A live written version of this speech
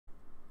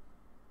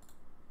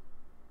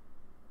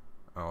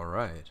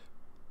Alright.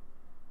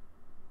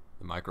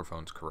 The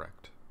microphone's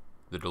correct.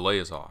 The delay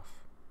is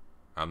off.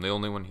 I'm the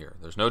only one here.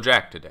 There's no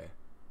Jack today.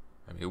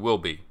 I mean, he will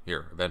be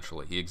here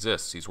eventually. He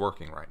exists. He's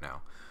working right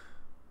now.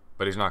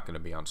 But he's not going to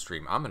be on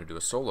stream. I'm going to do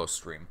a solo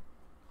stream.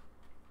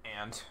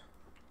 And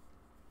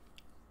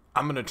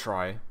I'm going to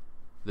try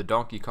the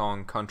Donkey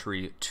Kong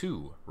Country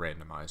 2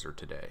 randomizer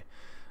today.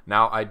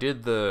 Now, I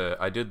did the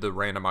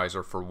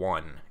randomizer for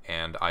 1,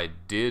 and I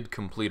did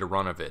complete a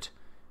run of it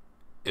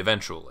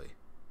eventually.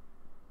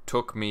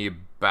 Took me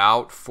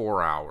about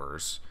 4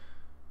 hours.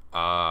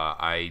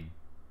 I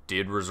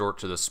did resort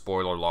to the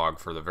spoiler log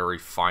for the very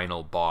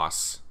final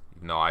boss.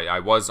 No, I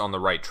was on the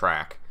right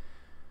track.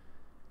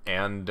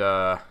 And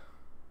I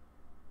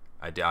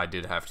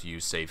did have to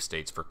use save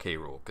states for K.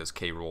 Rool, because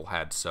K. Rool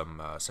had some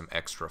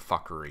extra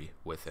fuckery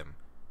with him.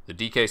 The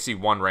DKC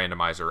 1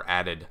 randomizer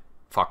added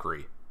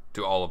fuckery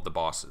to all of the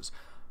bosses.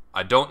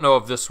 I don't know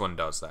if this one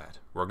does that.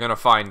 We're gonna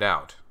find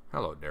out.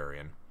 Hello,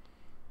 Darian.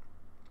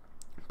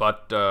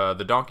 But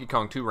the Donkey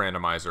Kong 2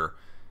 randomizer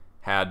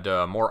had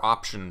more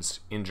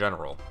options in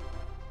general.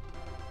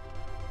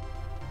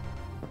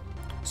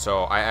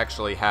 So I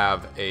actually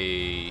have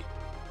a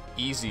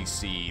easy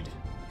seed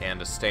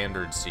and a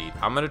standard seed.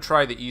 I'm going to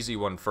try the easy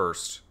one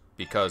first,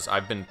 because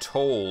I've been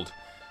told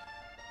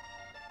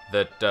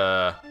that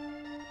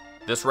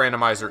this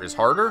randomizer is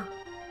harder.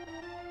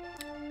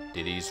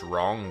 Diddy's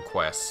wrong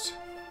quest.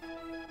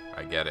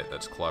 I get it,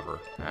 that's clever.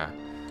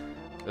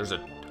 There's a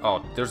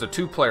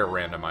 2-player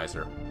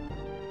randomizer.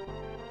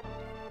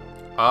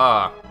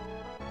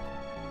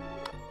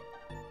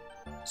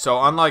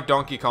 So unlike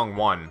Donkey Kong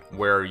 1,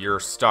 where you're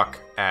stuck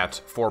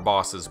at 4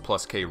 bosses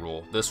plus K.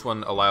 Rool, this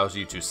one allows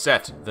you to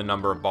set the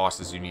number of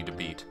bosses you need to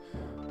beat.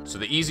 So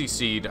the easy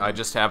seed, I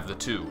just have the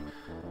 2.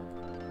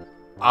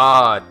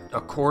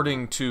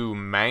 According to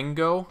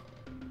Mango,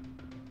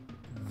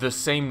 the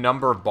same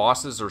number of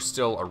bosses are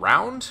still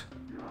around,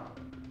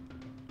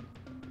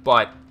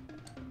 but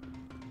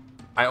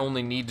I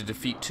only need to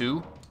defeat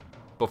 2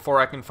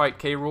 before I can fight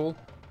K. Rool.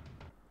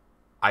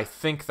 I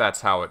think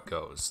that's how it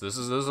goes. This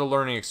is a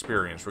learning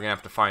experience. We're gonna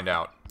have to find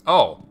out.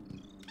 Oh!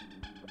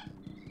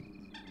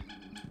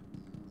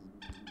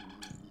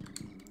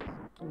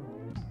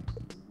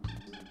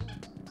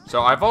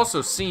 So I've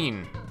also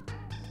seen,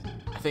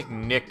 I think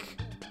Nick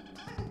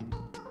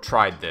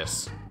tried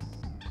this.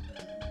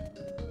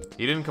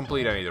 He didn't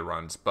complete any of the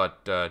runs,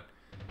 but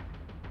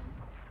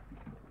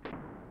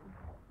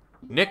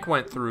Nick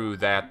went through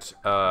that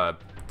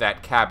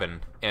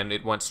cabin and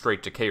it went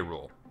straight to K.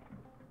 Rool.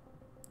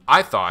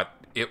 I thought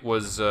it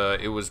was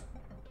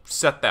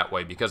set that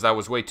way because that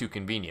was way too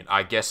convenient.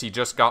 I guess he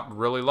just got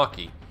really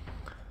lucky.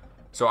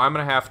 So I'm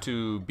gonna have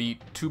to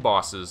beat 2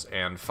 bosses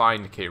and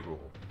find K. Rool.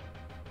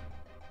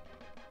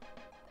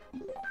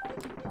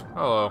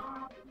 Hello,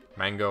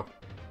 Mango.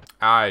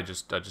 I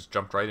just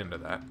jumped right into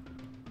that.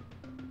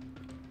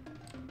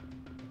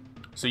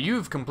 So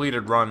you've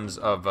completed runs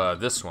of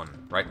this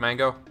one, right,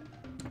 Mango?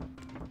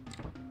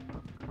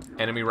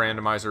 Enemy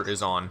randomizer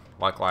is on,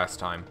 like last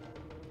time.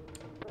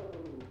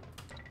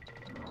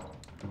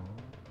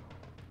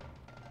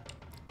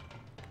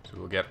 So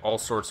we'll get all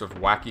sorts of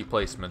wacky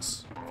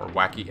placements for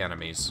wacky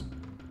enemies.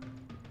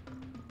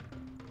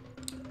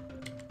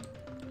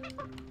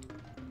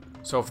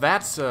 So if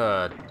that's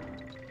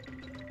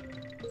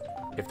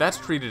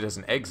treated as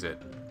an exit,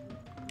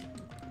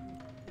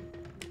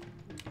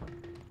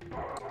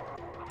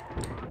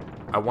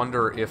 I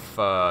wonder if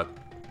I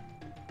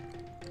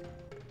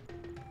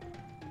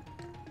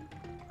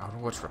don't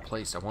know what's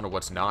replaced. I wonder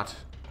what's not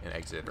an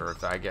exit, or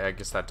if I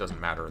guess that doesn't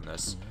matter in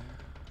this.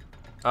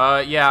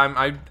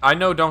 Yeah, I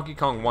know Donkey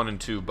Kong 1 and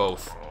 2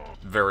 both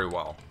very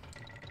well.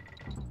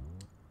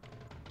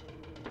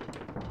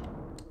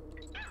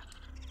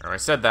 Or I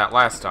said that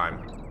last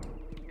time.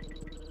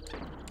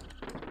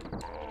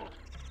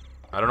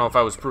 I don't know if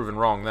I was proven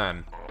wrong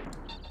then.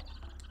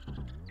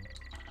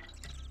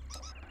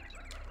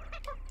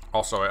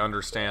 Also, I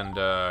understand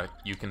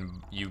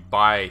you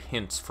buy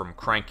hints from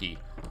Cranky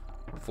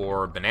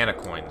for banana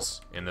coins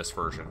in this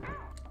version.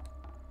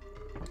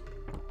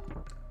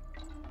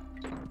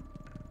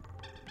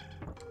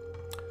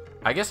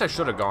 I guess I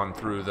should have gone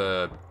through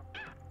the...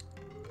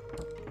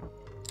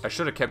 I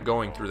should have kept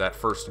going through that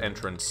first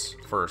entrance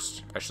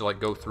first. I should, like,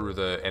 go through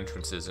the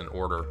entrances in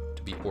order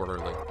to be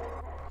orderly.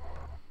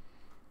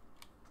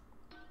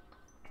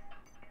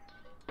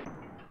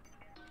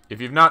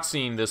 If you've not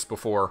seen this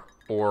before,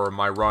 or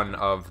my run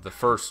of the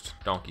first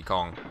Donkey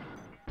Kong,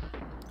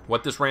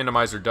 what this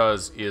randomizer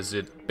does is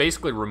it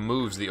basically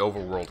removes the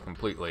overworld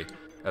completely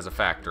as a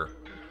factor.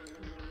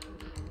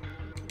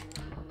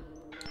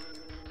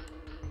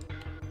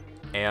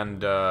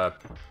 And,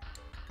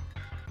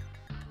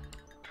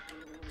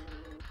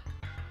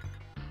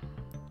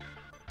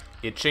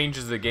 it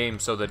changes the game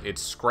so that it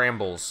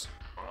scrambles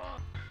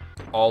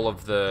all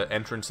of the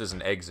entrances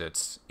and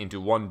exits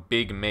into one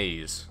big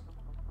maze.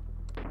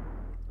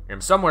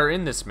 And somewhere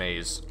in this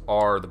maze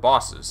are the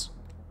bosses.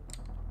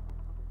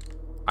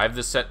 I have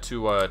this set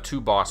to a 2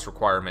 boss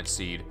requirement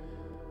seed.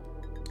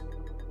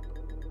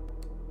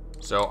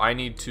 So I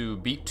need to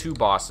beat 2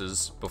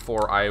 bosses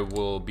before I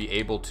will be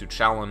able to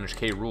challenge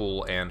K.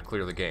 Rool and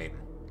clear the game.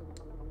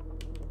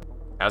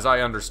 As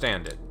I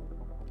understand it.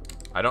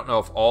 I don't know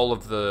if all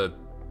of the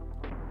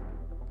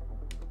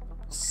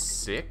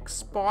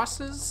 6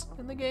 bosses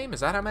in the game?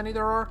 Is that how many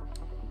there are?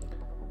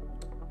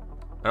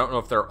 I don't know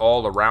if they're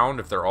all around,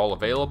 if they're all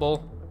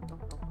available.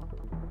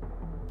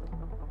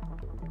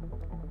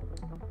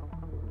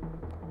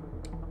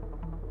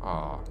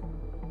 Aw.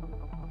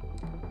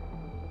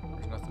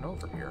 There's nothing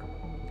over here.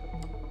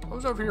 What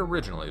was over here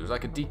originally? It was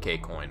like a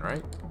DK coin,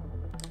 right?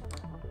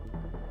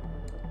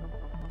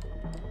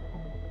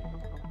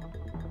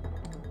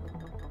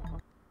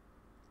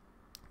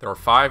 There are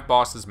 5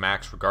 bosses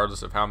max,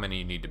 regardless of how many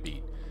you need to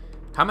beat.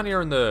 How many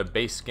are in the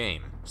base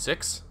game?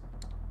 6?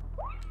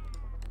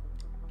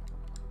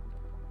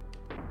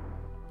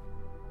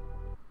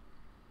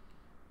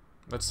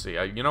 Let's see.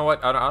 You know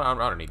what? I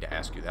don't need to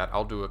ask you that.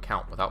 I'll do a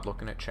count without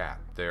looking at chat.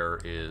 There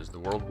is the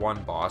World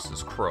 1 boss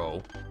is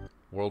Crow.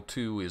 World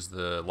 2 is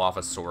the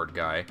Lava Sword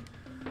guy.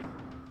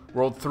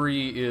 World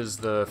 3 is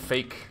the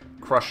fake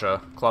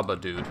Crusher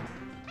Clubba dude.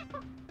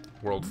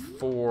 World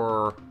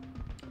 4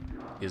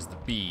 is the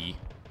Bee.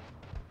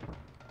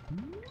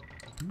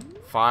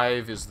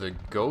 5 is the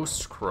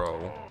Ghost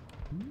Crow.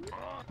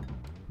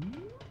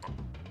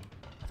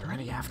 Are there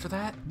any after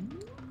that?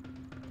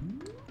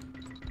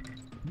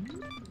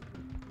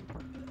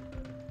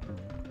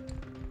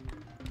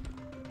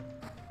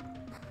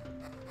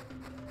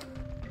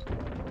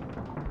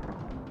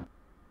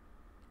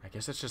 I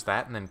guess it's just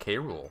that and then K.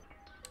 Rool.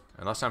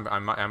 Unless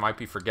I might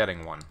be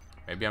forgetting one.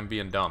 Maybe I'm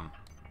being dumb.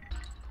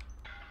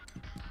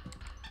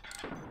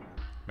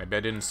 Maybe I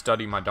didn't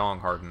study my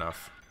dong hard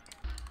enough.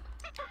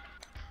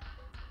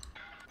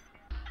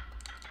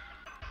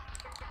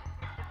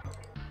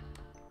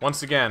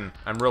 Once again,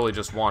 I'm really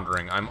just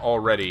wandering. I'm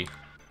already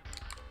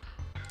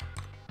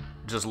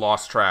just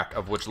lost track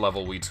of which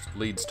level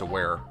leads to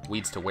where.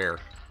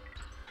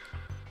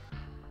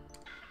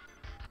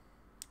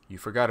 You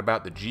forgot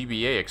about the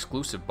GBA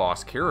exclusive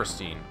boss,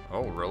 Kerosene.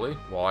 Oh, really?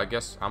 Well, I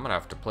guess I'm gonna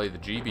have to play the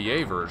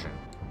GBA version.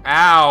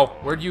 Ow!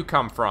 Where'd you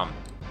come from?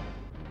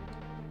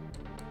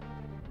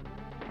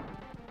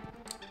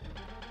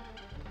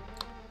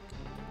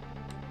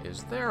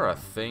 Is there a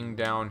thing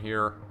down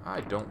here?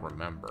 I don't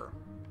remember.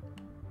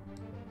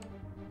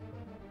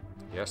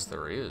 Yes,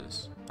 there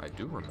is. I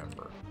do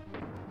remember.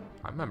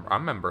 I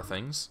remember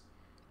things.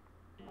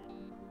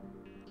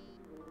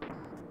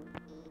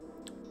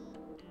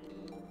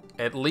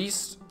 At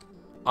least,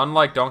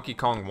 unlike Donkey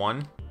Kong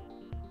 1,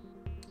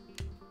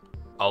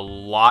 a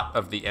lot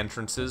of the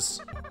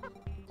entrances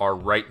are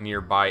right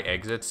nearby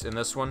exits in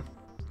this one.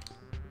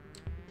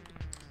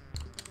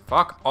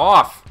 Fuck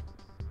off!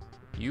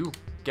 You,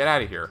 get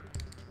out of here.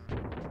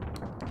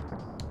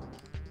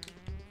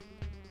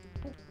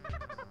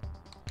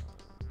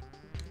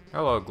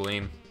 Hello,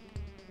 Gleam.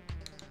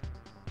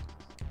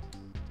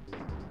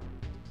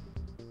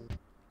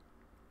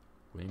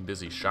 Gleam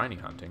busy shiny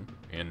hunting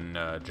in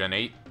Gen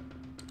 8.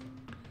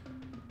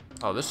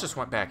 Oh, this just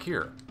went back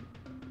here.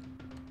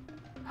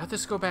 How'd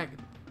this go back?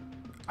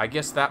 I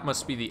guess that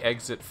must be the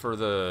exit for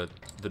the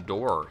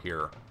door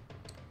here.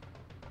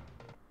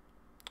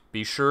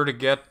 Be sure to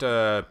get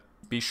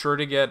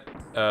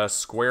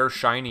square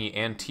shiny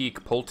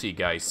antique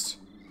poltergeist,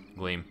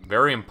 Gleam.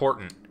 Very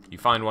important. You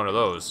find one of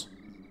those.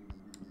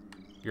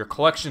 Your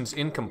collection's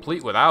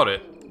incomplete without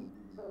it.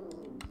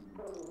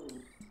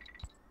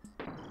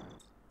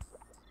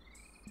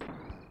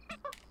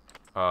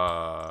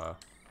 I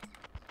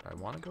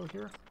want to go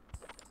here?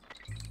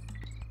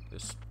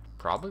 This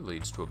probably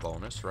leads to a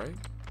bonus, right?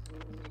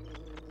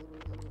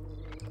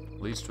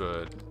 Leads to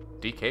a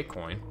DK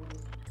coin,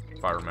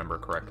 if I remember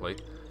correctly.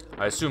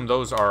 I assume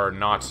those are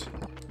not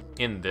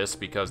in this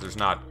because there's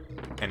not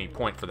any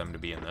point for them to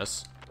be in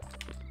this.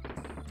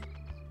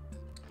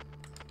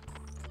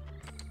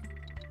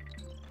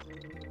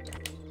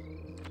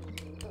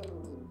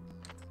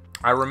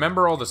 I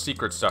remember all the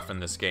secret stuff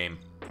in this game.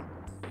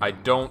 I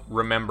don't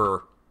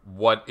remember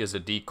what is a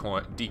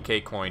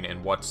DK coin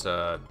and what's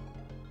a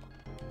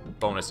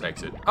bonus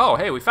exit. Oh,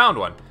 hey, we found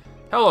one.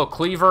 Hello,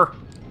 Cleaver.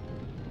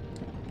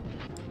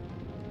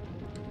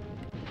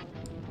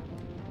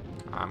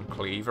 I'm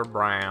Cleaver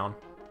Brown.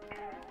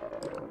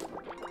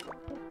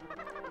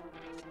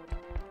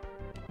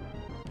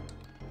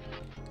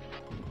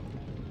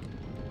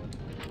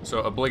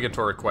 So,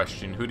 obligatory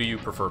question. Who do you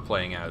prefer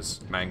playing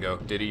as? Mango,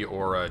 Diddy,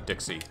 or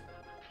Dixie?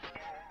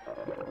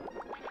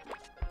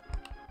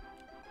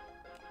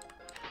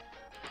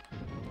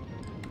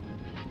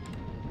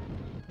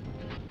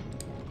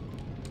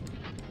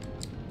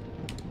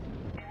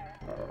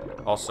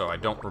 Also, I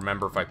don't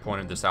remember if I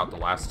pointed this out the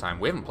last time.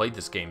 We haven't played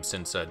this game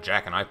since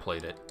Jack and I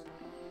played it.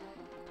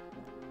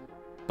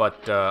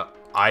 But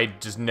I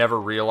just never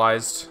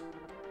realized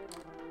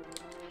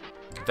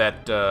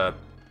that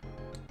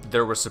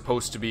there was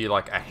supposed to be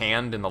like a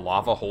hand in the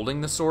lava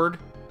holding the sword.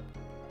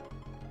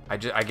 I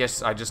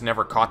guess I just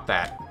never caught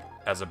that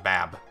as a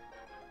bab.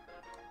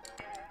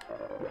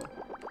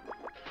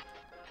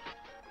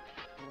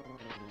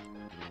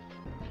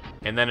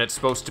 And then it's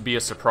supposed to be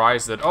a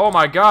surprise that, oh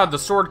my god, the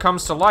sword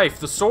comes to life.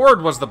 The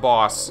sword was the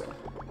boss.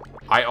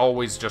 I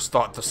always just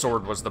thought the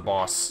sword was the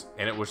boss,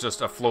 and it was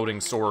just a floating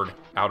sword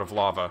out of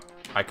lava.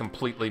 I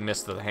completely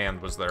missed that the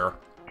hand was there.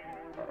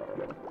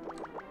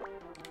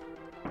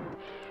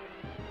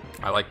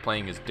 I like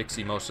playing as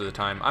Dixie most of the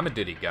time. I'm a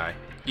Diddy guy.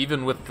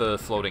 Even with the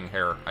floating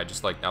hair, I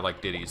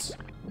like Diddy's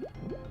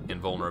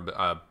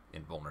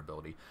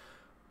invulnerability.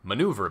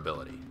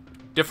 Maneuverability.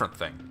 Different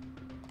thing.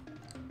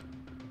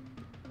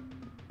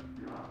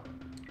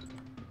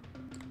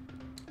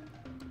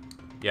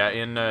 Yeah,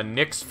 in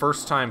Nick's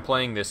first time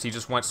playing this, he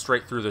just went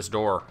straight through this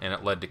door, and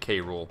it led to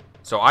K. Rool.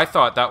 So I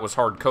thought that was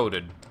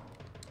hard-coded.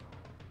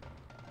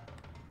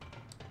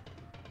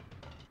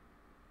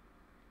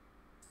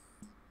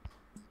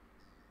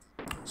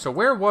 So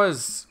where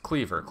was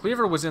Cleaver?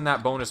 Cleaver was in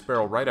that bonus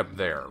barrel right up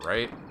there,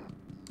 right?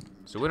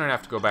 So we don't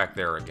have to go back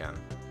there again.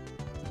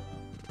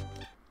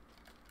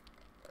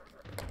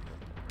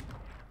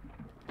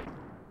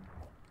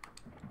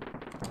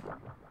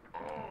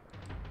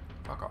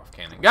 Fuck off,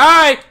 cannon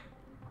guy!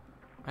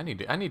 I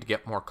need to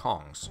get more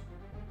Kongs.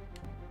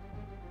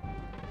 I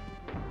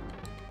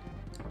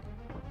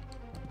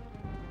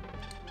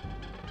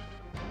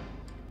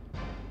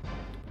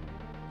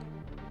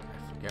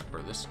forget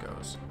where this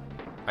goes.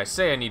 I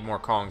say I need more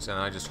Kongs, and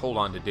I just hold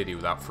on to Diddy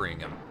without freeing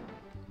him.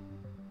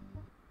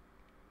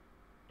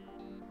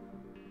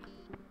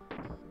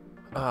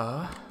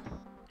 There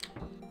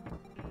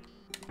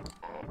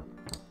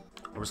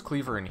was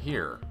Cleaver in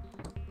here.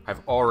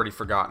 I've already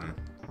forgotten.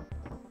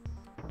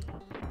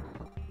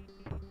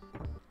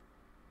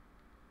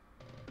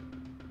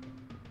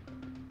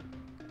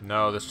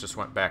 No, this just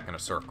went back in a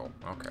circle.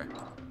 Okay.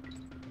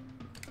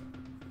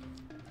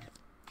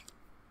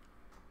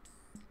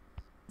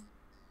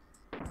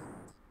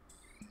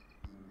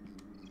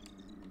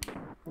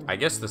 I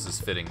guess this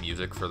is fitting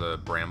music for the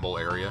bramble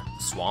area.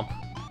 Swamp.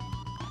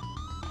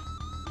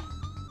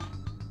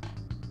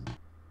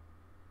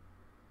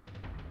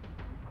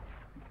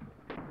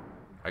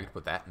 I could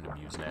put that into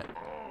MuseNet.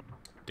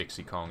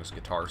 Dixie Kong's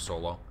guitar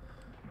solo.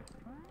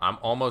 I'm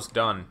almost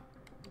done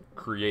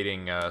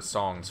creating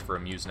songs for a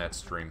MuseNet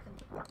stream.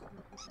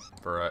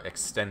 For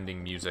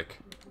extending music.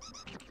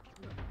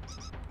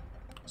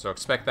 So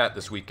expect that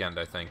this weekend,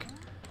 I think.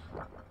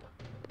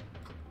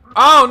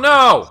 Oh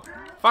no!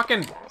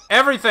 Fucking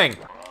everything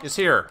is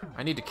here.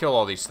 I need to kill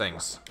all these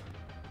things.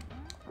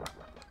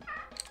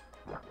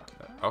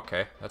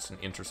 Okay, that's an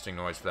interesting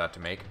noise for that to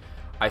make.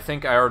 I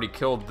think I already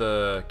killed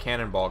the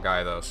cannonball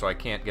guy, though, so I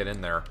can't get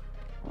in there.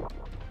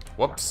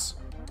 Whoops.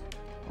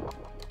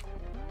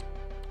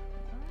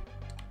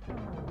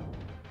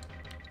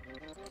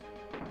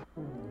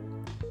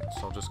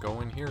 So I'll just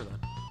go in here, then.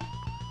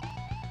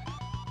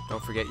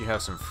 Don't forget you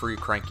have some free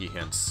Cranky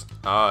hints.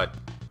 Well,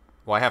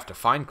 I have to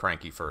find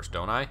Cranky first,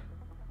 don't I?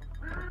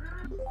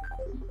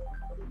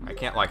 I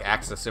can't, like,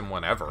 access him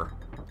whenever.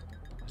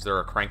 Is there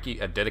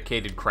a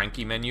dedicated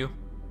Cranky menu?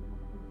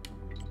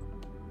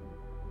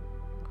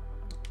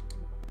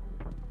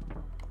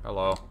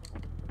 Hello.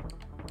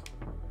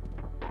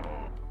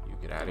 You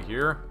get out of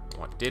here. I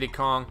want Diddy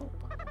Kong.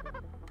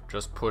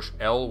 Just push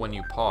L when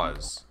you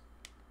pause.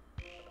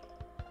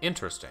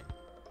 Interesting.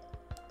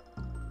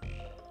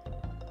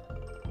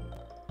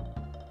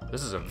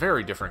 This is a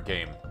very different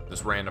game,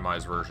 this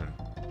randomized version.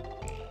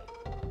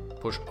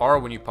 Push R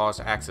when you pause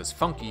to access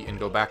Funky and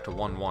go back to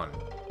 1-1.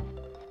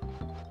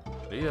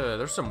 Yeah,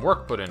 there's some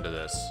work put into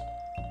this.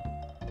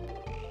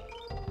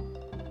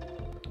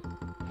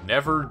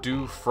 Never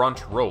do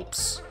front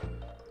ropes.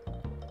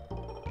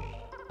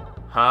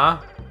 Huh?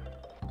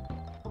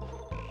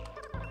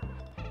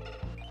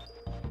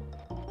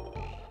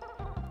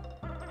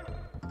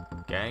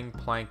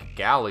 Gangplank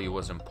Galley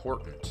was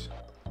important.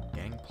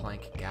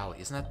 Gangplank Galley.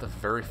 Isn't that the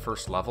very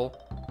first level?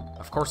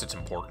 Of course it's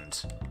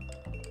important.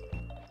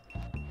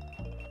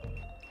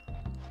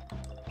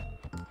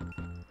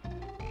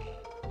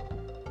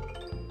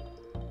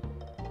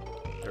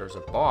 There's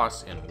a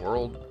boss in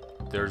World...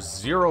 There's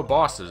 0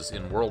 bosses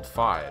in World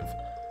 5.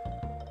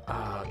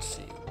 Let's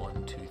see.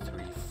 1, 2,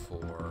 3,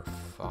 4,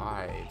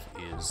 5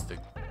 is the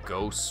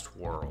Ghost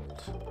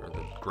World. Or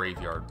the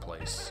Graveyard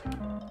Place.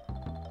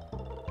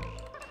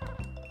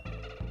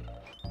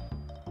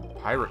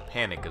 Pirate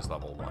Panic is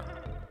level 1.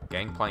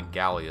 Gangplank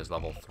Galley is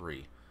level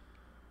 3.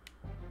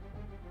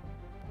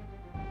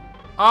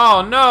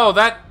 Oh no!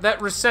 That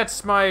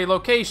resets my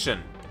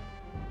location!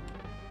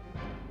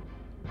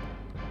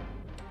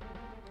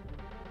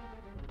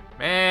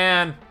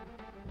 Man!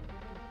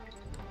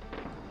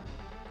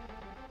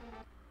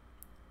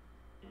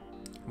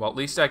 Well, at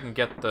least I can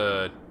get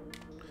the...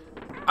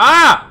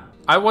 Ah!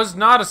 I was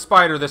not a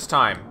spider this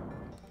time.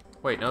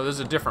 Wait, no, this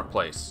is a different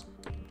place.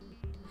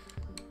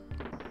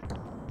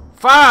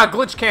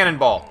 Glitch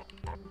cannonball!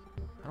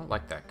 I don't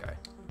like that guy.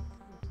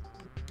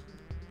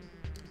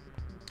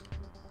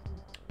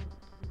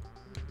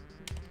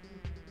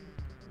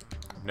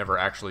 I've never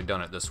actually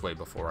done it this way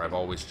before. I've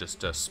always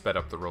just sped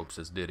up the ropes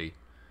as Diddy.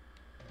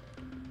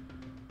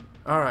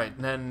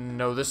 Alright, then,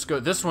 no, this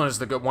one is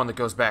the good one that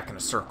goes back in a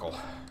circle.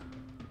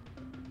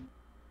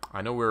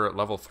 I know we were at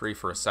level 3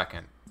 for a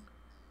second.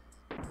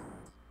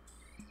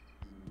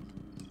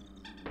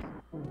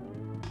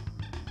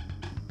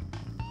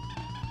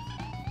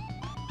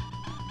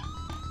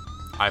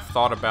 I've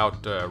thought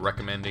about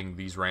recommending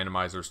these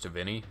randomizers to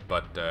Vinny,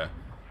 but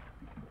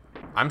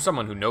I'm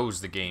someone who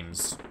knows the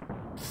games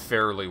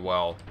fairly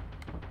well.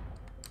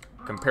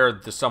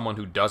 Compared to someone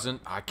who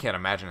doesn't, I can't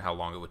imagine how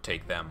long it would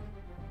take them.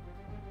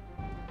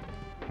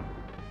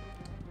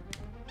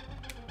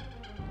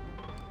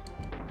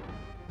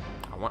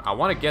 I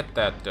want to get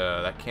that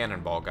that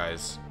cannonball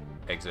guy's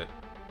exit.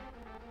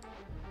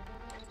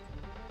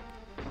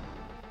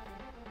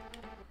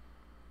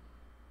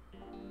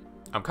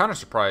 I'm kind of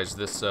surprised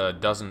this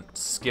doesn't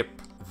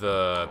skip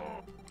the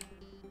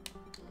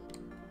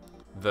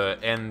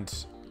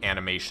end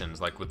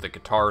animations, like with the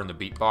guitar and the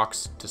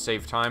beatbox, to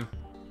save time.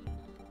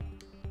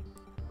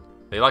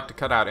 They like to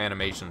cut out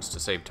animations to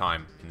save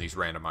time in these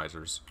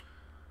randomizers.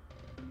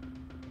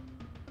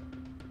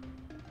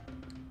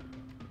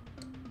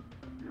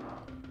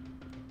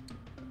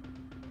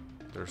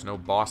 There's no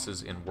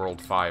bosses in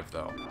World 5,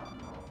 though.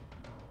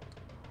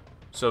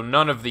 So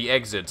none of the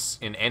exits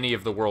in any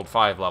of the World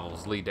 5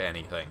 levels lead to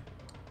anything,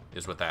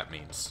 is what that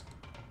means.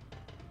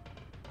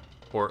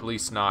 Or at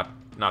least not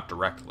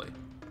directly.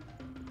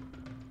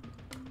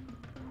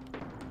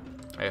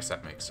 I guess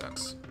that makes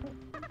sense.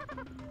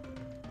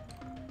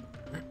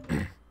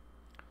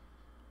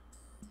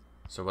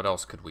 So what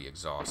else could we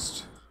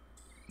exhaust?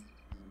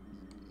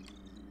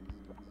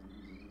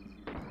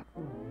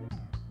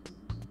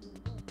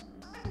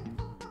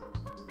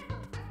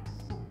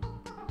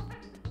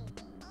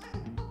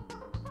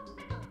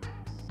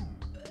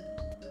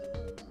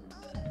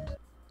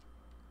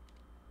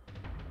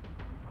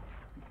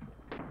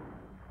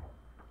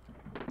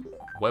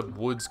 Web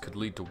Woods could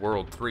lead to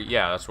World 3.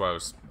 Yeah, that's what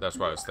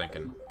I was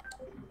thinking.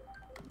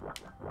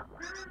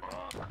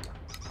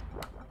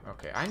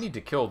 Okay, I need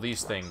to kill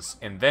these things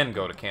and then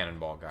go to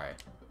Cannonball Guy.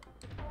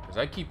 Because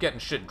I keep getting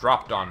shit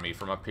dropped on me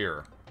from up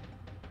here.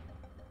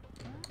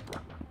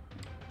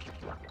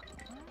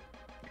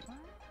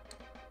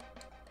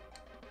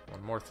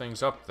 One more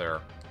thing's up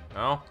there.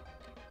 No?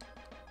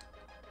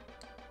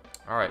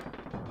 Alright.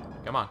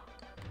 Come on.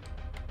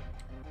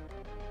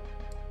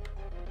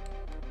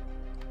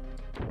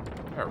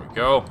 There we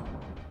go.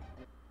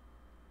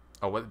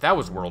 Oh, well, that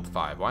was World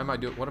 5. What am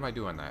I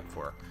doing that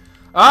for?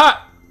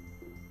 Ah!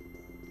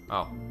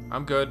 Oh,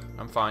 I'm good.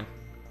 I'm fine.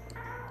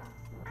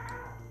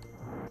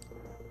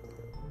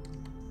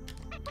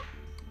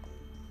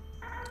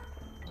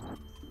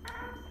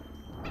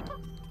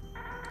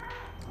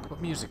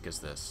 What music is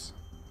this?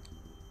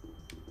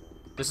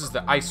 This is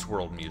the Ice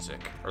World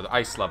music, or the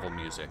Ice Level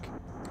music,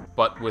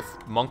 but with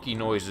monkey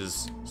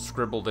noises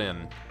scribbled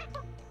in.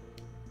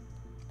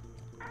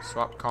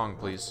 Swap Kong,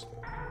 please.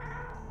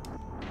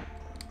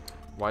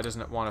 Why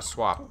doesn't it want to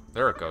swap?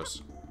 There it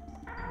goes.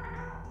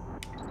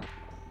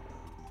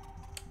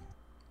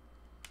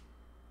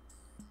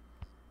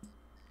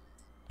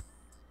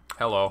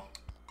 Hello.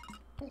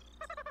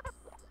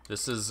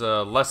 This is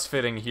less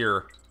fitting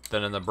here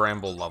than in the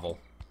Bramble level.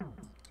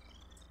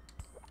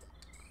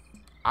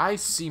 I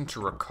seem to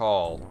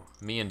recall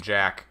me and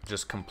Jack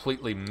just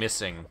completely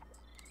missing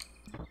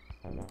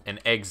an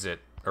exit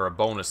or a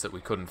bonus that we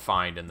couldn't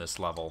find in this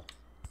level.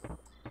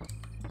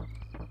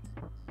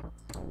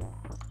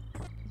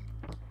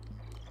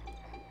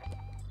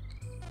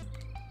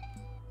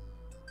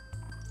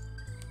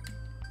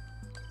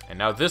 And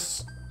now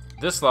this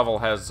level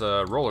has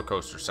roller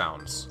coaster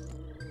sounds.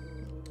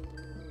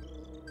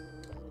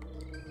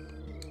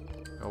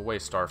 Go away,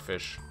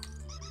 starfish.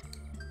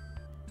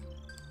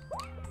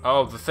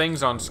 Oh, the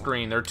things on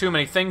screen. There are too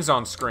many things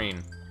on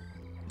screen.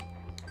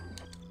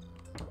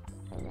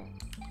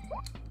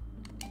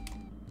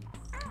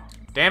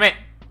 Damn it!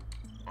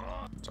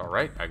 It's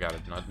alright, I got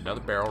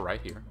another barrel right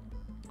here.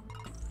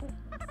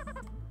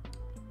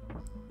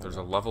 There's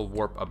a level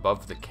warp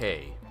above the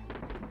K.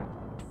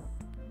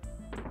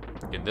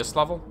 In this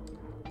level?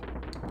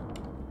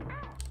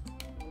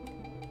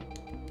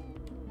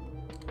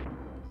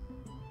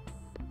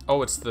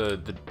 Oh, it's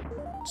the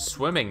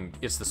swimming.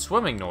 It's the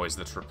swimming noise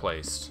that's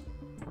replaced.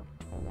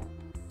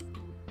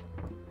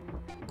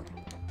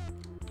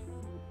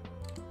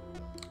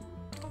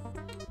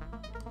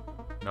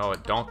 No,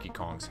 at Donkey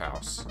Kong's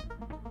house.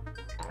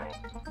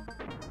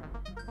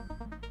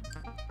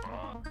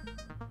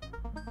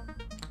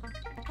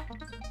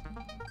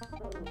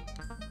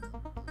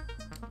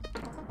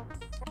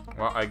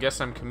 Well, I guess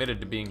I'm committed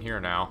to being here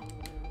now.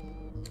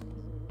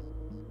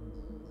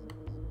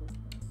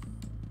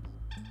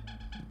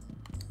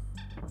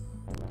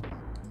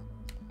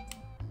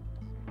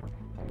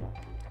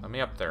 Let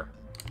me up there.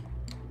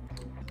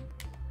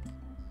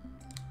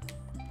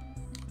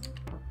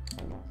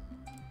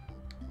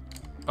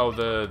 Oh,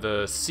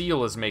 the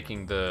seal is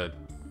making the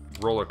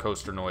roller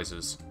coaster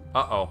noises.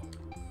 Uh-oh.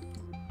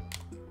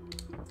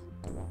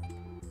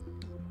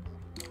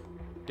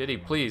 Diddy,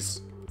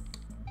 please.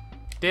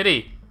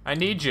 Diddy, I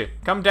need you.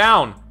 Come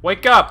down.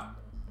 Wake up.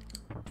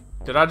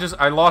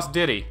 I lost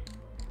Diddy.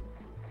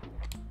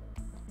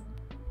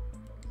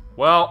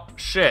 Well,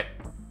 shit.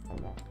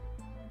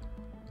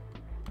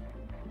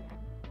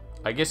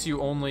 I guess you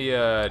only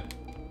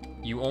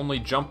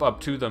jump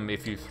up to them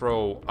if you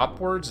throw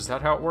upwards. Is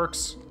that how it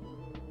works?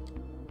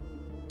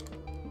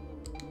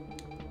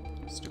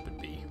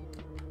 Stupid bee.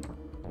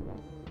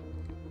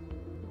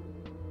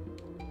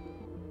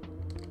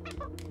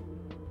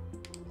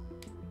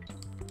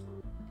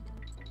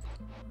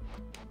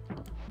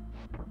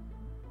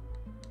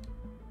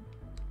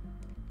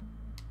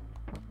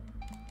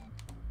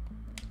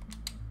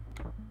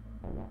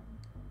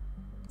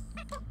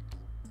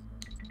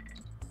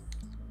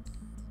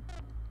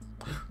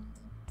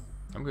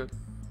 I'm good.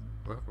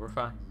 We're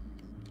fine.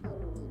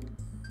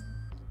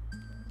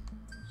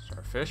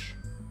 Starfish.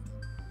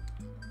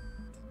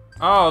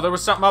 Oh, there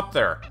was something up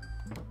there.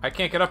 I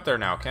can't get up there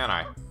now, can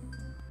I?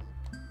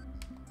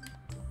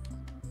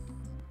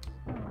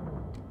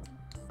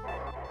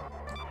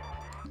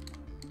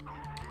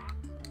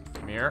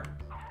 Come here.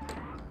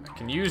 I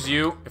can use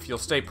you if you'll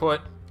stay put.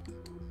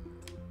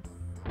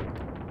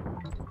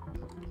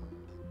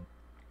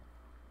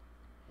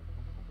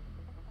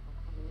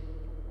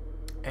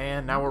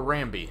 And now we're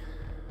Ramby.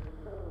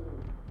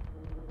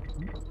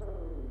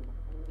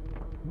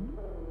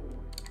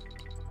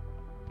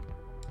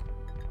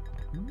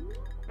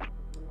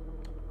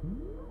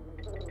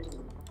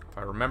 If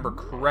I remember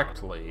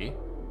correctly,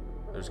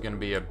 there's going to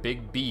be a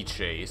big bee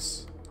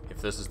chase,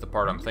 if this is the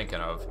part I'm thinking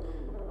of.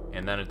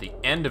 And then at the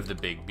end of the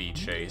big bee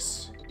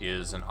chase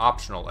is an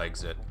optional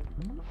exit.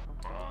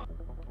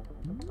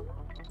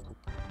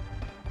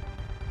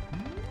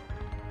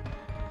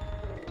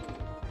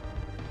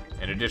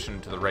 In addition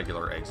to the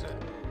regular exit.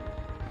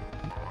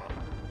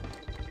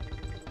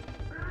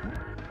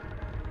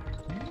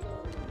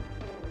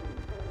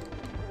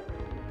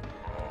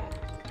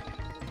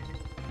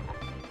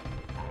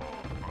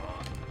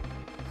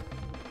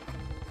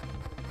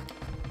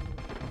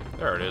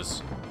 There it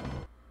is.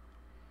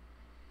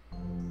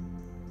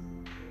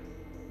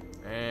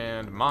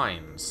 And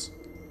mines.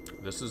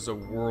 This is a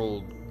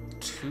World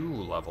 2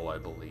 level, I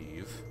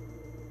believe.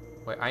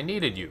 Wait, I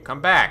needed you.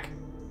 Come back.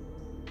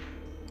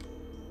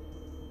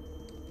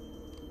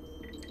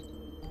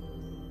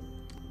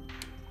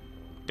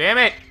 Damn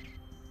it!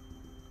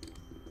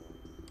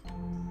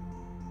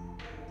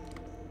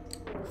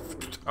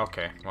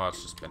 Okay, well,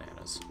 it's just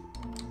bananas.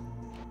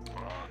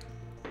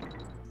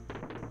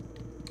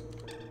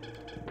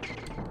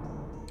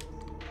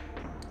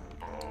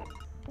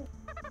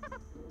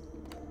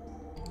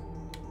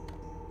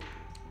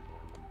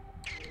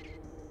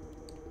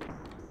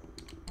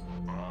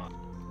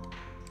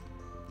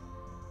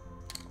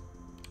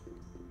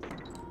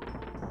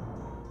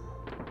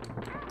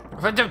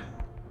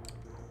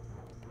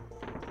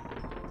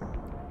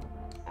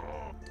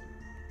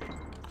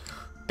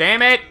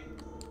 Damn it!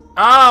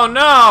 Oh,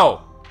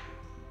 no!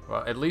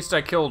 Well, at least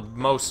I killed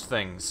most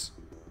things.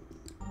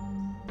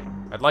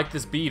 I'd like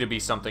this bee to be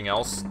something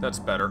else. That's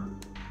better.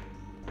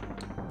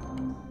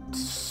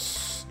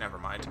 Never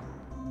mind.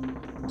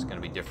 It's gonna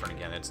be different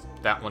again.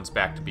 That one's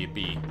back to be a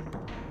bee.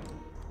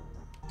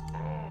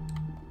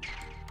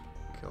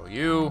 Kill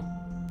you.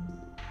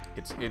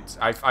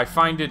 I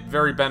find it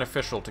very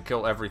beneficial to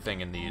kill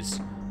everything in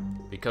these,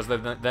 because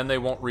then they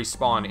won't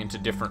respawn into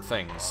different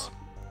things.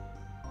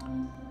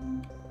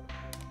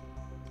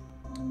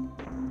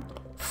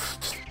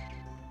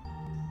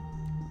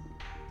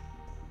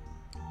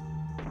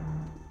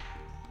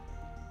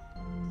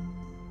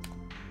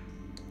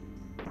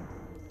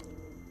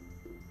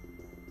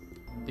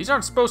 These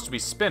aren't supposed to be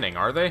spinning,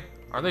 are they?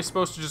 Are they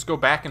supposed to just go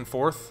back and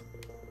forth?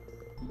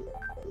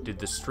 Did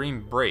the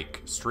stream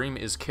break? Stream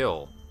is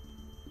kill.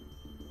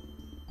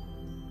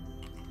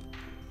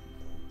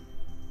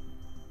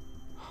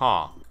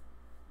 Huh.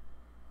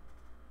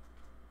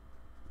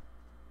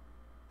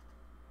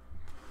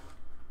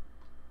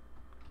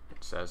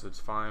 It says it's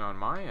fine on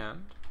my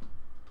end.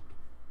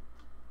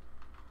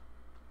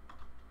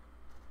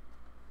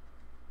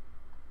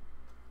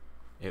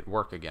 It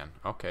worked again.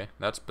 Okay,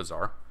 that's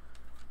bizarre.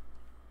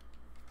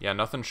 Yeah,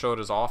 nothing showed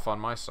as off on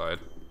my side.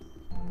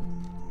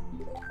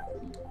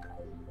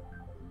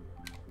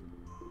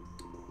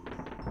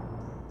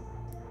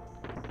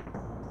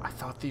 I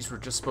thought these were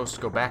just supposed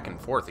to go back and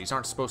forth. These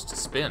aren't supposed to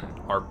spin.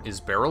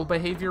 Is barrel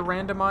behavior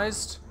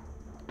randomized?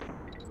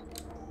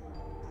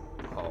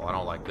 Oh, I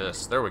don't like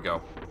this. There we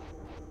go.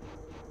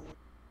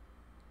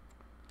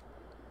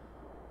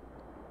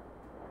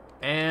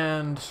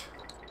 And...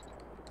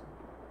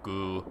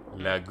 Goo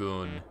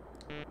Lagoon.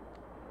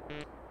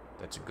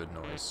 That's a good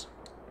noise.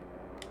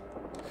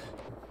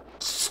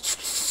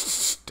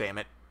 Damn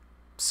it,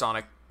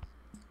 Sonic.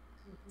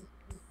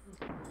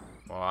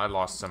 Well, I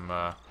lost some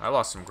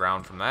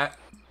ground from that.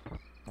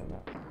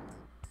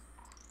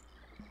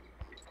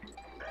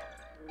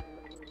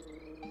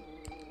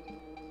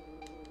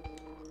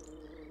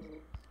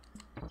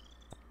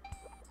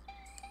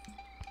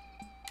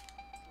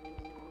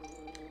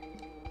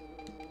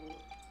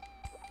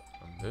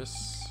 And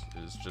this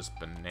is just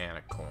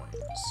banana coins.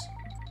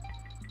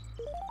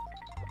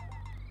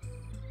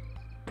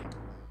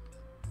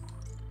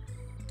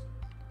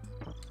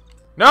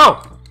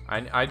 No!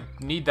 I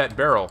need that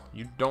barrel.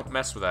 You don't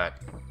mess with that.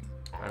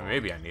 I mean,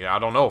 maybe I need it. I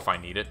don't know if I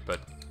need it,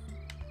 but...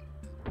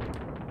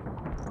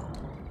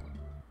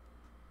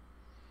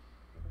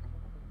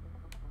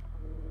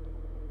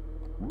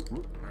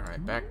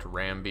 Alright, back to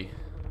Ramby.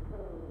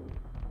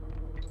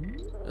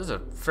 This is a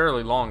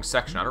fairly long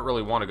section. I don't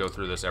really want to go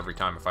through this every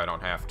time if I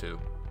don't have to.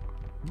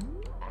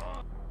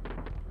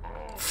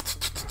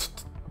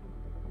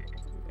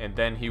 And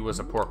then he was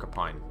a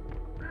porcupine.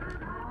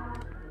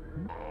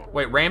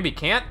 Wait, Ramby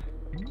can't?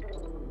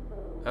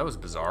 That was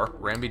bizarre.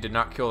 Ramby did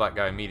not kill that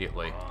guy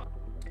immediately.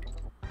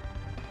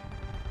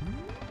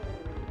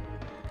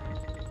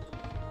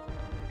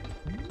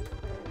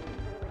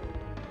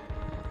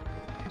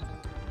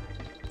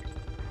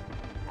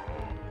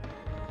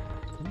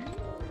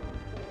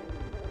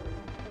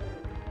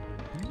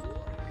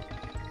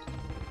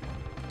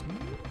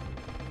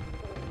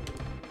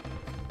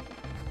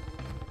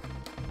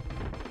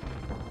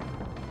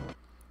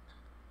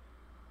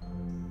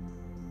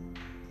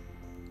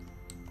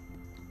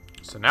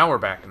 So now we're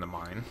back in the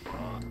mine,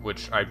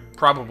 which I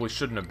probably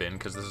shouldn't have been,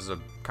 because this is a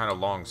kind of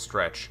long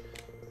stretch.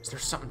 Is there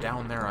something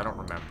down there? I don't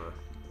remember.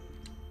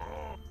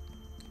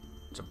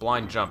 It's a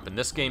blind jump, and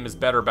this game is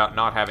better about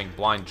not having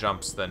blind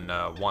jumps than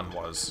 1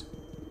 was.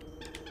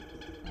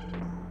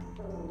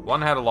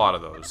 1 had a lot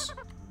of those.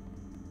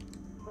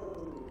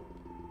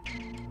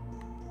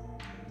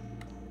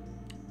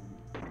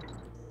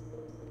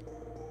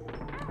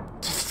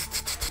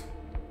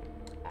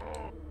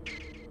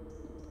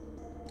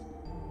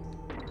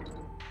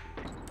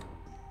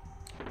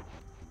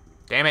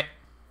 Damn it.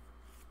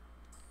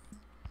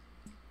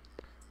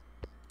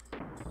 I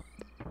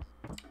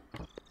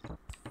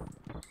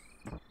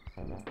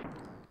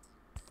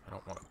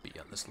don't want to be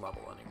on this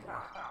level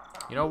anymore.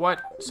 You know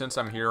what? Since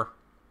I'm here,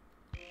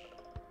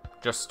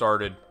 just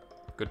started,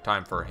 good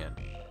time for a hint.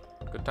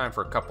 Good time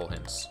for a couple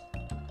hints.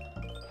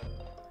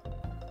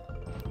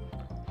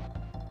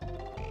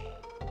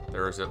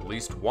 There is at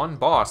least one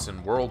boss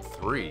in World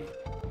 3.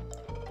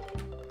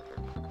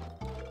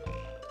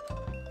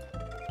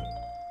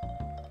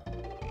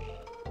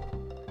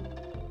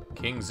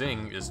 King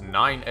Zing is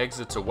 9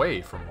 exits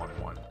away from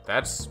 1-1.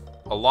 That's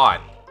a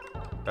lot.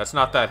 That's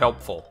not that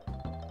helpful.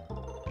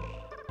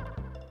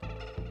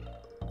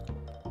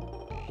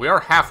 We are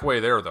halfway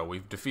there, though.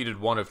 We've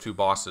defeated 1 of 2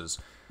 bosses.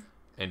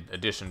 In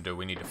addition to,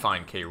 we need to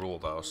find K. Rool,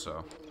 though,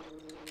 so...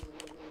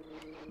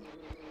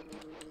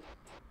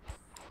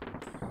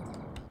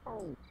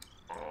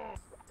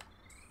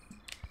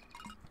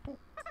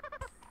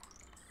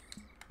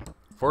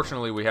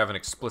 Fortunately, we have an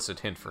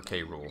explicit hint for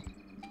K. Rool.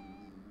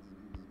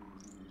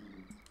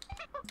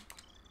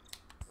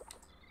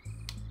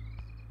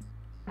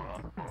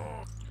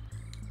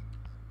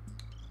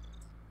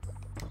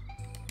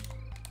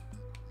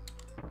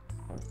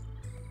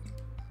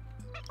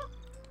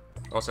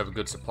 Also have a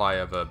good supply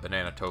of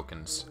banana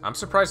tokens. I'm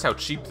surprised how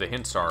cheap the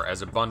hints are,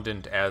 as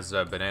abundant as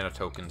banana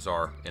tokens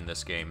are in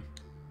this game.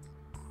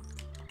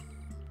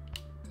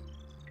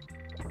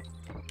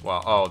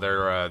 Well, oh,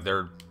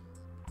 they're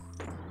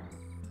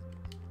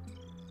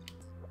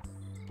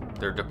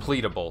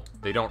depletable.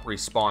 They don't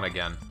respawn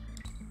again.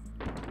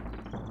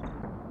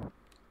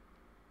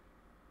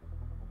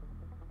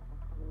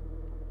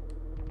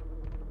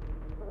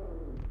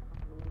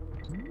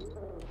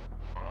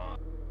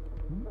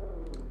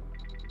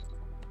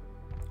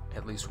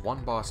 At least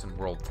one boss in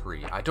World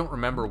 3. I don't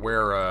remember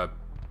where, I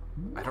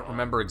don't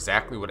remember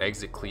exactly what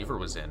exit Cleaver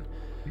was in.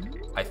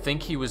 I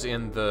think he was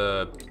in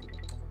the...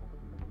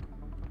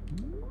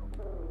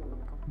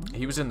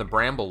 He was in the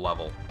Bramble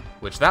level,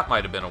 which that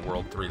might have been a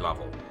World 3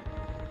 level.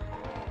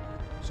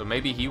 So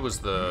maybe he was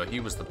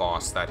the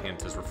boss that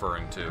hint is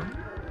referring to.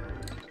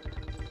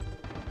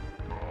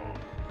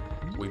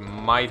 We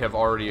might have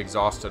already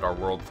exhausted our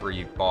World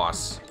 3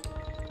 boss.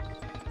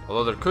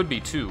 Although there could be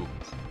 2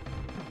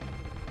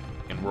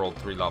 in World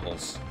 3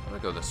 levels. I'm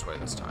gonna go this way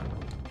this time.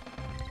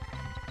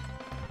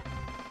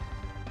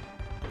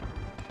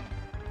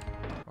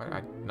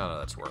 None of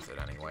that's worth it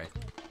anyway.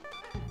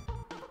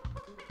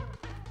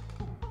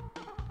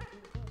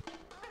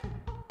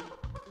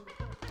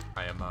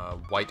 I am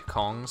White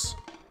Kongs.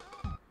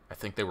 I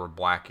think they were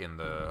black in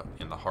the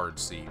hard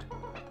seed.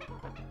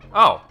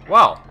 Oh,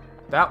 well,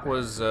 that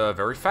was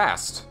very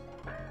fast.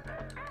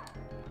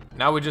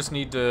 Now we just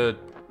need to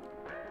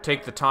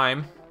take the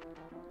time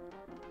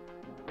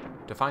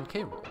to find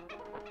K. Rool.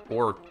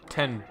 Or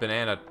 10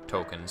 banana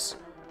tokens,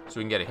 so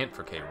we can get a hint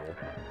for K. Rool.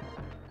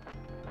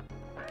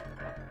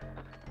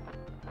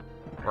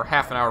 We're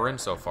half an hour in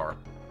so far.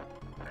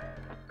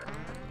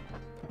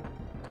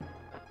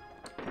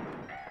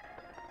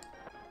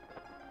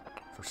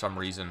 For some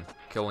reason,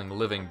 killing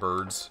living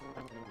birds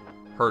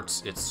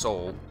hurts its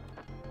soul.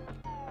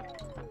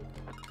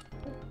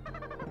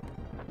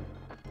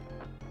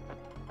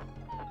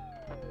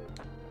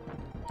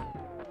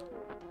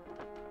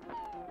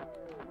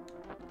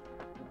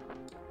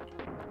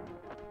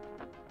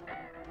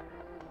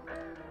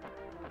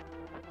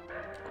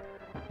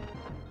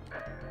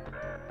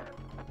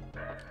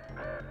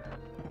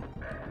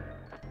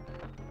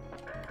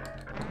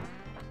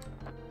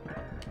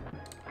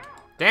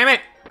 Damn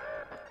it!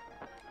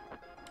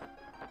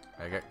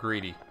 I got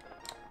greedy.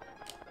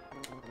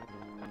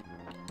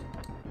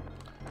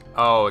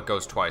 Oh, it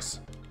goes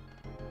twice.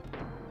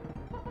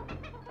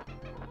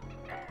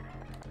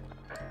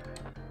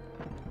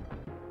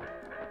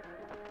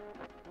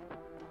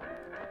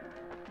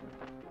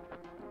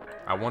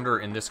 I wonder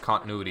in this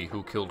continuity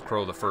who killed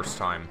Crow the first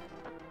time.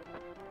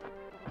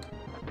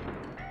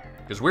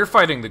 Because we're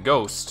fighting the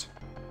ghost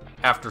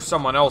after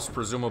someone else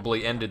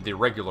presumably ended the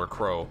regular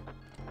Crow.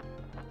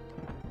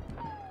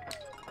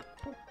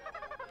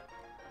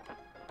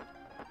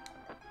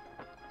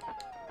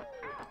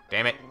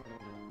 Damn it.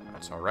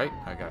 That's alright.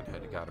 I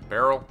got a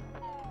barrel.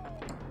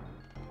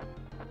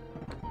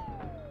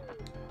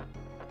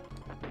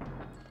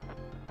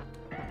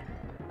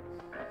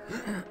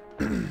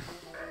 Don't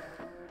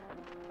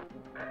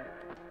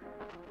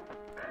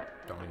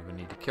even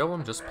need to kill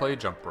him, just play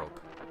jump rope.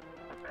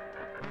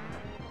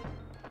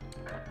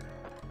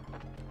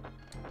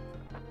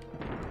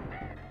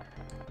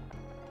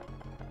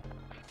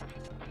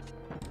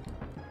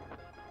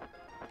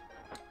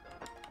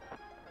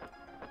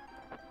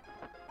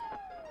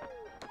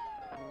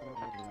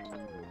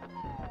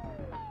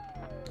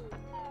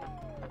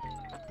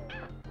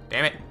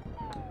 Damn it!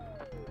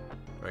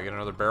 Do I get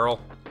another barrel?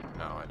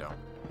 No, I don't.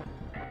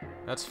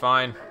 That's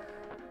fine.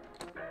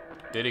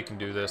 Diddy can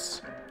do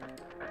this.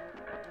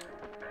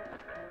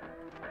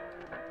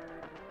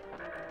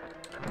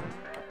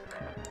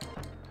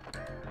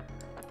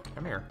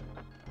 Come here,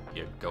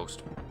 you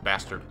ghost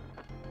bastard.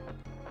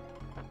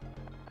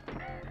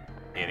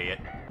 Idiot.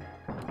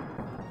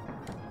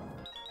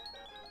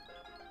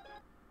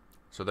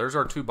 So there's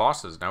our two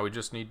bosses. Now we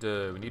just need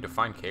to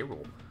find K.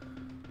 Rool.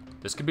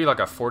 This could be like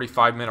a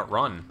 45-minute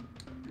run.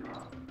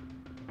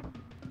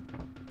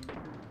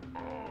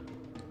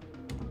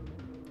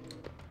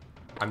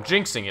 I'm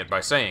jinxing it by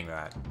saying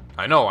that.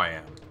 I know I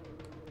am.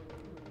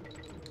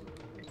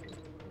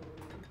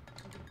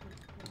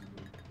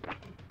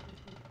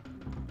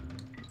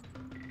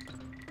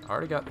 I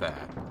already got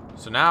that.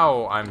 So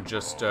now I'm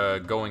just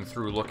going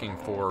through looking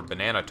for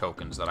banana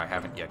tokens that I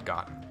haven't yet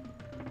gotten.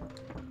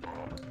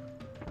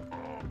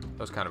 That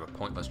was kind of a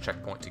pointless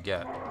checkpoint to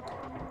get.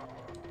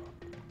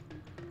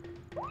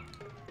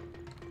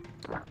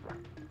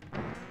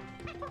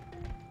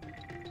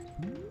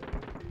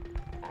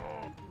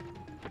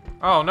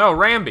 Oh no,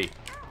 Rambi!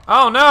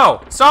 Oh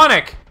no!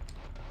 Sonic!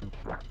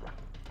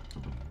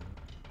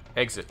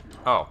 Exit.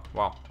 Oh,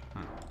 well.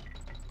 We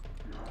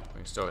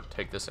can still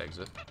take this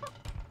exit.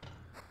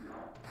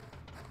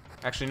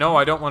 Actually, no,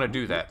 I don't want to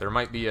do that. There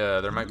might be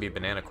a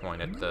banana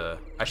coin at the...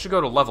 I should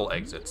go to level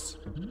exits.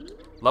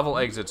 Level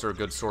exits are a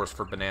good source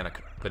for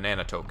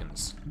banana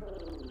tokens.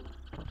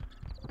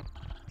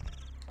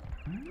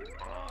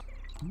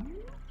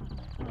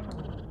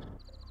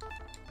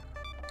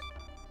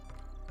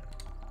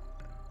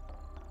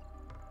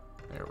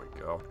 There we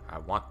go. I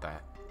want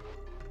that.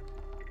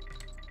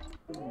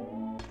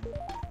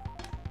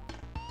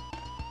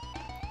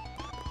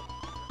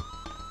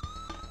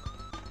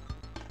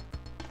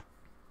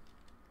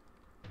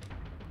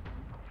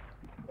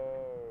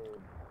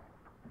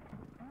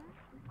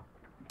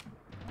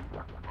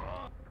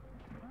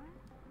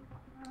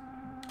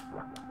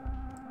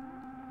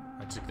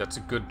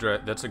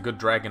 That's a good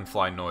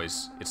dragonfly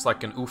noise. It's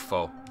like an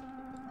UFO.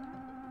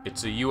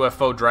 It's a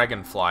UFO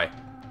dragonfly.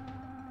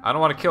 I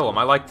don't want to kill him.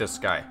 I like this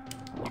guy.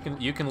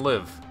 You can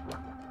live.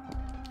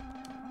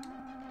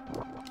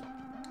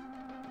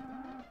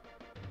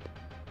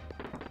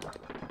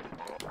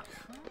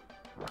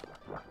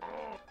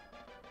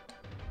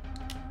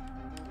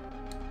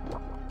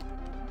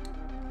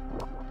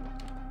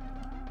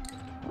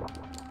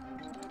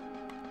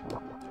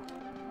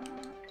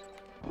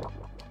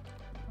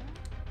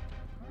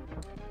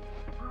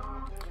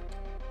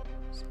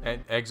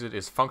 Exit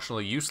is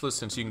functionally useless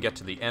since you can get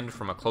to the end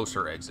from a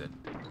closer exit.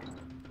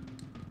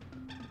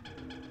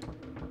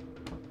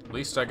 At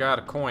least I got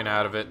a coin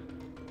out of it.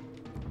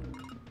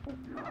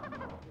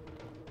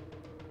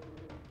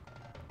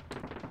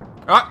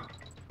 Ah!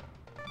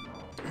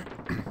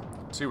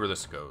 Let's see where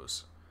this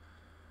goes.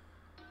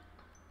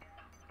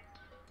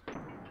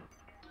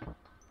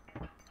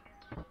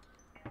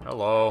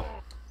 Hello.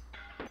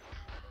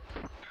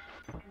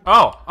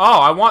 Oh! Oh,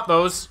 I want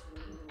those!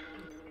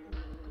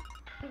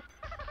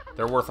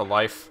 They're worth a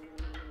life.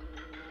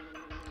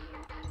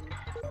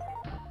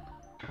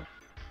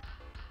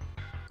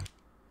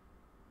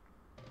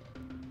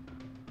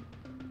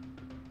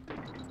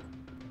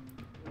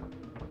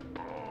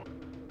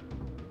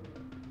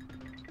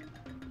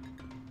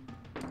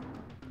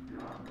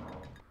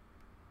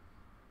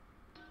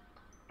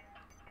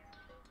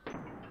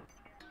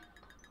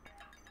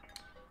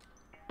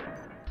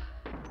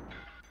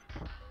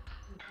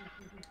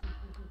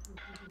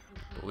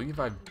 I believe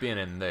I've been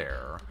in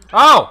there.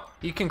 Oh!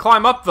 You can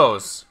climb up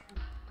those!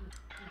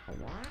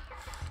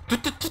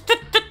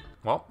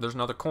 Well, there's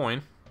another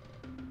coin.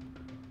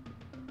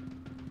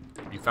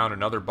 You found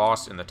another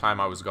boss in the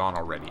time I was gone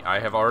already. I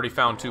have already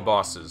found 2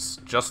 bosses.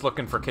 Just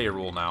looking for K.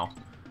 Rool now.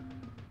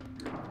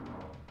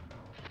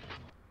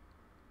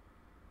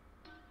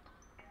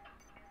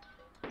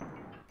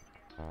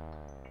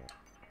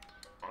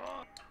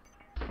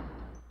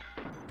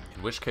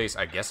 In which case,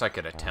 I guess I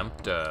could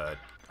attempt the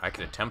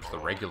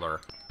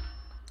regular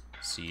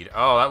seed.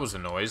 Oh, that was a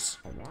noise.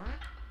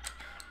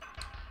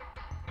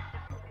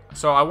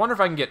 So I wonder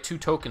if I can get 2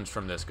 tokens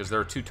from this, because there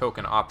are 2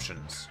 token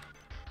options.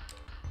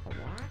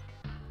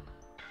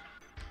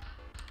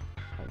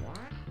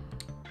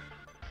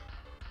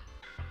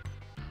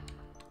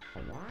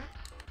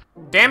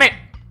 Damn it!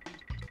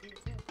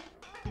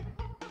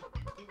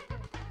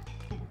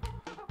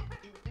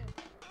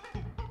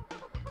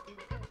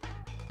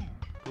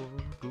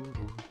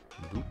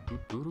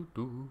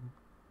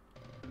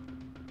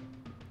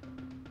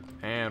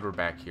 And we're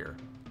back here.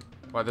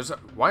 Wow,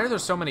 why are there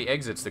so many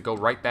exits that go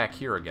right back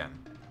here again?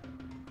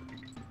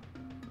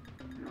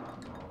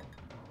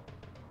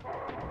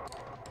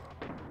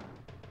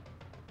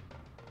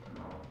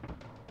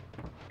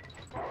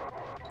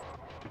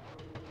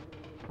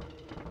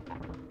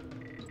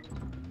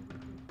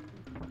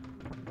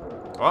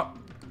 Oh,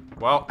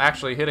 well,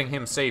 actually hitting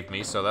him saved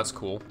me, so that's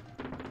cool.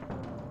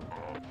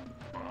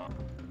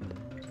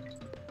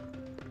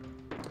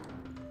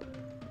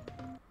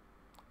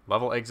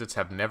 Level exits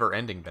have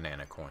never-ending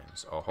banana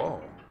coins. Oh ho.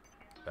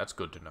 That's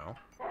good to know.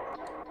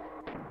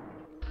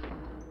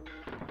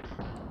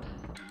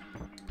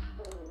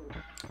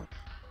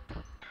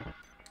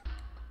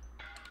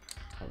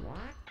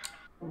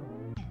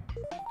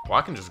 Well,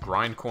 I can just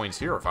grind coins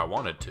here if I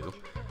wanted to.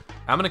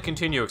 I'm going to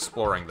continue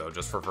exploring, though,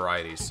 just for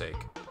variety's sake.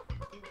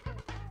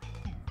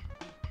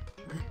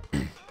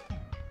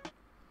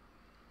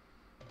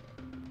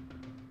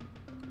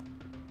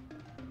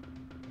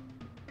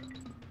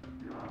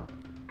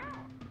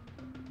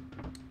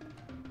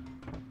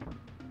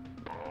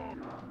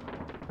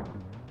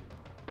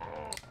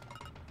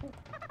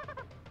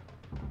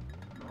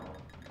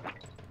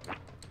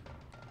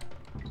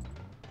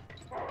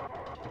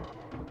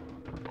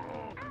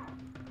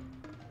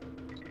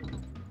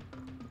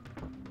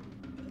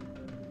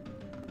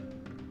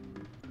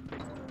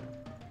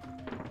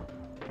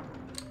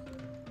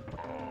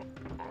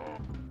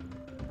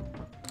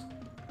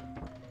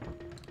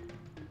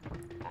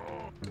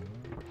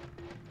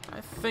 I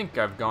think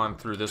I've gone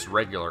through this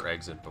regular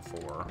exit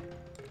before.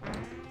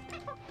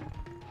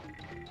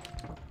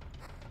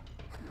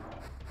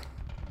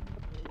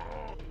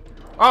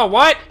 Oh,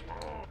 what?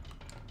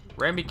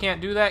 Rambi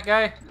can't do that,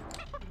 guy?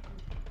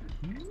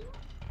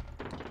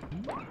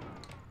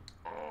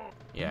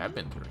 Yeah, I've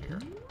been through here.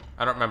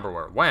 I don't remember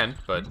where it went,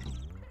 but...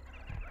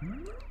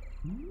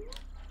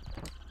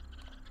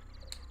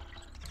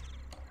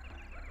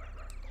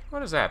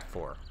 What is that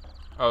for?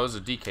 Oh, it was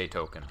a DK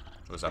token.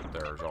 It was up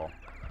there is all.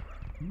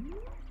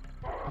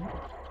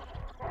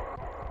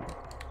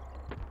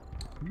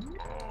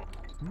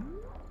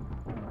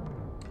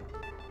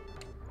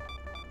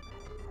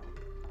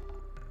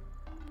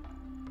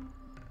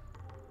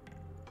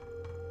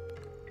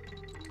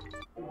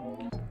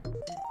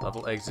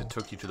 Level exit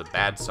took you to the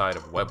bad side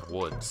of Webb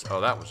Woods. Oh,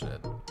 that was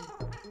it.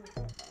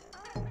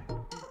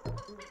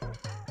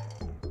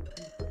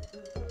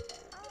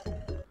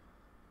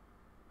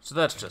 So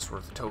that's just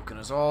worth a token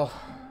is all.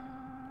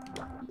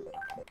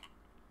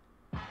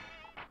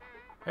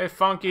 Hey,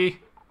 Funky.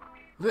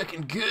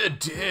 Looking good,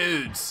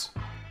 dudes.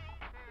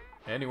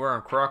 Anywhere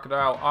on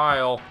Crocodile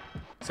Isle.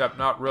 Except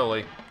not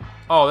really.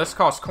 Oh, this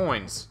costs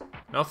coins.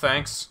 No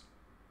thanks.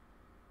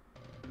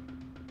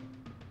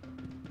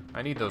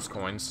 I need those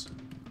coins.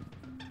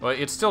 Well,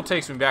 it still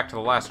takes me back to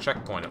the last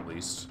checkpoint at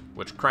least.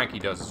 Which Cranky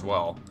does as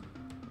well.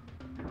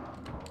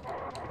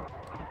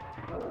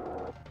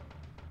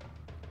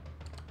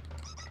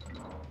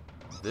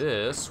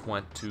 This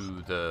went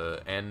to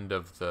the end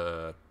of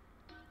the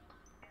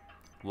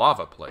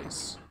lava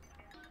place.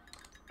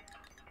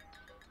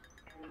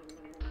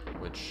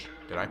 Which,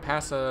 did I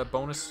pass a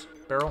bonus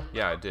barrel?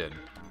 Yeah, I did.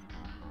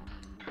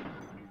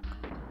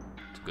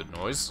 It's a good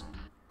noise.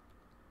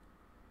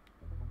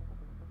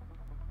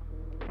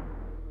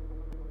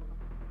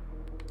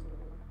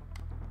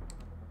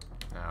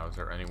 Now, is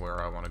there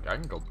anywhere I want to go? I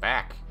can go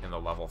back in the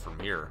level from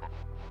here.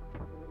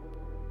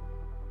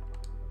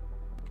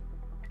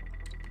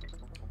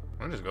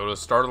 I'll just go to the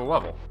start of the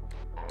level.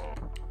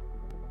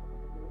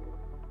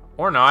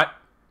 Or not.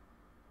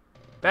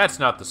 That's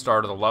not the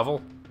start of the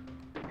level.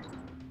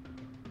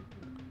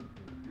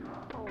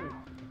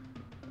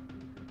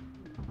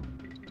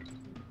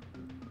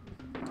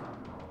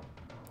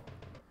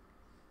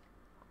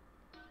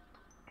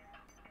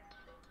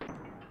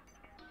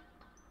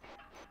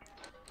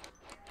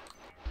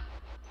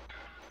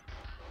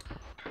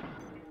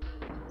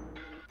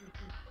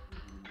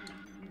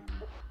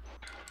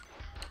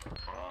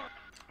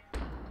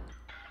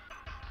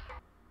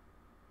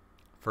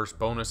 First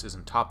bonus is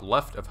in top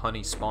left of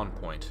Honey spawn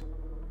point.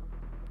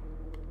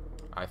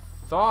 I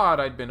thought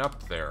I'd been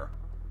up there.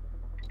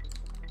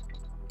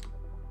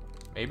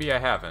 Maybe I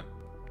haven't.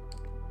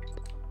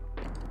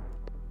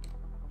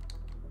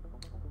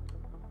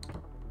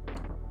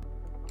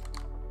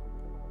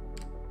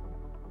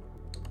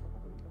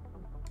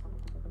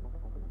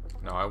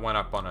 No, I went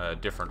up on a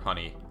different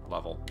Honey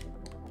level.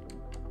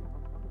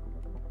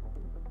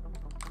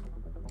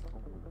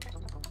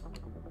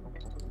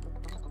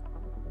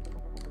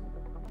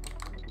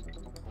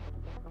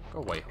 Go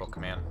away,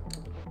 Hookman.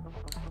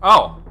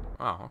 Oh!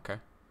 Oh, okay.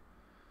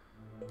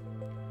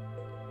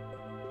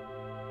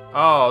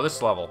 Oh,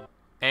 this level.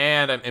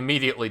 And I'm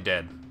immediately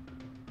dead.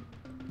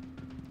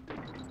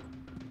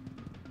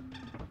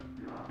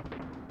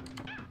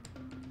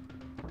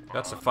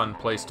 That's a fun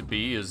place to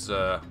be, is,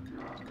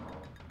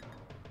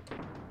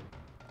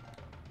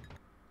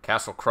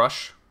 Castle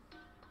Crush.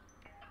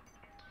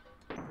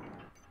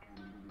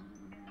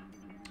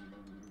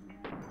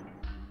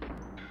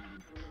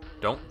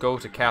 Don't go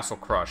to Castle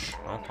Crush.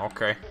 Oh,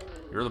 okay.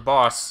 You're the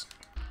boss.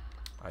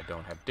 I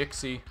don't have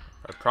Dixie.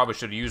 I probably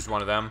should have used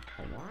one of them.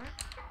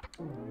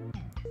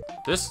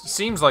 This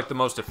seems like the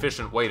most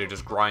efficient way to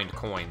just grind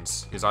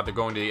coins, is either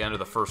going to the end of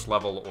the first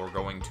level or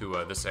going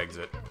to this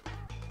exit.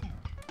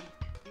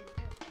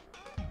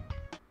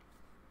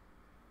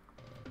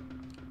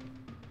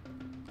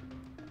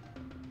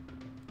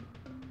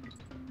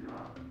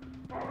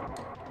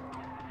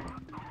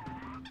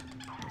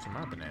 Those are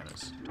my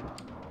bananas.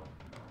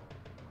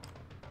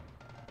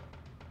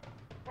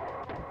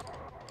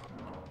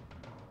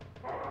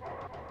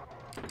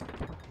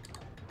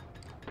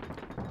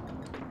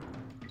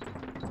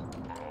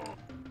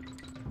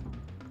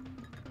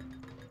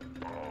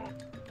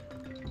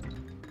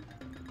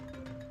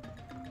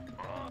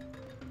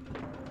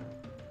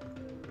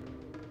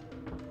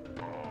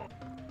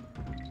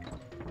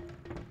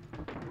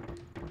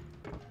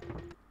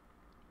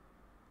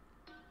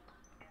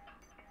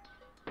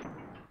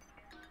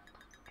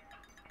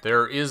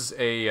 There is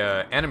a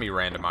enemy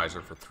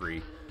randomizer for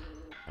 3,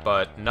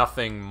 but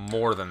nothing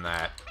more than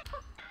that,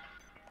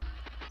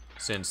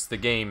 since the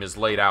game is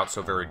laid out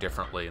so very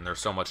differently and there's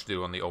so much to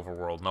do in the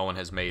overworld. No one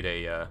has made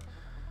a,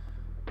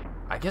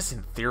 I guess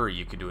in theory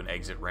you could do an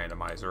exit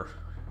randomizer,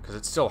 because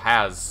it still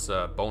has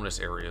bonus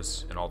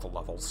areas in all the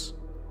levels.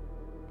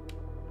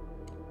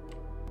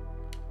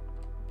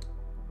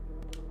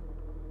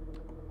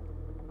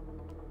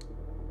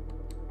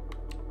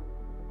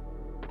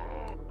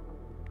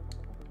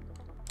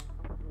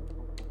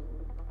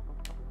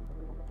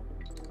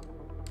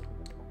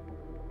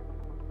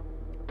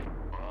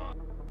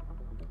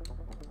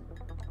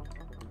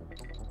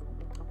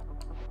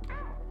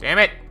 Damn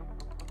it!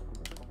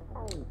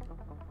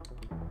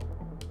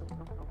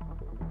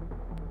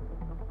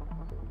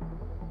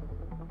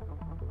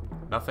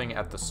 Nothing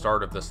at the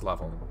start of this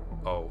level.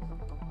 Oh.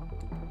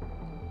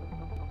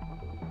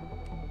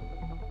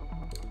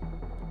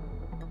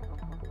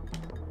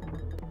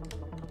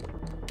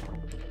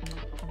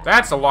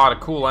 That's a lot of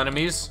cool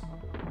enemies.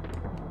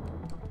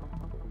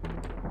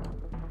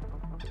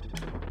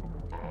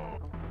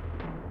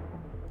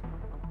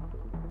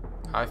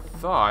 I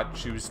thought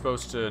she was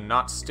supposed to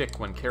not stick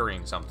when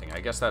carrying something. I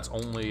guess that's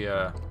only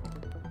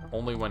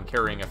when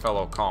carrying a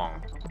fellow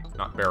Kong,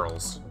 not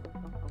barrels.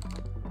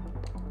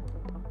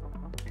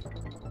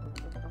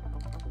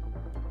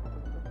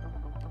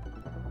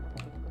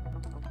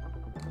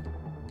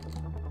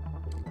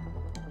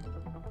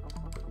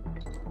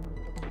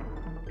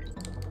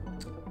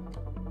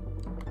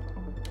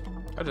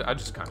 I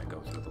just kind of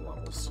go through the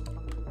levels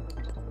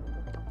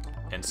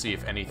and see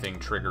if anything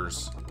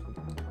triggers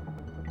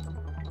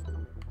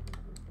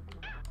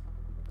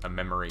a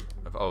memory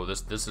of, oh,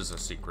 this is a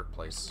secret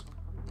place.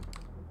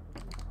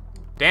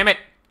 Damn it!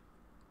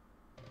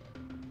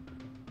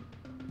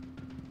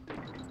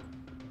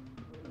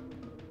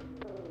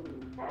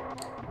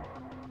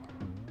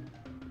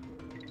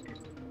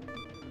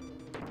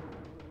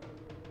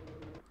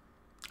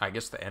 I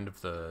guess the end of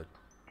the...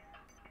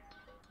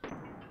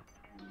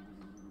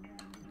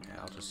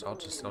 Yeah, I'll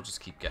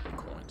just keep getting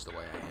coins the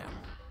way I am.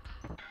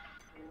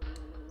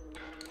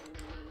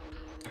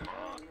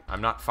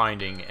 I'm not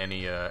finding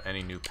any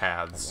new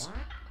paths.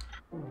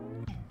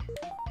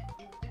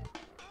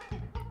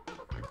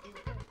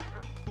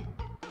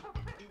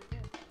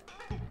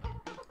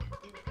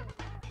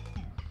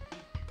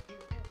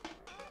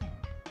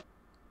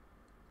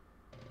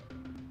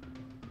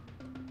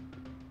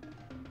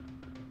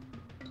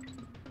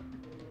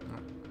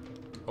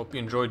 Hope you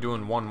enjoy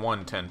doing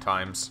 1-1 10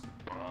 times.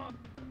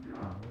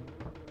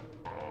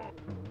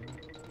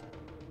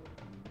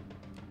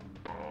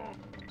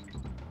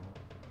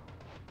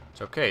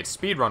 It's okay, it's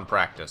speedrun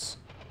practice.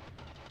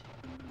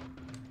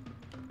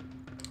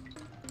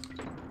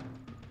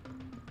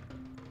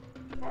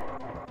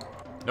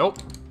 Nope.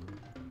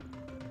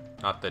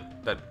 Not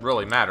that that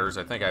really matters.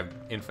 I think I have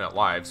infinite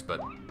lives,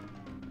 but...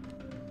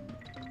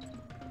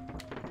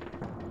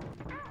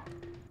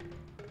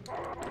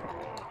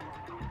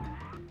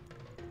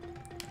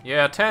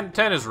 Yeah, 10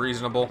 is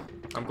reasonable.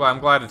 I'm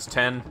glad it's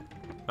 10,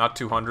 not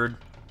 200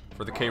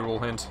 for the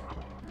K-Rool hint.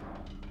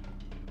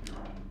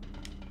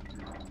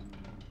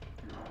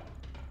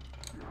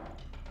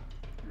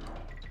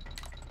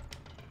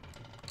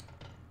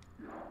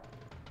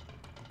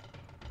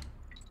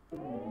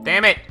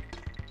 Damn it!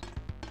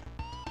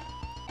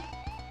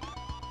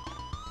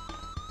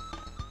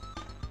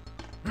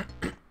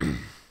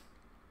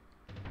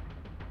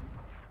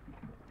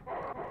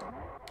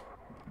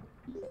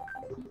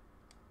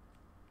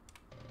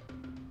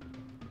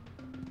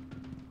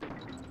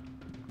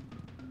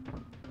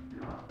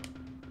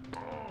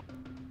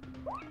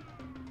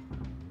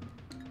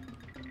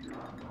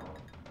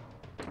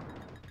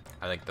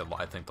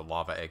 I think the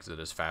lava exit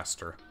is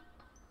faster.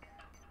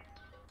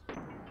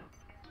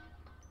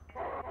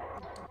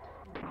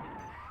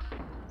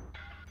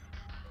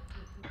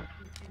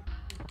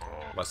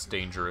 Less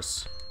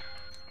dangerous.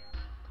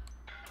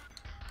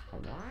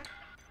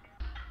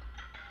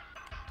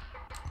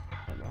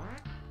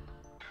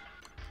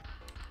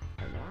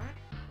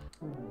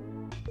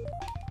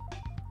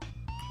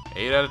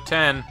 Eight out of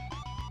 10.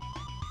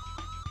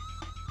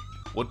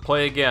 Would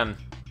play again.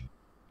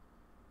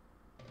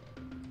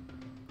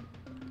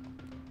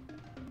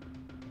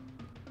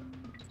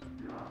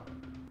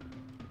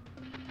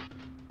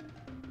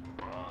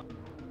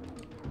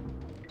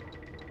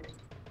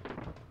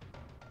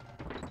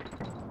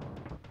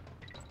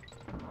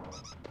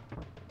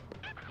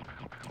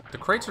 The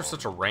crates are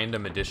such a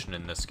random addition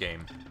in this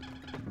game.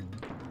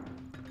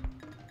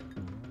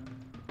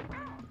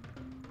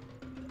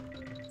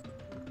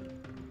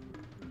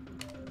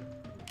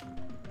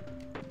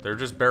 They're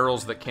just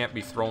barrels that can't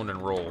be thrown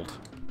and rolled.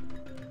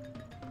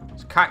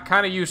 It's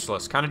kind of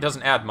useless. Kind of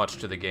doesn't add much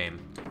to the game.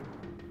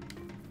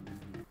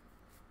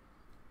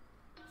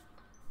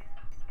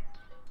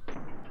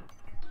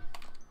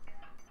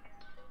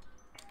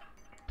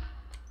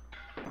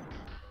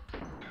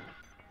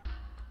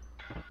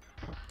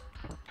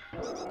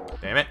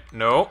 Damn it.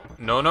 No.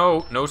 No,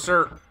 no. No,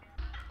 sir.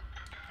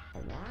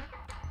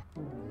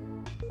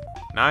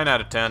 9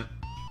 out of 10.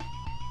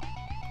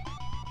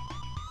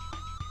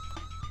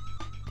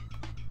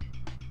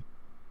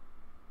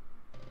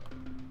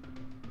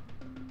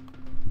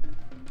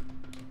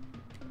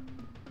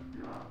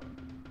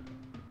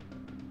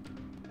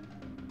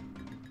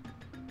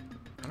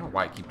 I don't know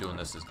why I keep doing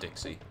this as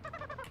Dixie.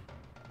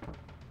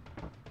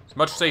 It's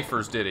much safer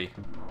as Diddy.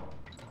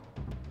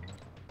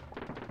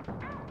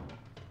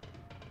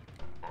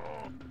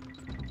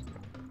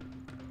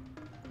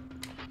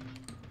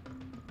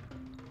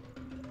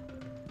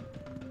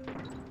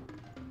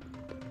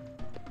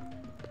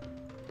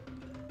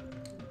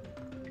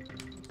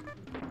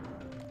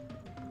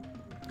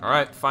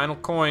 Alright, final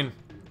coin.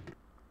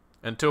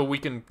 Until we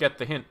can get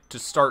the hint to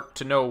start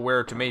to know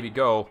where to maybe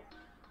go.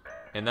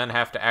 And then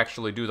have to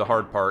actually do the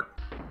hard part.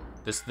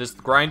 This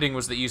grinding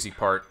was the easy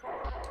part.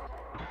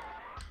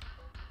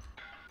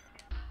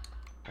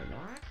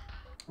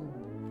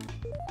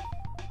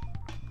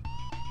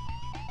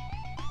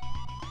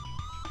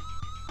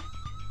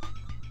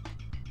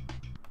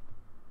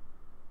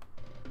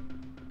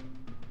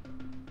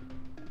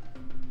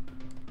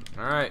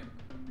 Alright.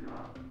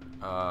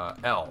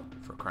 L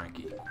for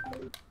cranky.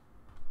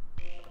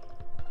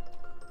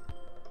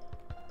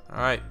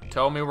 Alright,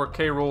 tell me where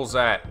K-Rool's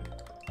at.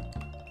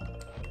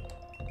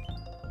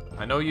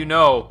 I know you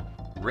know,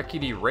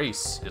 Rickety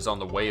Race is on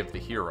the way of the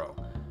hero.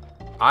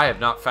 I have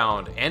not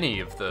found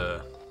any of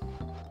the...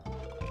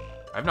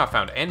 I've not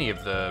found any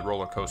of the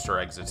roller coaster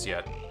exits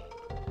yet.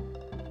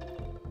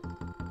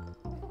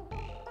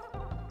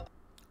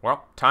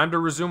 Well, time to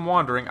resume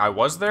wandering. I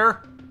was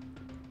there?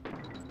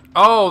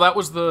 Oh, that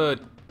was the...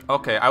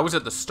 Okay, I was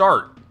at the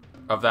start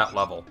of that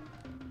level.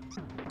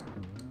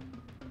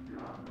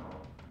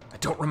 I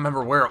don't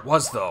remember where it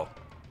was, though.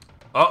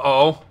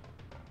 Uh-oh.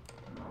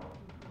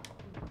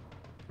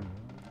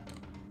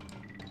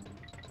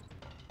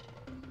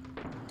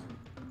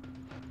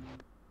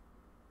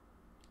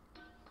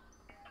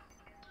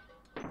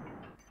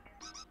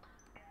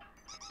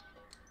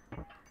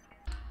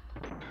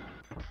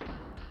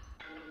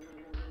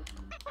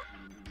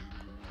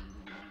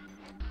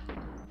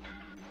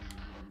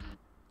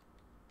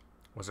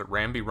 Was it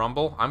Ramby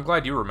Rumble? I'm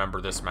glad you remember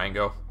this,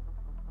 Mango.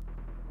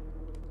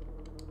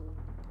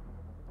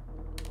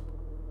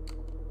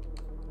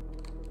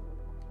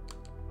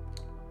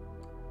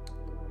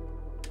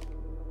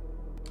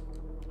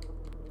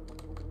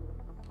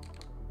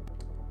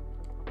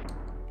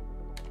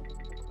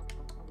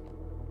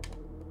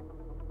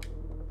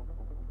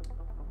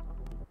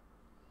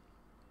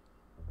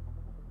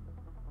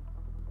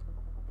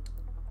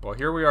 Well,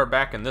 here we are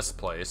back in this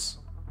place.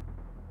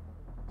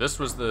 This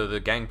was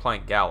the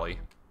Gangplank Galley.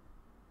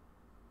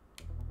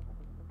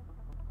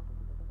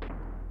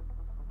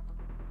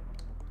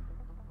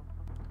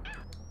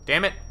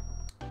 Damn it!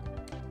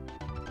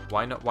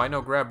 Why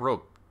no grab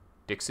rope,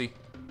 Dixie?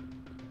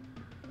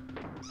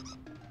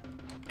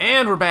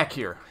 And we're back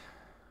here.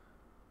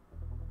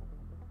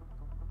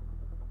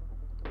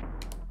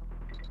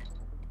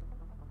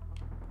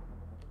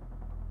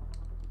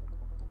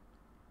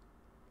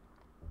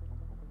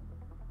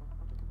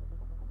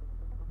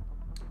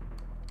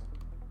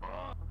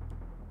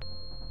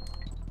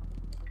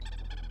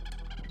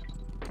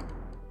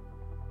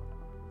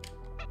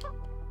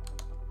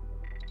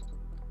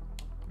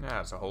 Yeah,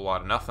 that's a whole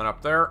lot of nothing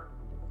up there.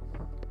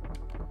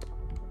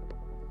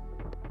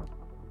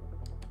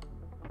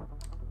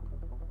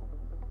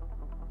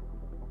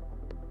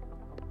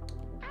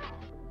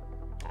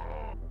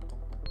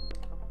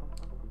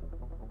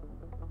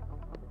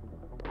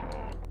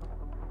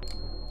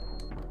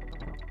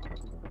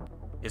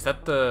 Is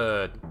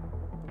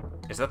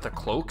that the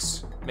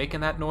cloaks making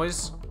that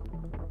noise?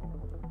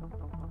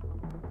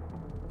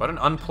 What an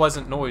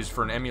unpleasant noise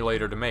for an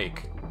emulator to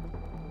make.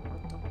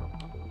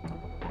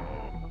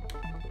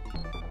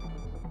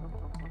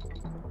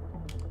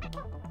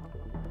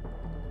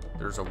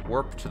 There's a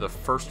warp to the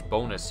first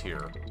bonus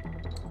here.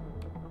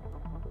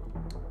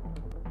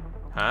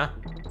 Huh?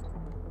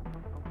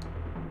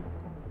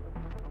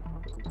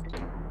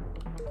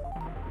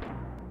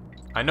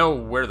 I know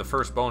where the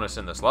first bonus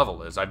in this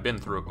level is. I've been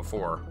through it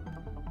before.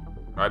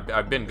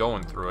 I've been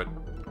going through it.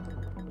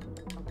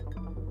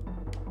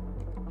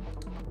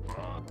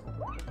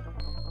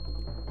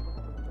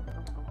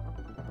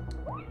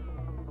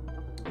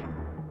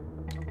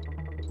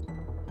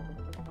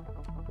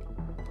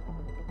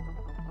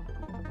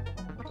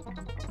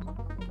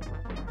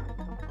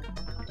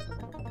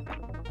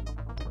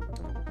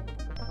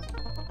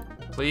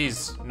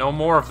 Please, no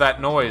more of that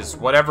noise,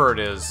 whatever it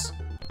is.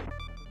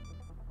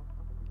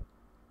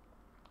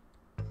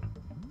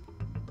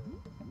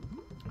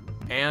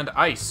 And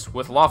ice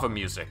with lava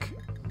music.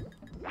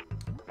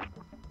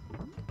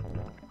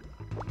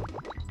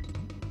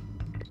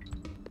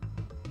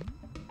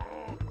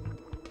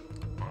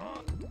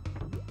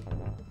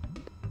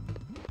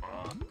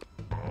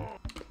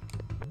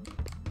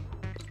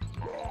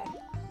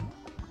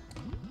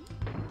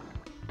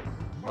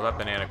 Well, that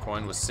banana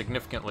coin was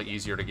significantly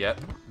easier to get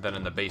than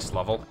in the base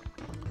level.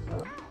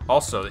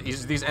 Also,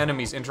 these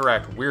enemies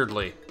interact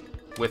weirdly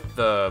with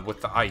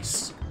the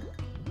ice.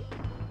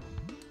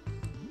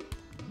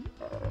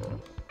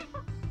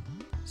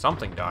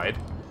 Something died.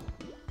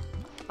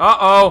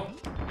 Uh-oh!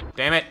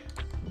 Damn it.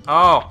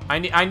 Oh,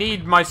 I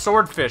need my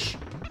swordfish.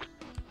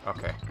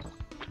 Okay.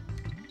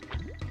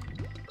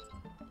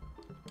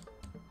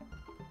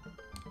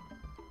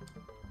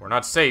 We're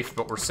not safe,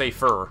 but we're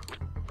safer.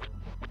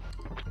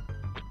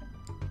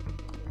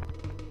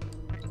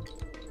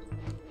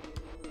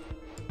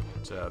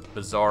 It's a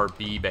bizarre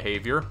bee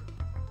behavior.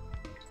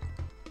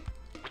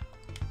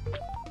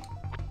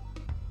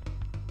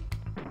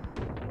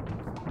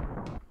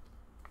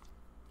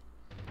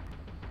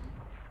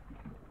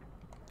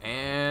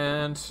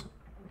 And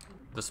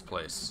this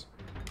place.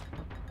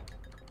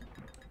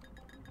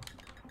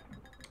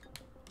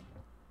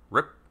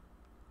 Rip.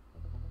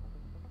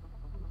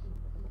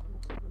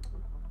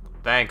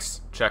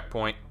 Thanks,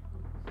 checkpoint.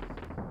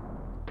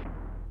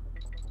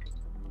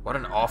 What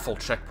an awful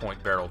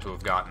checkpoint barrel to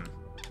have gotten.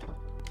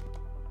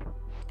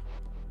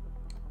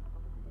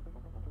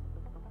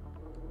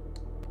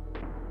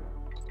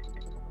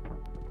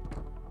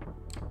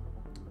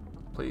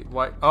 Please,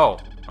 why? Oh,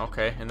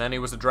 okay. And then he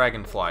was a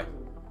dragonfly.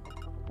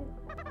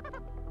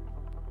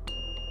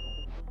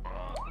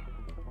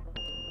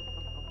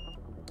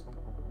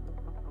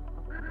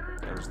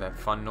 There's that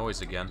fun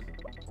noise again.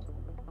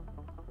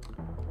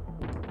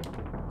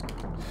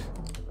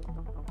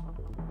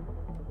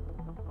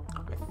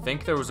 I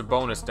think there was a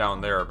bonus down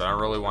there, but I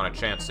don't really want to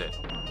chance it.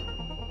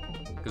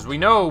 Because we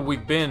know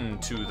we've been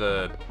to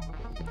the...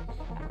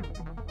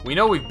 We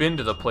know we've been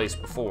to the place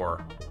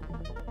before.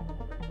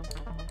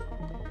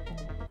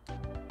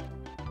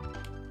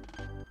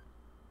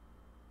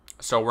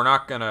 So we're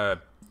not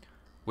gonna...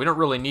 We don't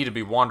really need to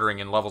be wandering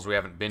in levels we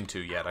haven't been to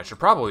yet. I should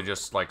probably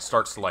just, like,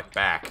 start select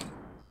back.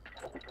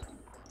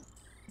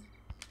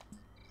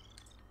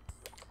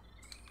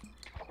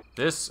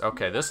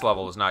 Okay, this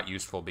level is not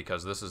useful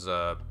because this is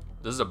a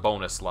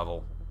bonus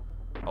level.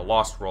 A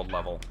Lost World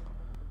level.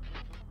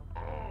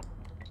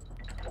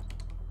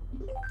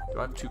 Do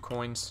I have 2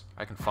 coins?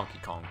 I can Funky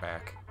Kong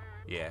back.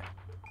 Yeah.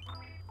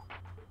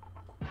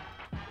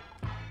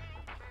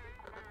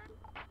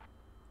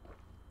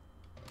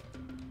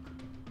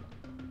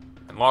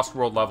 And Lost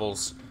World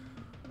levels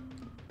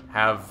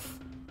have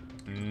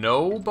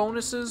no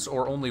bonuses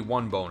or only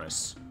 1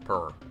 bonus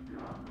per.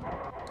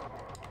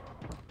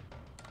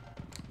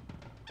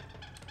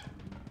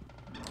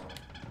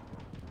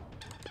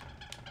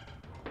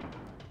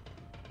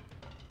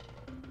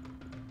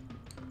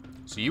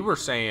 So you were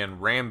saying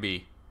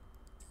Ramby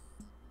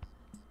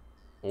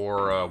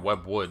or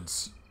Web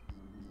Woods.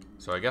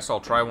 So I guess I'll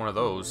try one of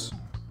those.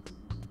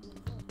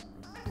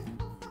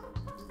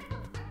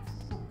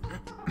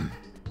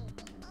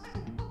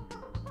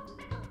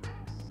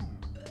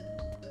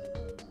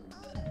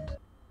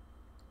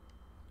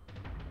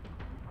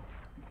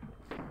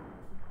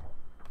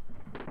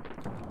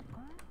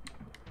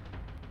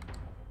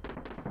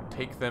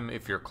 Take them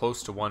if you're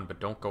close to one, but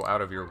don't go out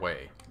of your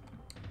way.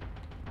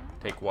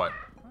 Take what?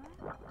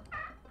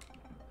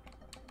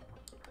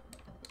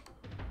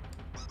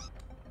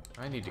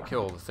 I need to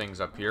kill the things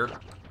up here.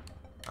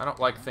 I don't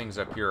like things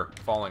up here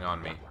falling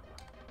on me.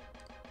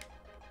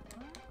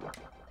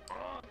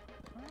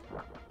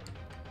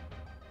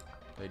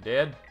 They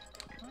dead?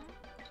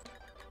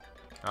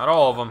 Not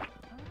all of them.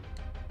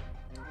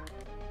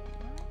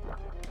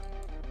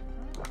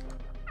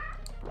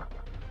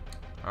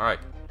 Alright,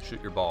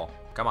 shoot your ball.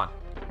 Come on.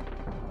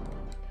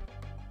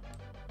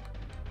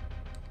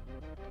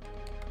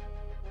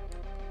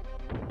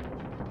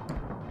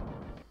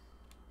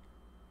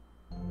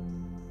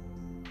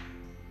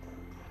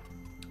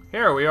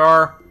 Here we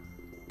are.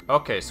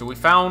 Okay, so we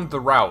found the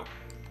route.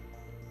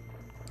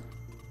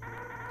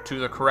 to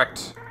the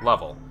correct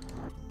level.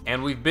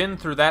 And we've been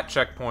through that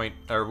checkpoint,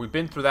 or we've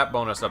been through that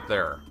bonus up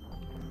there.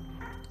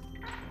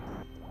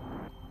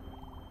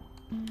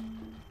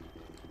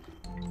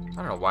 I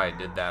don't know why I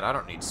did that. I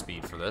don't need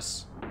speed for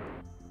this.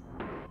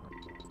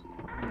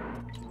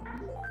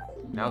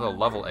 Now the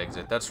level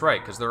exit. That's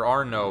right, because there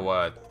are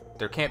no,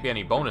 there can't be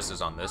any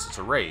bonuses on this. It's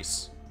a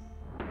race.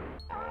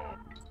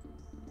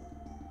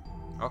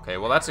 Okay,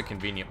 well that's a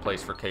convenient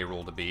place for K.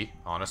 Rool to be,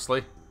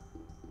 honestly.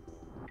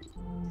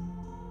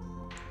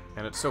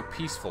 And it's so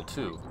peaceful,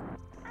 too.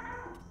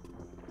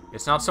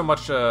 It's not so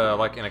much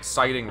like an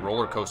exciting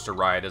roller coaster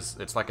ride as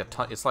it's like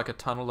a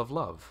tunnel of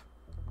love.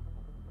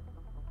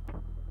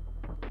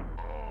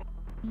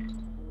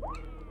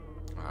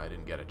 I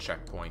didn't get a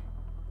checkpoint.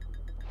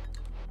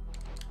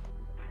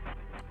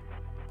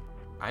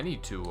 I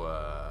need to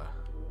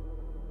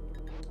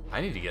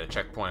get a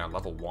checkpoint on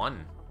level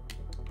 1.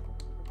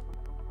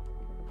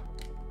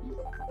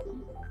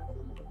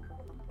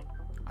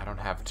 I don't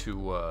have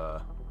to,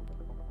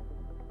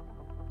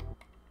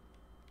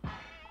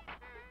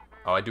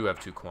 Oh, I do have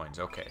 2 coins.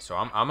 Okay, so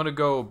I'm gonna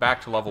go back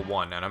to level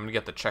 1, and I'm gonna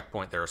get the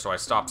checkpoint there, so I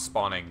stop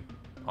spawning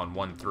on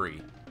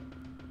 1-3.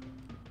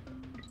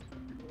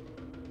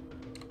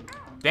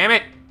 Damn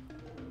it!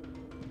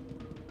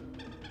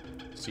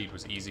 Seed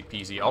was easy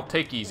peasy. I'll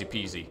take easy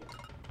peasy.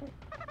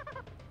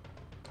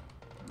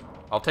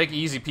 I'll take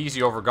easy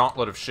peasy over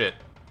Gauntlet of Shit.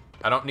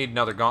 I don't need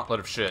another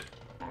Gauntlet of Shit.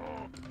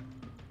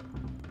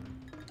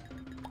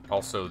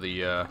 Also,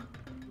 the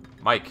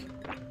mic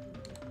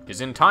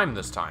is in time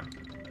this time.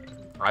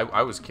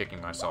 I was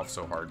kicking myself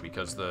so hard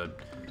because the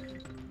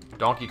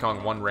Donkey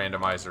Kong 1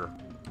 randomizer,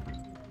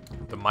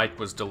 the mic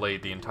was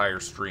delayed the entire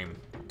stream,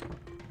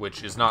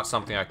 which is not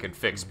something I can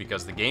fix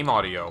because the game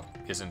audio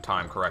is in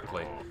time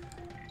correctly.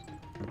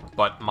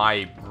 But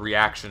my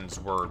reactions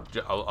were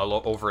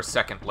over a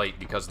second late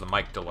because of the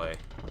mic delay.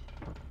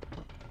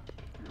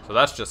 So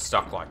that's just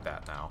stuck like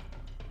that now.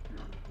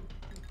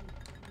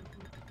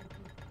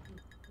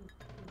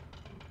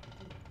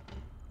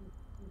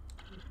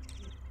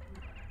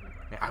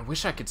 I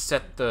wish I could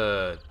set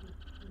the...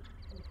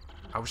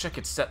 I wish I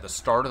could set the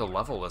start of the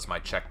level as my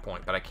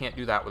checkpoint, but I can't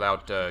do that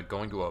without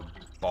going to a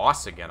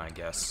boss again, I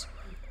guess.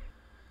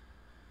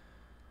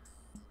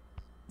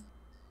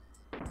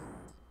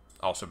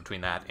 Also,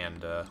 between that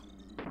and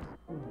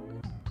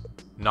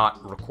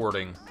not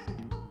recording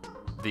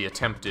the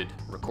attempted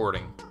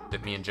recording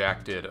that me and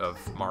Jack did of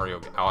Mario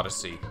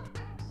Odyssey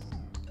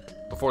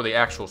before the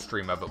actual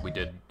stream of it we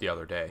did the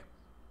other day.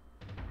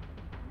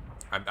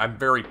 I'm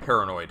very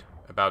paranoid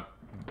about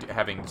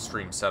having the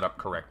stream set up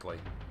correctly.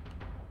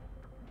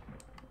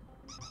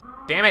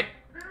 Damn it!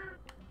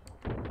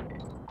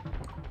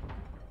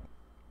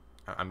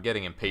 I'm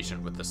getting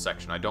impatient with this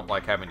section. I don't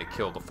like having to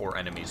kill the 4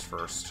 enemies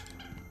first.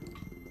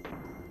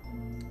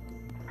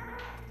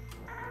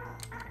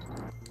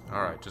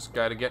 Alright, just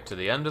gotta get to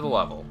the end of the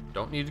level.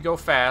 Don't need to go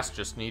fast,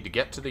 just need to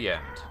get to the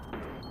end.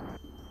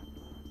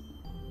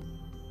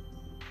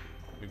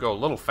 You go a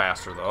little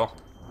faster, though.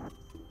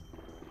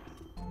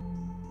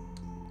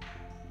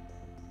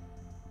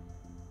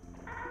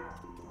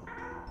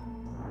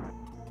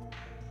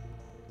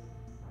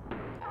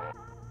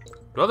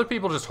 Do other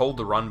people just hold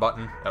the run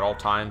button at all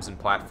times in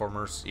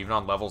platformers, even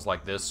on levels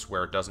like this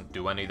where it doesn't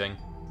do anything?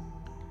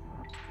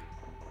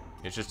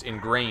 It's just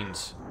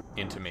ingrained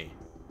into me,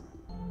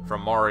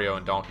 from Mario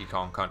and Donkey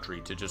Kong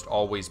Country, to just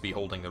always be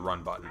holding the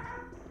run button.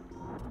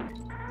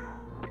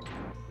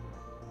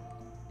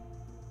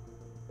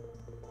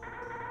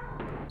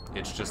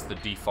 It's just the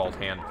default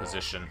hand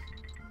position.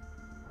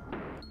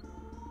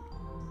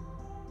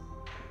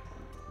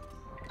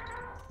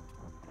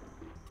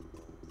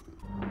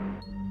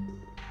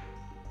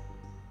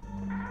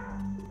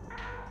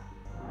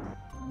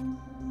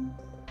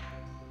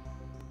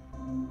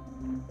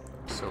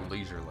 So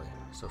leisurely,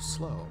 so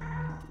slow.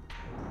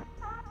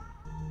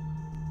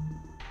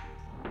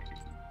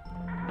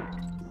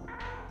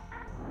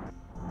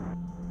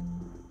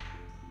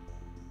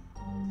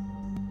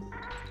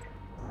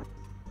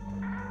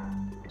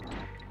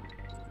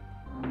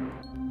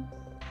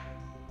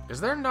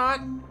 Is there not?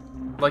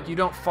 Like, you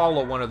don't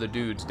follow one of the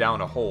dudes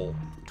down a hole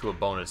to a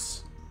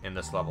bonus in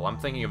this level. I'm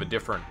thinking of a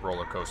different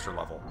roller coaster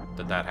level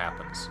that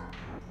happens.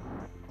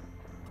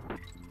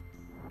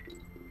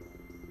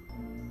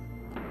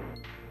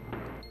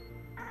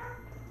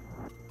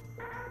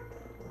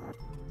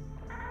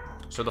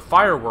 So the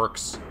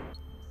fireworks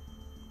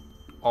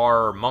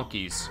are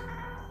monkeys,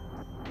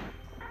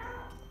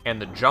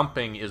 and the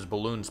jumping is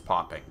balloons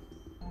popping.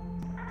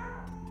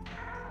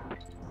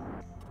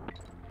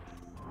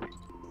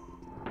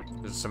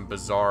 There's some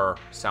bizarre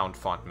sound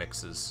font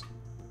mixes.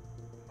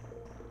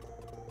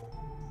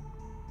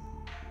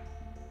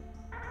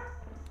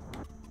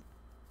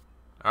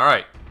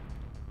 Alright.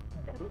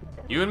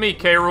 You and me,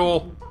 K.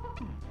 Rool.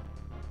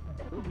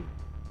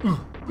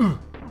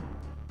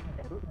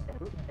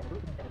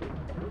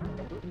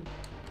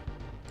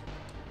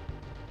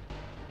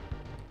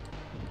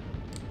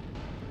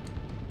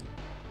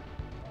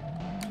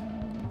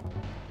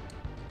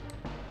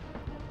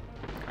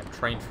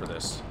 Trained for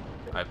this.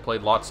 I've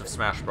played lots of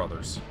Smash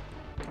Brothers.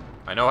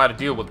 I know how to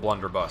deal with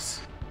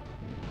Blunderbuss.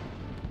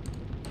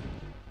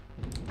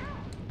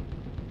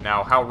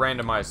 Now, how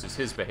randomized is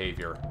his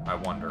behavior, I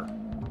wonder?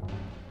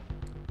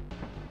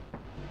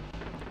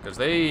 Because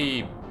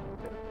they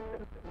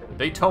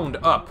toned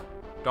up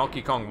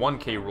Donkey Kong 1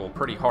 K. Rool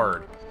pretty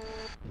hard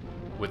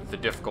with the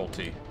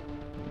difficulty.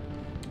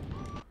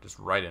 Just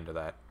right into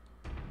that.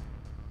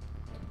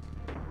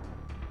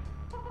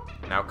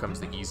 Now comes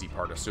the easy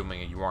part,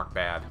 assuming you aren't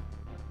bad.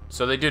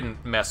 So they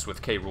didn't mess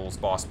with K. Rool's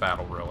boss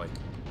battle, really.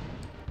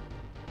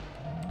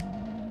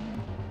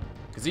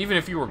 Because even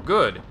if you were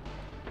good,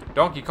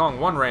 Donkey Kong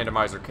 1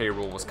 Randomizer K.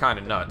 Rool was kind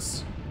of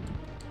nuts.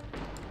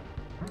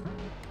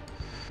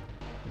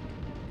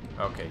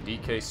 Okay,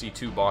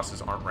 DKC2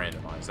 bosses aren't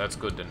randomized. That's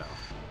good to know.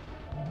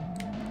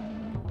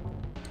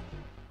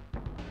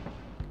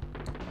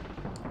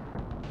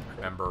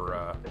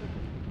 Remember,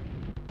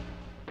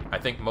 I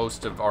think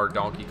most of our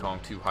Donkey Kong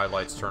 2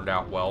 highlights turned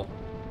out well.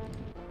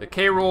 The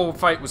K. Rool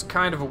fight was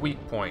kind of a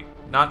weak point.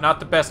 Not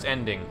the best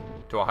ending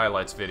to a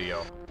highlights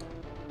video.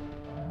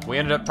 We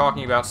ended up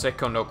talking about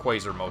Seiko no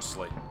Quasar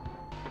mostly.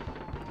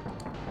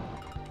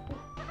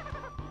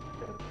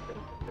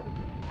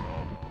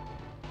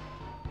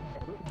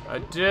 I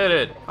did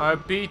it! I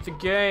beat the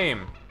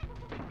game!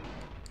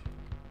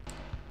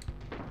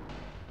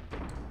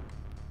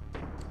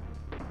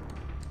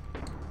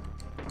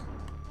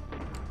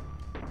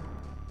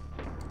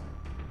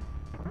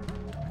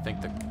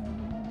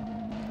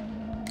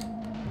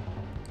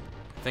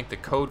 I think the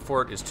code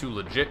for it is too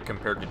legit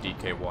compared to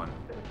DK1.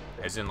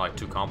 As in, like,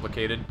 too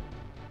complicated.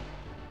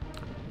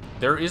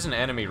 There is an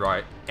enemy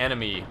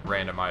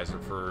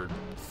randomizer for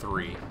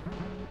 3.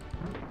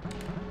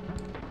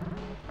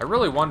 I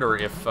really wonder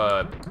if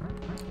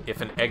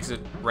an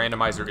exit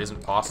randomizer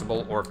isn't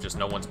possible, or if just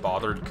no one's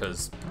bothered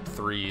because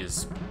 3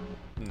 is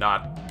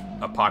not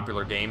a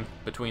popular game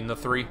between the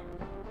 3.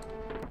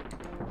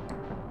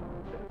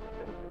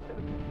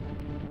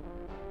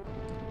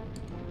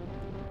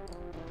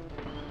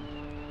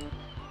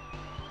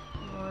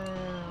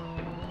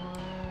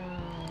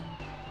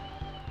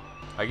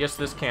 I guess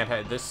this can't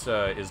have. This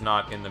is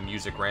not in the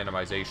music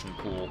randomization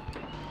pool.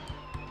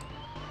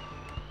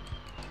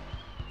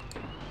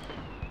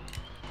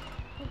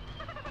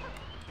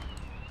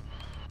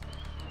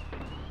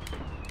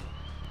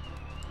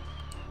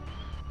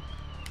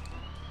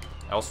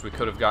 Else we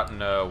could have gotten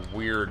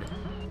weird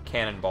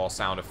cannonball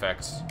sound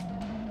effects.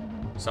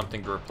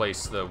 Something to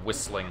replace the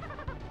whistling.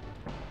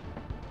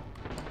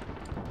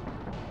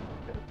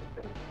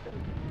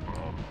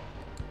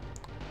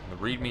 The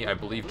README, I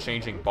believe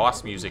changing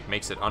boss music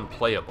makes it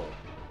unplayable.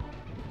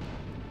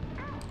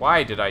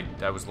 Why did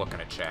I was looking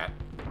at chat.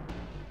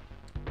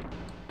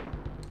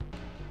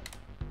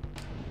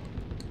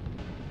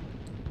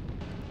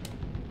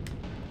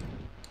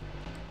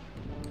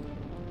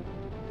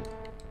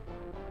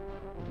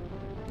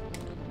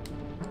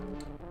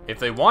 If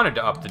they wanted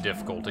to up the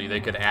difficulty, they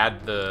could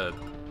add the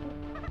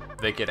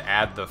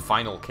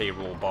final K.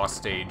 Rool boss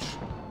stage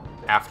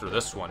after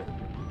this one.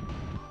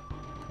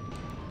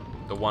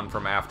 The one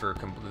from after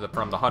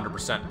from the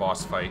 100%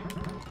 boss fight.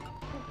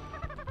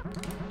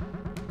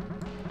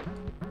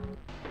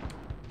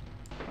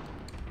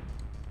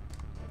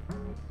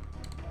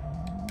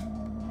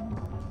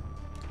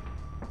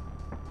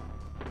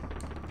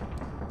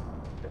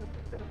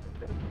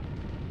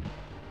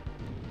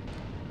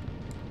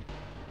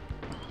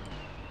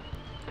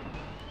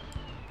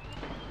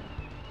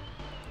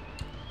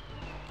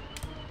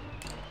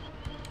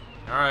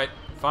 Alright,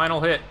 final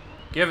hit.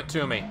 Give it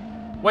to me.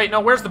 Wait, no,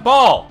 where's the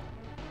ball?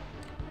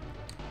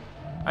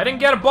 I didn't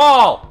get a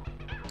ball!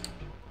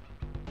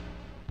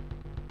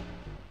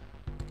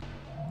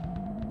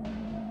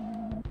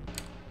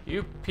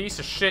 You piece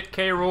of shit,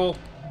 K. Rool.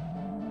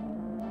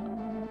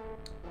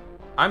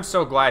 I'm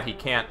so glad he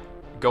can't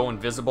go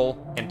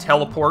invisible and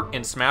teleport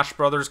in Smash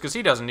Brothers, because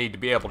he doesn't need to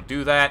be able to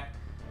do that.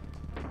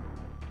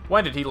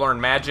 When did he learn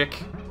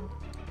magic?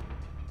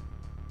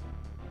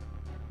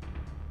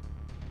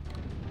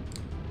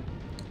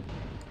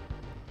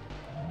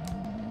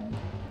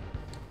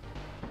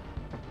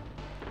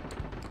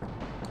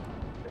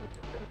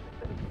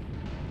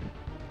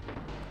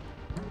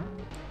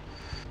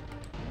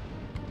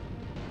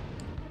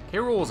 K.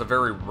 Rool is a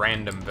very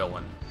random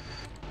villain.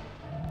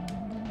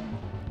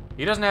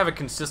 He doesn't have a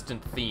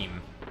consistent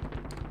theme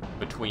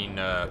between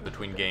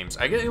games.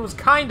 I guess it was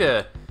kind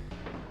of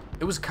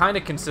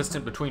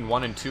consistent between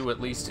 1 and 2, at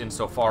least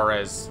insofar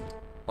as,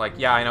 like,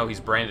 yeah, I know he's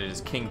branded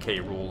as King K.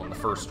 Rool in the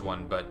first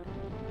one, but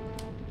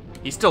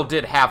he still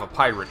did have a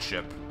pirate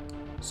ship,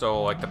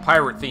 so like the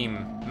pirate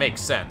theme makes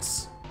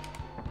sense.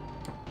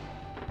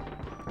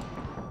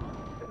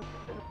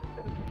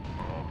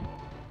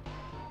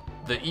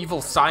 The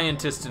evil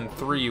scientist in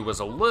 3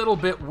 was a little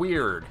bit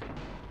weird.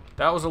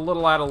 That was a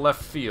little out of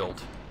left field.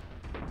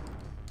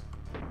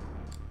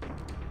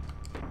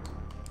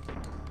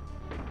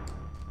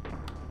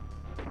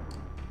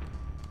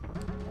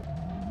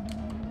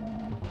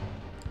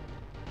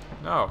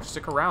 No,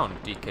 stick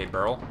around, DK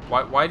Barrel.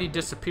 Why'd he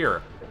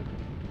disappear?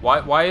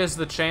 Why is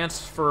the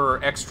chance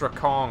for extra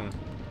Kong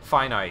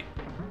finite?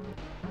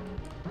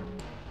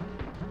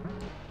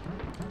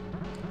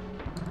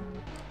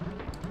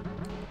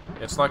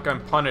 It's like I'm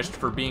punished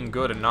for being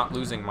good and not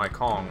losing my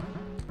Kong.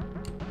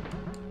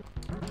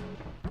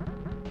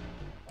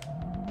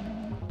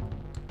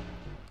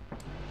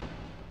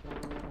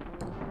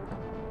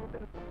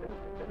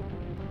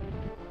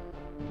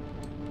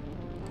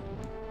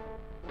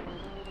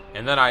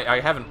 And then I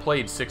haven't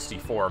played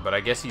 64, but I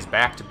guess he's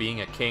back to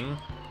being a king.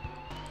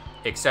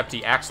 Except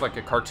he acts like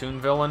a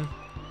cartoon villain.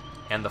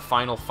 And the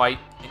final fight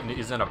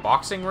is in a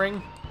boxing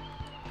ring?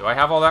 Do I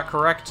have all that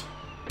correct?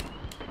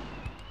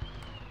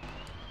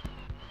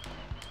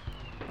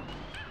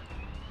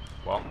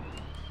 Well.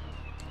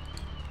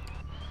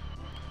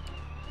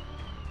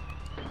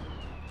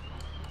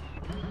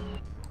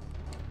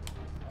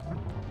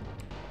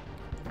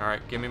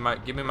 Alright, give me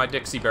my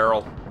Dixie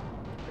barrel.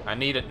 I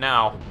need it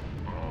now.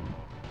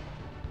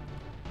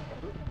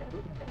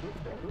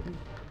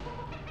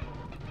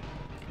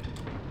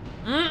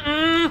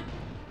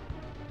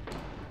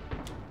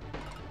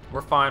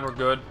 We're fine, we're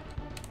good.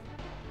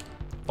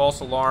 False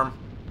alarm.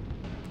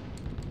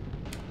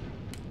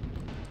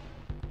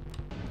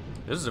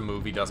 This is a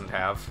move he doesn't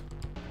have.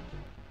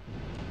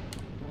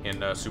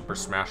 In Super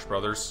Smash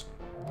Brothers.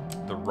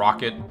 The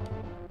rocket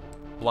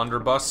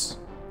blunderbuss.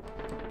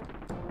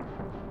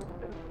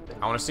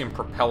 I want to see him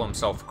propel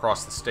himself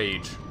across the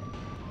stage.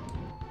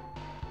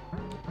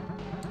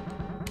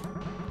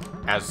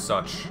 As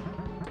such.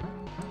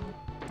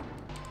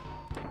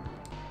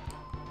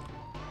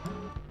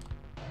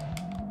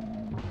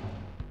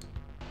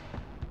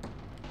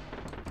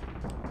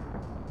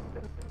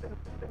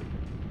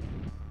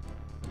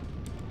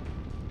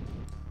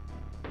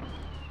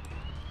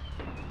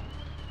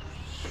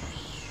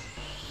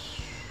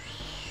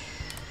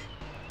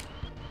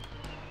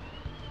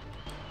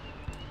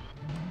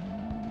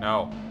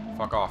 No.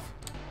 Fuck off.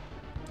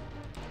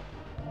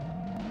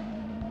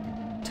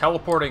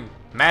 Teleporting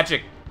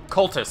magic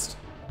cultist.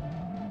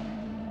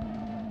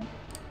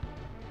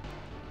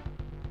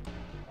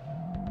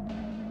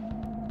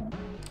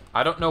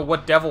 I don't know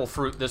what devil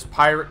fruit this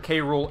Pirate K.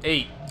 Rool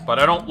ate, but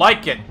I don't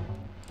like it.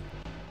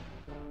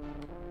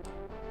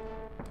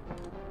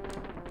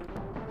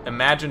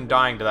 Imagine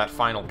dying to that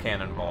final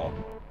cannonball.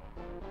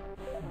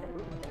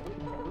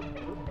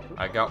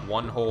 I got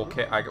one whole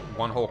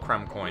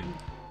creme coin.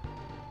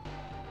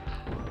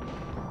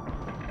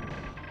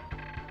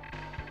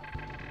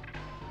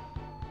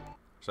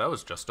 So that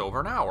was just over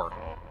an hour.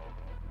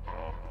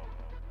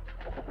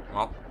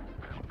 Well,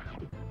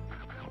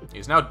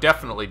 he's now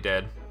definitely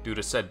dead due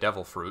to said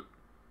devil fruit.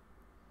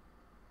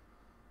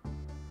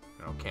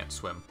 No, can't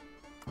swim.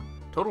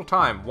 Total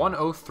time,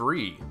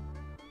 1:03.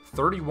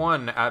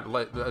 31 at...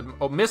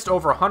 missed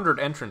over 100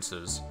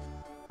 entrances.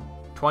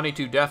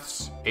 22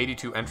 deaths,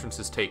 82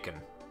 entrances taken.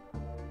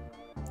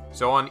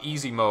 So on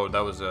easy mode,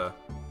 that was a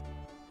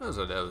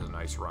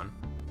nice run.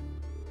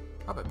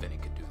 I bet Vinny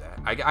could do that.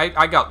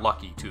 I got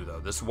lucky too, though.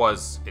 This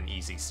was an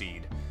easy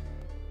seed.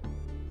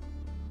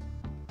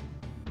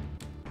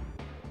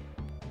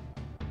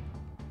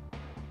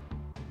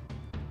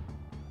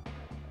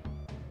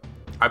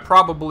 I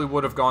probably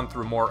would have gone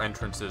through more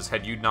entrances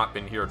had you not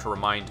been here to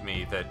remind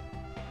me that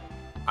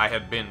I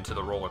had been to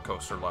the roller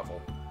coaster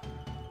level.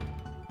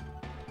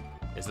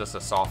 Is this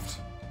a soft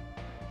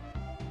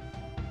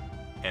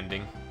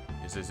ending?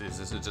 Is this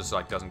it just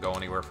like doesn't go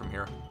anywhere from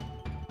here?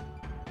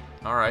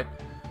 All right.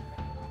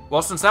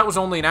 Well, since that was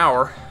only an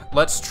hour,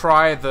 let's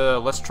try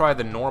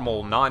the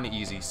normal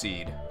non-easy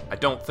seed. I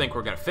don't think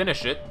we're gonna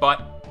finish it,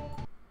 but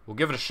we'll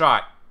give it a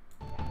shot.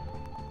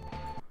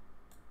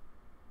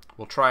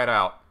 We'll try it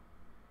out.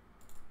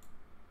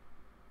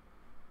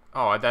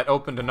 Oh, that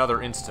opened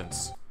another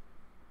instance.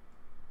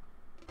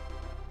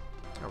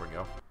 There we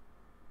go.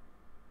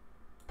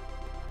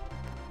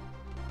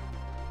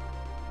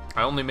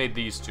 I only made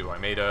these two. I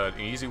made an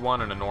easy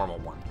one and a normal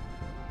one.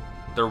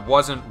 There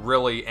wasn't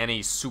really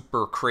any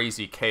super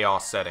crazy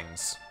chaos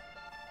settings.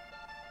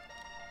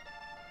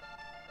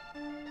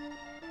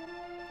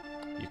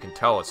 You can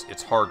tell it's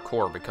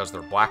hardcore because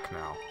they're black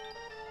now.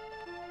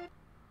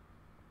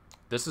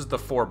 This is the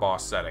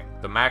 4-boss setting.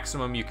 The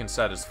maximum you can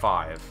set is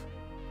 5.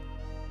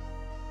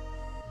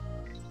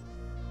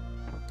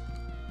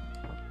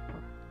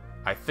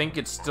 I think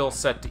it's still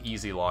set to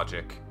easy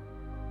logic.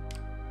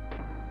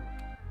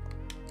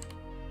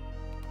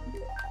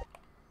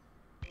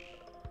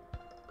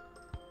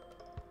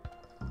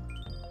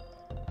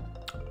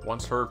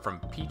 Once heard from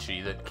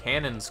Peachy that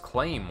Cannon's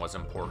claim was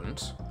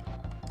important.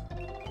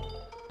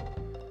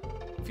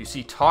 If you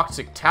see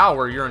Toxic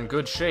Tower, you're in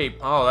good shape.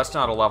 Oh, that's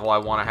not a level I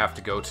want to have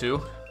to go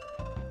to.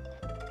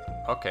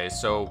 Okay,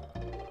 so...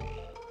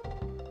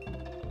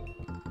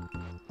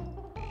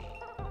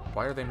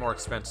 why are they more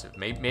expensive?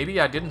 Maybe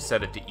I didn't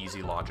set it to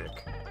easy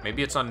logic.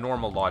 Maybe it's on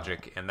normal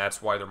logic, and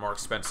that's why they're more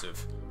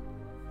expensive.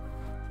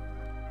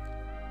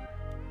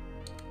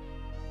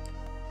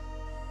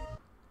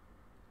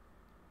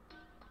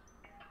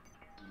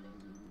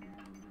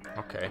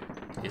 Okay.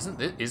 Is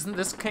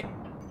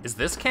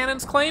this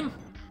Cannon's claim?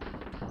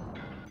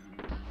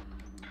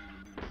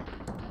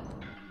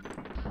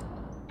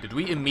 Did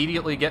we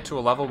immediately get to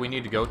a level we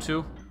need to go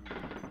to?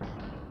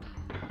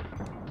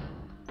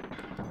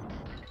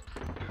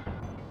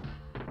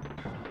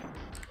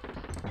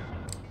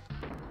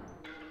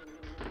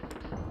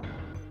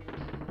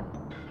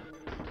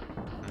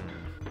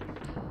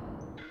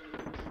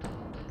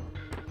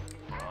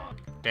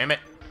 Damn it.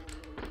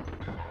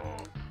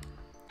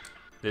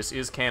 This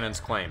is Cannon's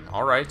Claim.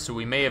 Alright, so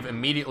we may have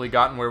immediately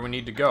gotten where we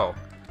need to go.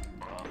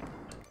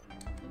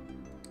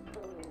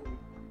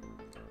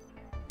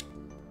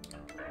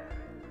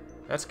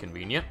 That's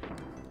convenient.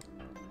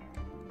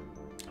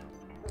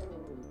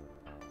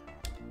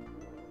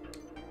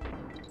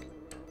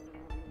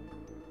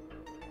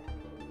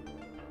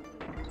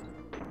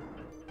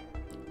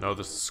 No,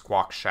 this is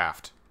Squawk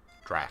Shaft.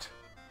 Drat.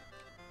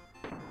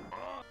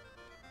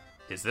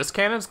 Is this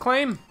Cannon's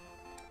Claim?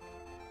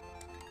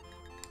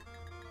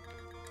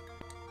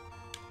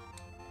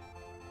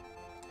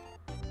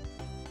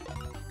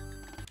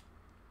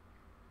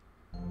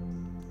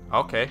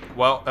 Okay,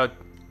 well,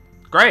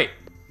 great.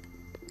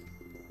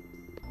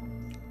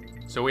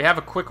 So we have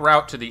a quick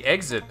route to the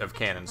exit of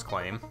Cannon's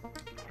Claim.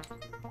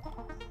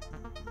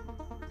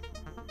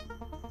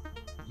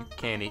 You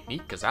can't eat me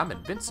because I'm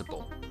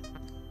invincible.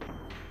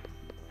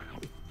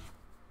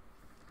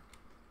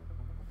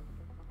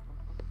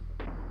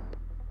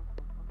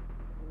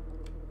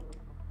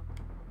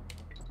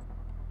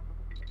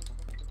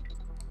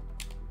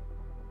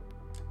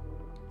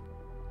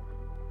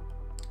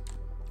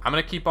 I'm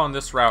gonna keep on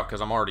this route because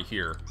I'm already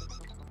here.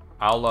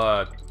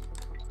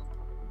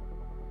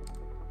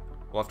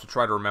 We'll have to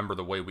try to remember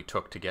the way we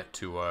took to get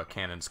to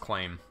Cannon's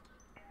Claim.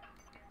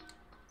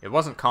 It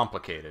wasn't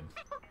complicated.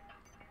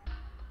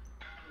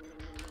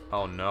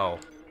 Oh no.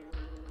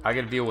 I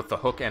gotta deal with the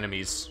hook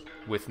enemies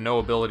with no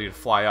ability to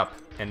fly up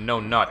and no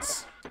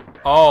nuts.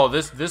 Oh,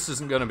 this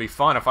isn't gonna be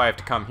fun if I have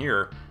to come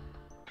here.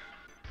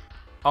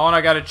 Oh, and I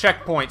got a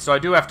checkpoint, so I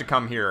do have to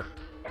come here.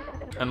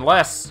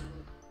 Unless...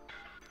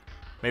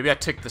 maybe I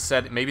tick the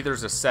set. Maybe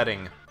there's a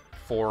setting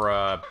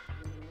for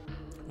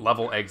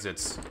level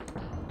exits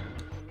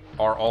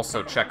are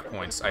also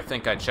checkpoints. I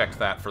think I checked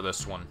that for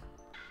this one.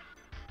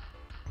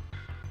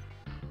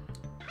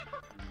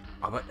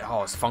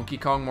 Oh, is Funky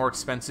Kong more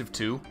expensive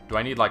too? Do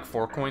I need like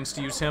 4 coins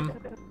to use him?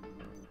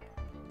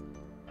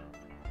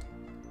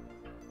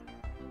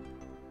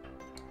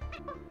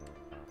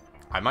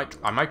 I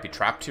might be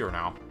trapped here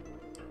now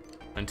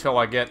until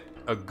I get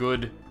a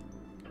good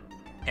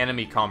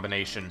enemy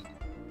combination.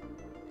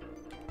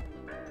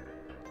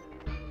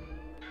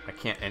 I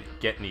can't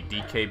get any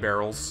DK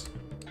barrels.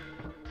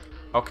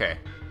 Okay.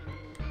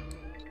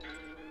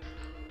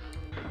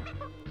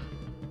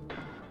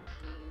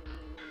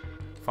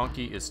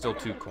 Funky is still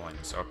 2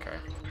 coins. Okay.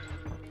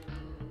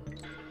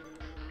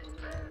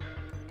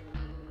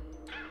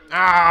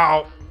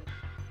 Ow!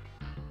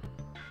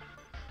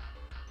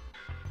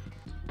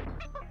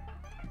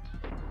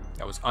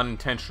 That was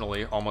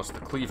unintentionally almost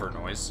the cleaver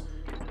noise.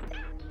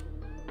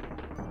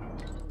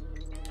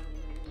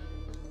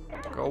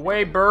 Go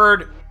away,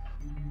 bird!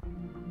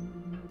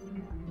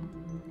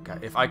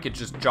 God, if I could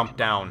just jump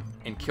down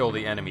and kill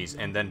the enemies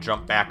and then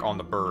jump back on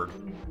the bird.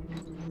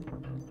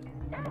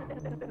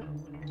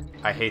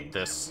 I hate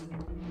this.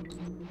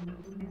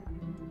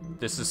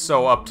 This is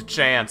so up to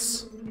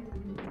chance.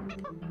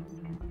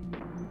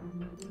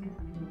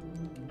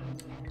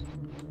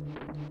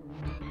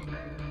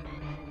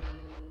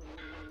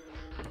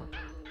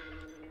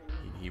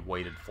 He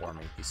waited for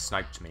me. He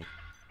sniped me.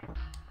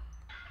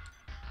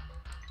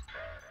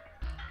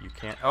 You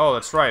can't... oh,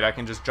 that's right. I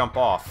can just jump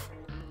off.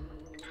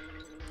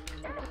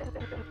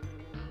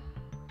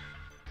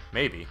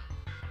 Maybe.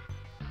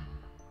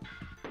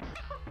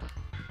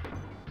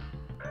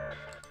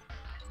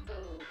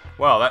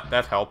 Well,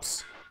 that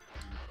helps.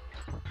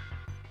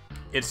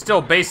 It's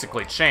still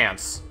basically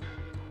chance.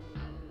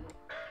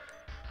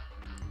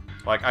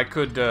 Like, I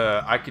could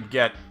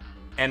get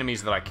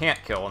enemies that I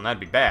can't kill, and that'd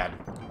be bad.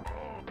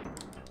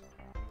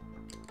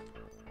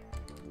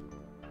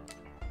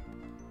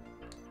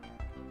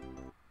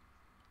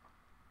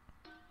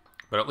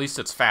 But at least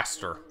it's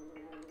faster.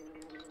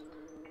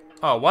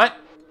 Oh, what?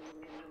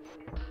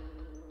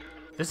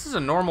 This is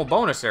a normal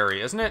bonus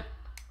area, isn't it?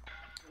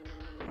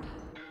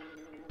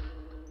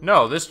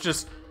 No, this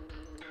just...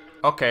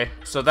 okay,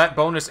 so that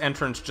bonus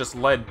entrance just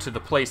led to the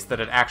place that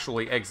it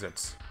actually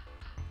exits.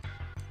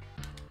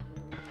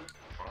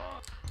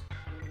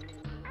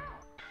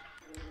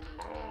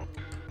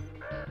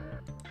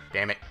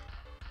 Damn it.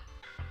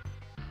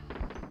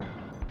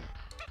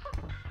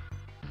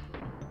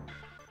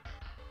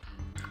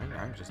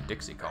 I'm just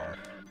Dixie calling.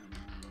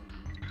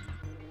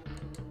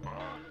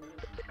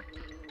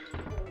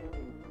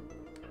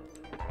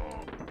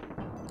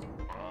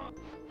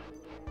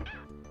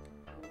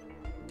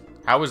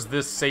 How is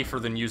this safer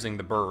than using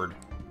the bird?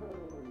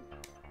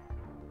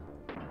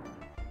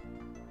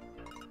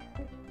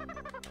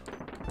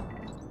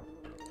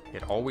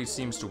 It always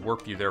seems to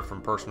warp you there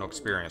from personal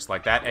experience.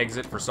 Like, that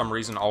exit, for some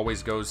reason,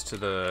 always goes to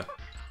the...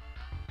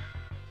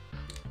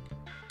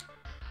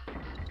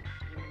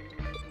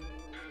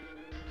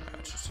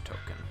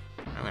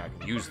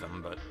 use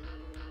them, but...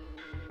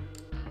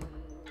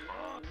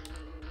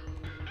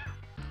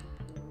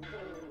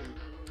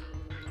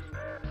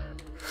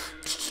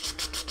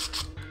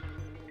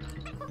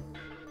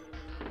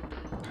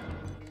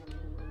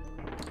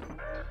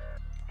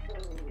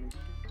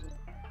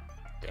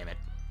 Damn it.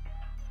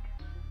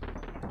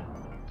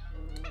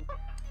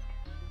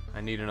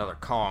 I need another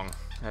Kong.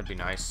 That'd be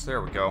nice.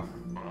 There we go.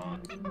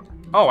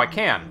 Oh, I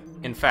can,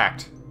 in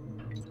fact,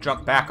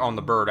 jump back on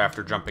the bird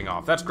after jumping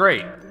off. That's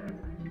great.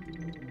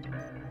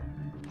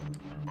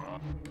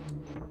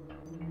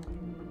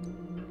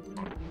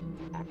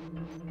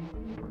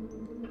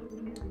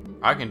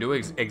 I can do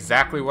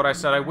exactly what I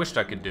said I wished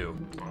I could do.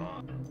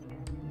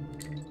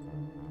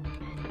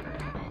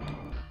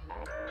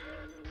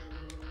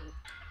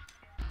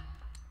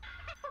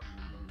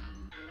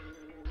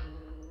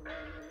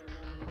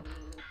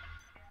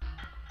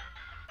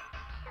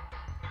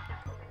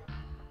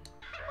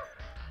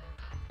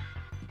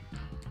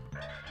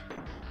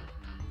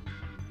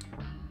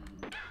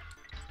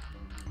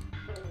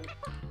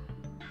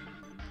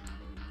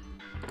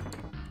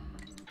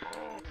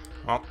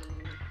 Well,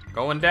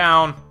 going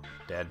down.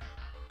 Dead.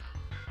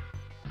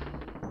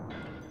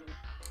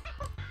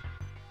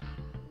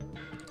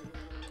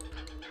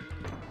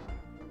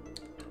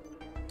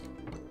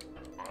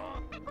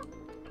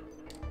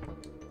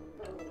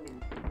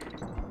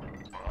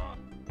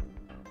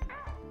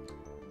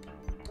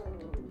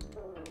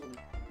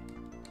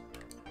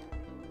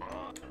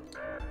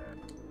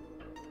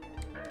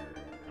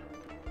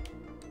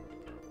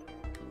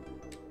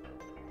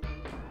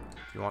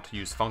 If you want to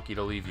use Funky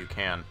to leave, you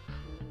can.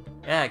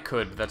 Yeah, I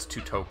could, but that's 2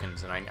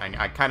 tokens, and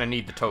I kind of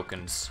need the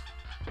tokens.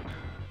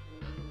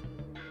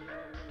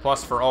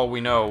 Plus, for all we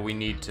know, we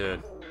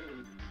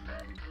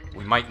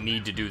might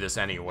need to do this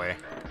anyway.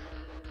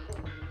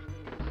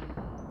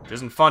 Which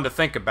isn't fun to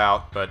think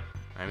about, but,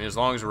 I mean, as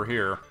long as we're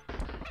here.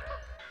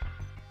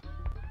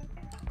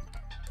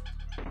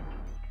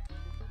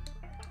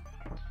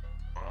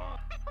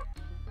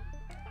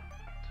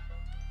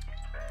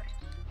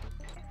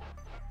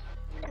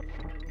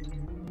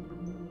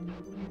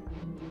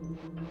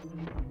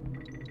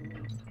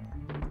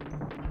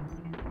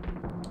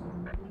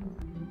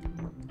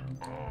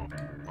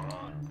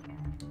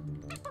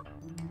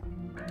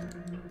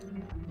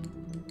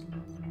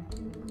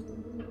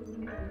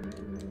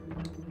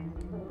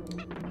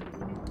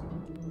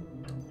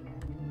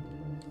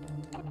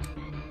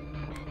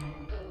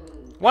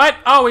 What?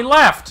 Oh, he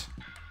left!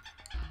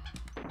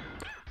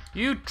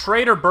 You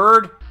traitor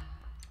bird!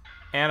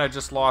 And I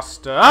just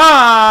lost,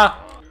 Well,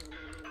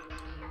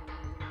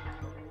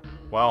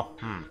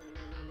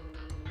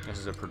 This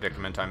is a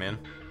predicament I'm in.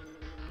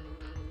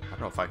 I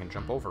don't know if I can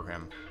jump over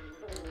him.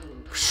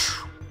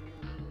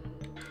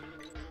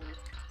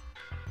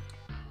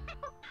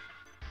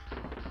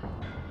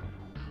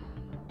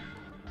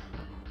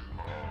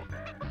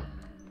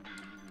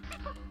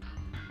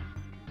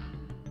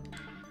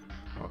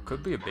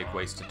 Could be a big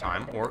waste of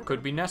time, or it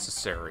could be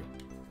necessary.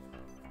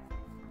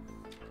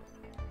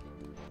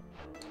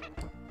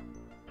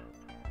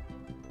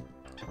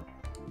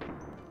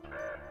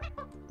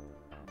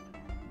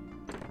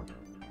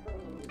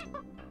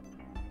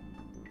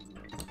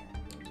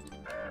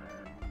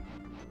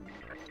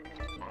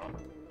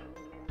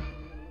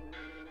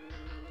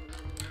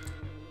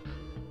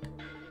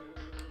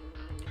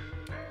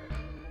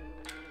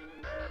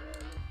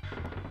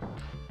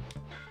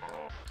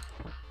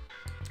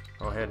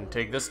 Go ahead and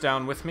take this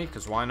down with me,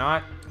 because why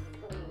not?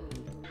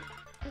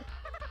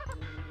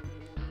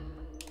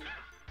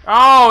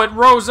 Oh, it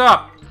rose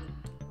up!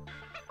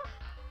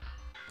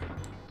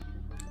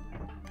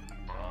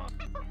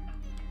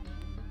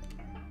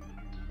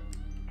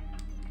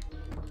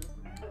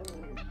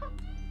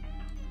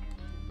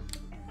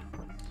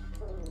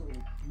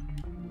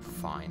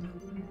 Fine.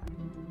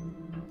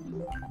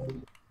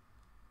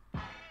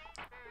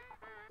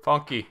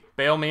 Funky,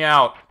 bail me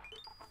out.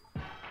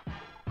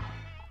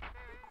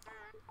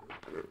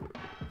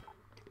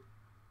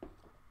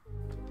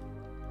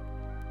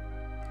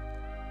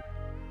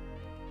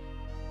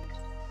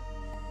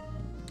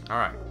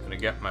 Alright,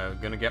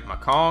 gonna get my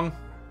Kong.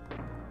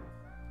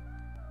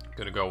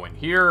 Gonna go in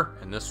here,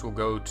 and this will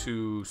go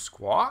to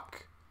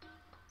Squawk.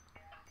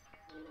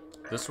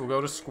 This will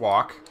go to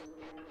Squawk.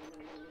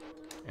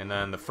 And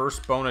then the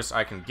first bonus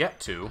I can get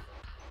to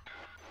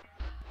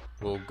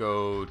will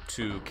go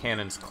to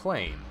Cannon's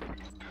Claim.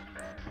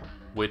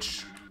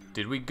 Which,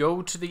 did we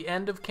go to the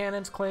end of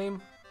Cannon's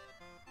Claim?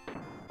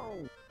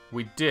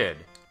 We did.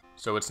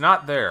 So it's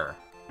not there.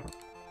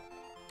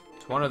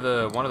 It's one of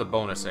the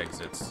bonus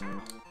exits.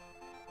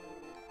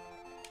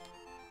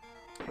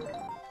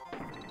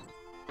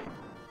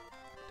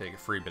 Take a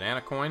free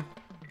banana coin.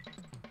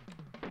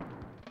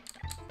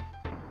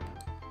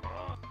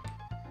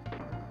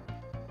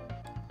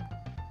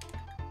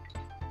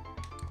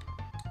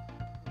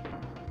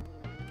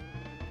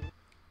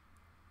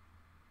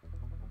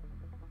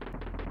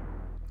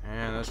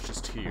 And that's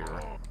just here.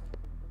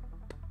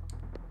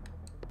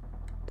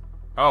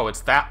 Oh, it's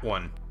that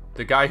one.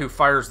 The guy who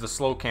fires the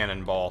slow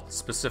cannonball,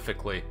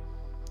 specifically.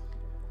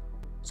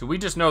 So we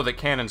just know that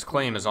Cannon's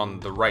Claim is on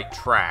the right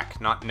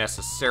track, not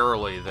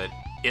necessarily that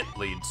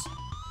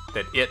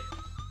it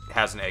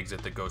has an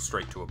exit that goes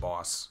straight to a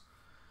boss.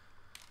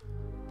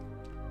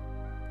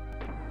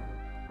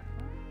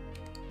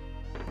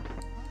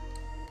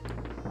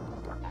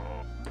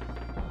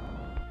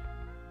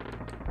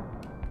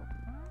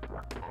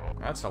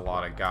 That's a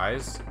lot of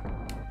guys.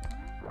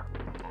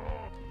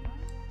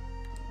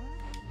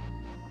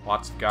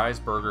 Lots of guys,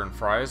 burger and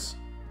fries.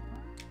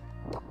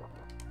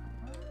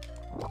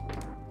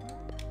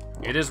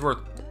 It is worth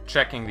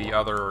checking the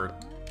other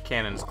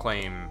Cannon's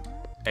Claim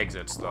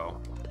exits, though.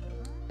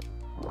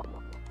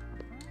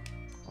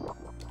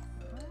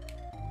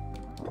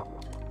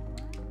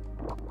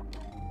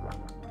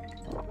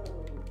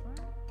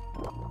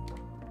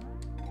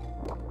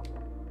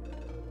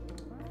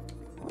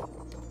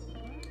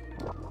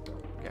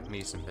 Get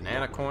me some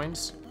banana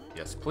coins.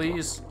 Yes,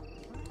 please.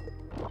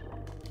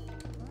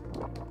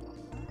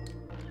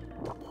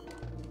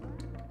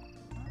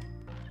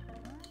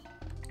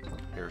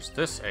 Here's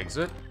this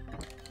exit.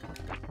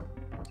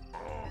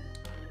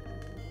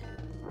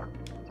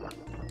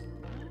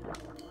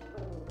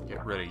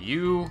 Get rid of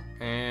you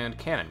and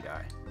Cannon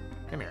Guy.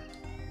 Come here.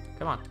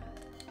 Come on.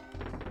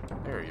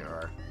 There you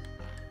are.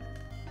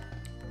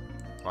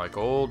 Like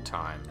old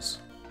times.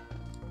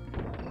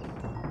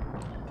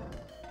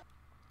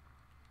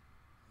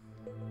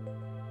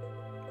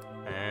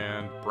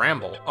 And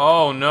Bramble.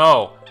 Oh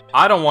no!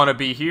 I don't want to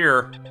be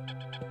here.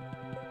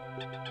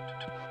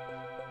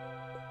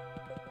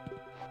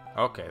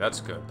 Okay, that's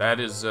good. That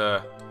is,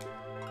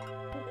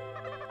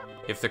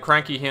 if the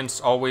cranky hints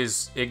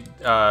always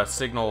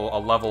signal a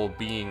level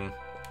being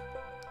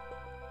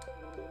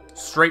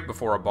straight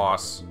before a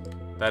boss,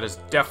 that is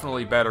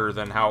definitely better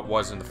than how it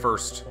was in the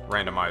first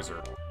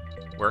randomizer,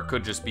 where it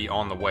could just be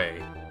on the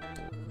way.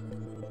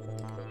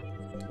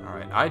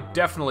 Alright, I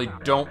definitely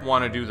don't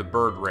want to do the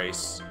bird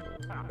race,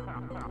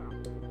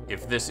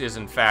 if this is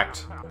in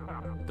fact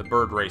the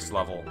bird race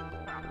level.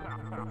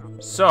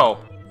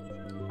 So,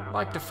 I'd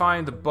like to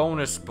find the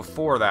bonus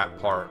before that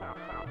part.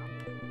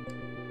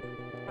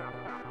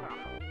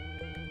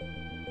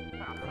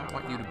 I don't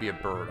want you to be a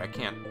bird. I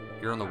can't.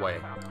 You're in the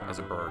way as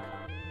a bird.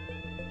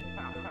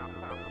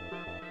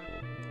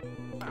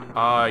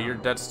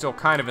 That's still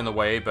kind of in the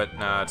way, but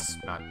nah, it's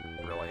not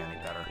really any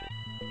better.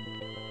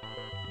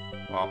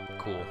 Well,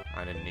 cool.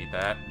 I didn't need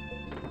that.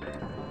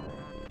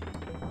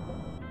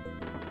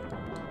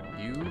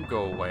 You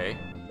go away.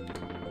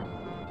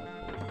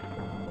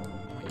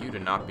 I want you to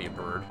not be a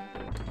bird.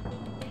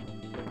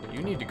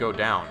 You need to go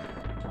down.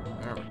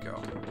 There we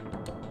go.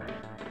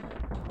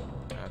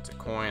 That's a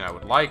coin I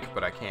would like,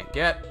 but I can't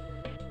get.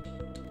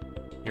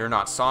 You're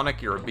not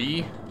Sonic, you're a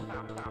bee.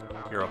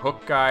 You're a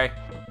hook guy.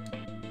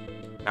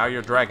 Now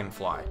you're a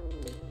dragonfly.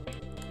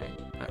 Hey,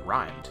 that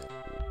rhymed.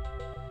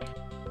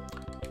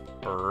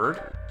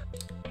 Bird.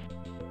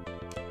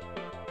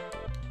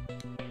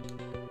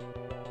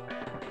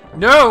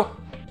 No!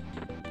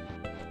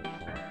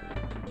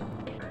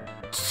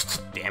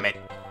 Damn it.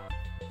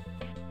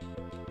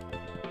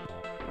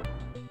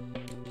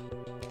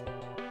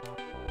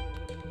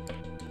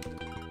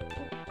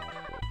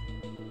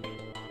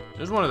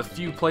 This is one of the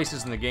few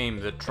places in the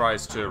game that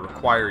tries to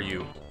require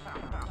you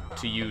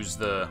to use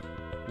the...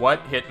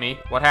 What hit me?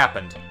 What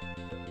happened?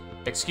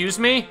 Excuse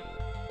me?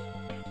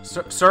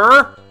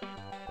 Sir?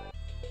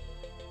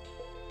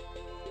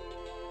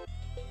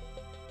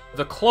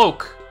 The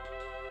cloak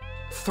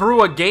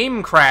threw a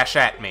game crash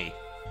at me.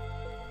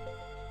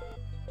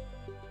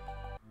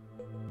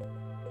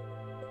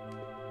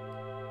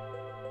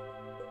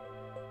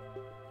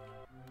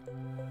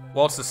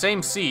 Well, it's the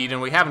same seed,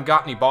 and we haven't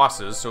got any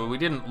bosses, so we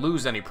didn't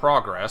lose any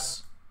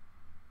progress.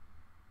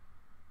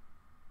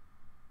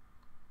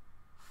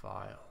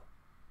 File.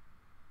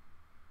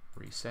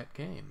 Reset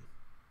game.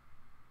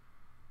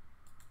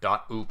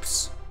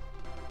 Oops.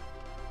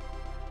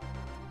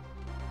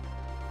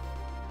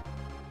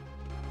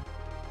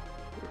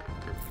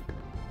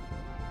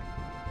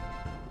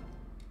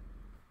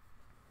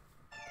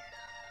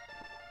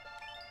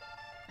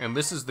 And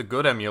this is the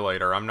good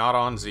emulator. I'm not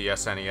on the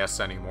SNES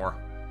anymore.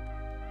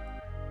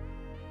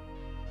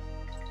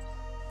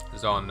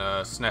 It's on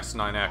SNES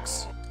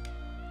 9X.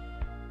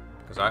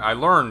 Because I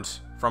learned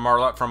from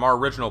our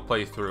original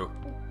playthrough.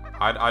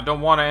 I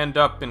don't want to end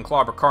up in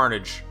Clobber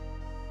Carnage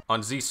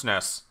on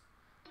Z-SNES.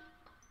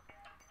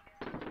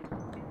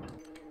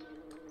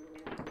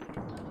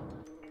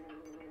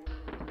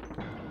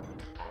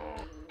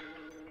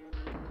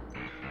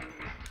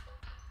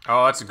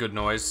 Oh, that's a good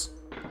noise.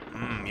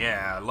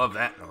 Yeah, I love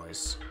that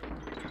noise.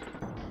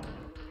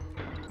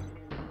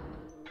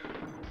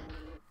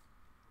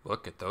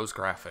 Look at those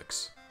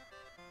graphics.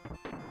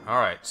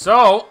 Alright,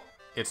 so,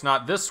 it's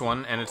not this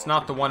one, and it's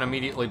not the one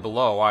immediately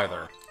below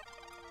either.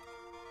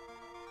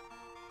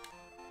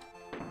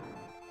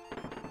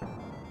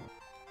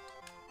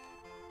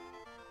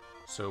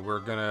 So we're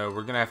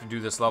gonna have to do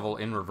this level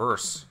in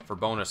reverse for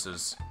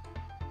bonuses.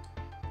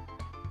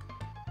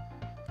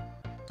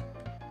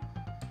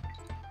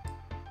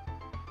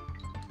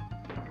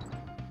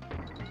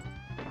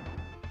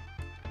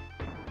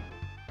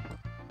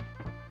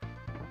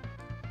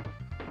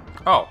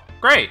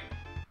 Great!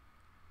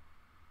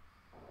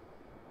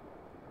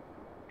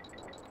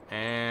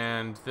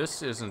 And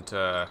this isn't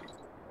a...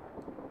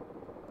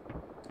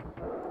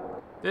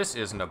 This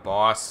isn't a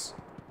boss.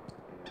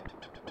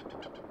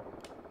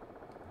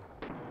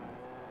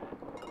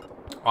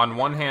 On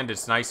one hand,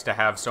 it's nice to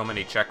have so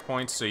many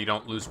checkpoints so you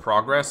don't lose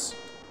progress.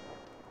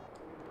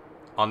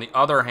 On the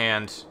other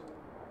hand,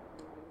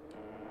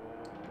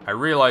 I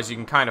realize you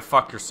can kind of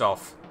fuck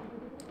yourself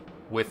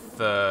with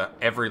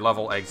every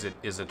level exit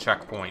is a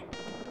checkpoint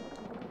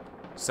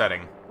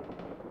setting.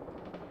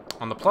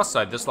 On the plus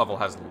side, this level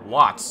has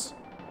lots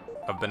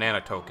of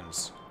banana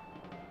tokens.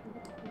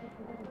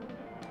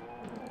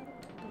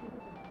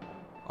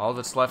 All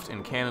that's left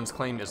in Canon's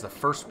claim is the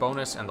first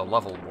bonus and the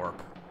level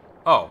warp.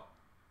 Oh.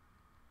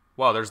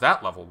 Well, there's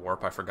that level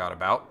warp I forgot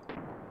about.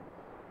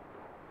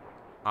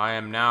 I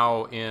am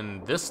now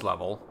in this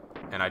level,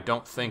 and I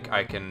don't think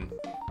I can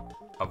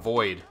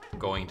avoid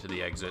going to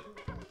the exit.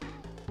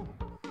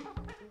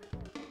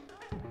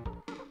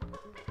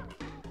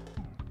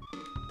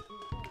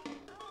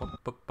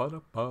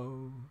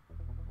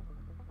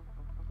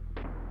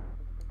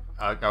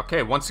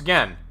 Okay, once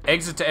again,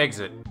 exit to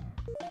exit.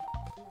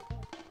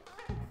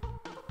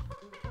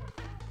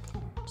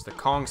 It's the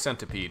Kong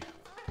Centipede.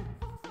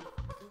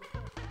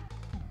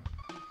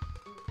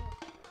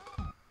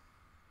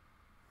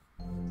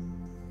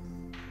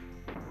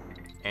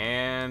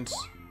 And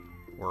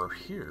we're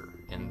here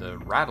in the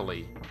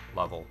Rattly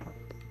level.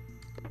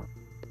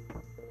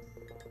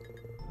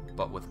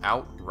 But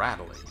without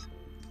Rattly.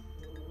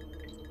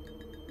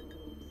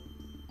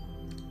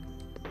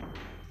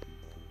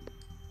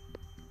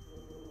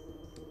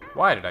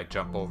 Why did I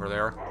jump over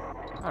there?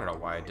 I don't know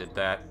why I did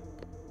that.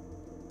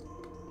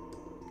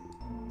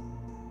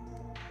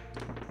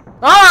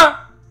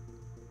 Ah!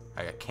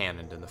 I got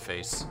cannoned in the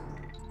face.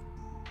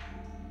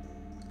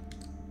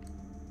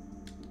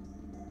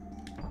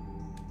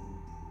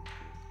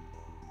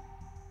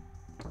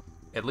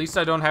 At least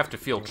I don't have to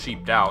feel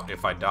cheaped out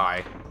if I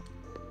die.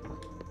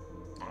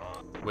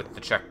 With the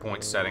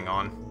checkpoint setting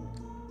on.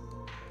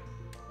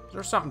 Is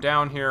there something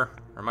down here?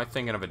 Or am I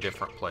thinking of a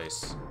different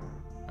place?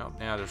 Oh,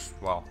 yeah, there's,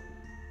 well...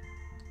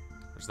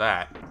 There's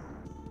that.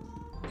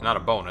 It's not a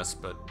bonus,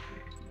 but...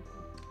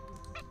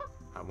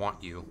 I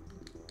want you.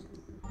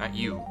 Not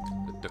you.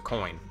 The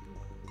coin.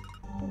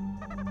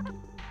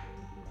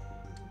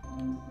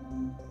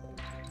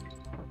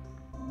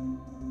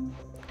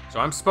 So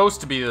I'm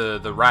supposed to be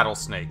the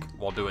rattlesnake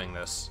while doing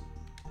this.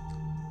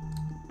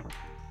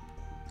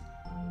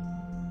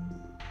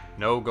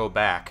 No, go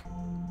back.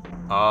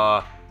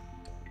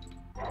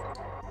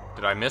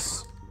 Did I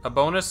miss a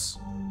bonus?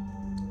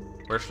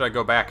 Where should I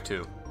go back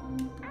to?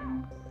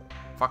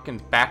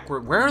 Fucking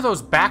backward. Where are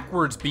those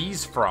backwards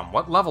bees from?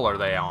 What level are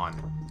they on?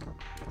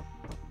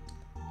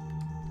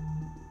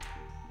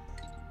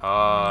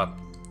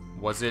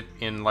 Was it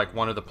in like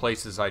one of the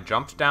places I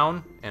jumped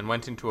down and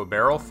went into a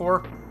barrel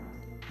for?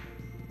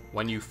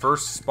 When you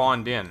first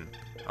spawned in.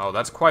 Oh,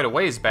 that's quite a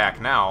ways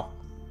back now.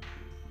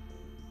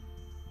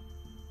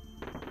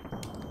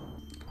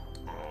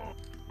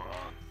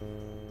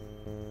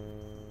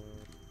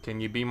 Can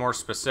you be more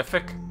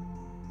specific?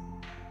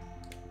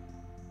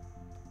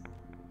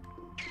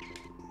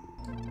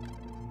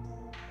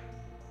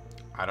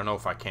 I don't know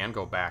if I can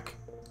go back.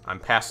 I'm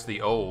past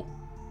the O.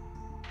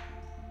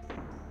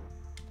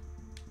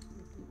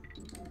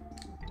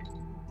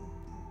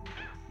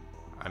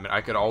 I mean, I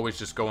could always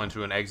just go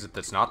into an exit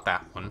that's not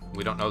that one.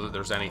 We don't know that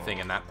there's anything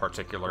in that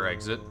particular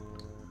exit.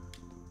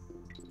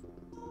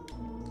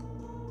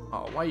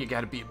 Oh, why you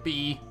gotta be a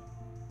bee?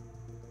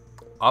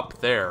 Up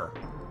there.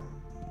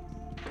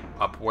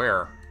 Up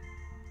where?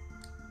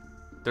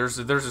 There's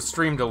a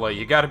stream delay.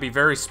 You gotta be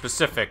very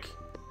specific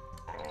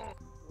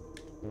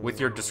with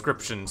your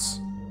descriptions.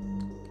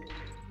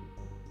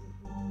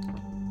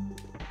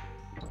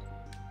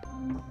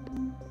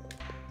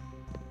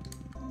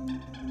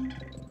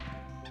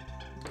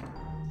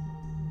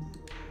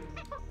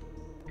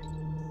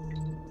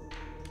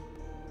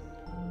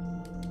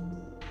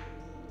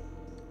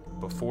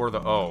 Before the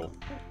O.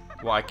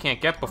 Well, I can't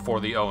get before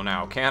the O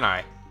now, can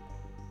I?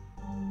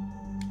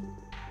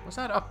 What's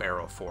that up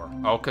arrow for?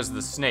 Oh, because of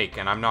the snake,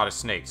 and I'm not a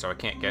snake, so I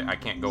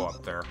can't go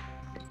up there.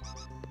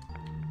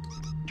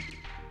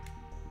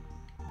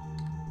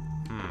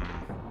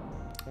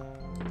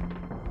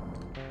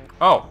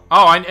 Oh,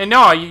 I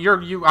no,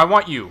 I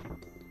want you.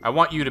 I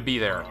want you to be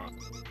there.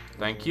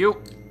 Thank you.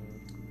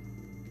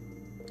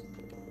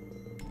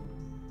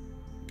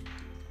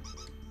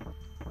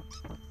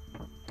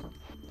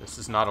 This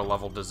is not a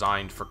level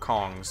designed for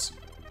Kongs.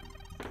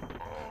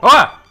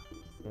 Ah!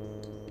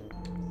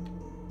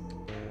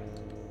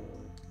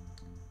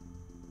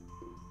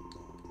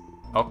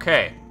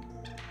 Okay.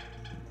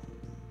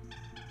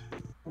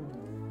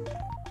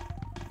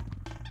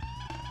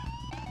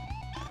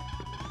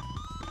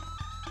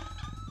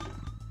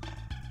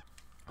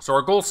 So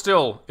our goal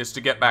still is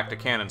to get back to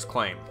Canon's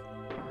claim.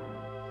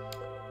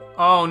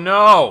 Oh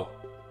no!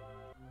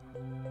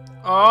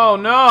 Oh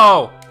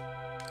no!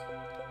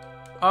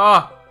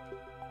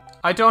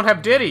 I don't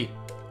have Diddy!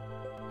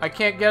 I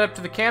can't get up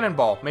to the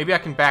cannonball. Maybe I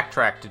can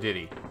backtrack to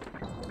Diddy.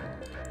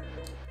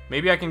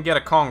 Maybe I can get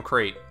a Kong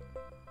crate.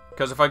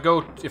 Because if I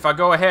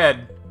go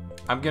ahead,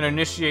 I'm gonna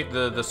initiate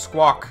the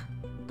squawk,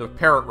 the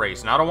parrot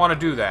race, and I don't want to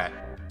do that.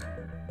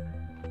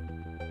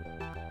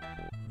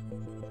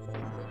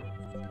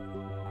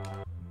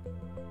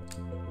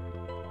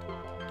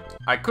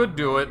 I could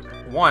do it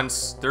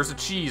once. There's a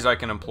cheese I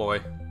can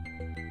employ.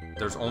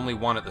 There's only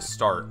one at the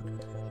start.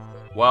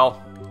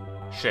 Well,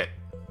 shit.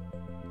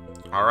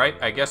 Alright,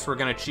 I guess we're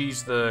gonna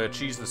cheese the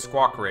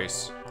squawk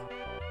race.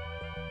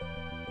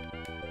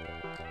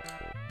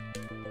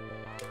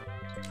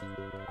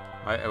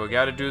 We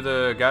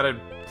gotta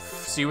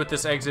see what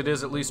this exit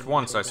is at least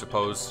once, I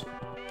suppose.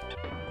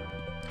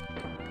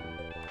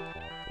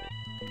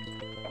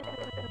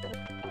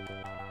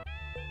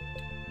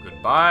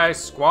 Goodbye,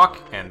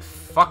 Squawk, and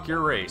fuck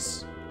your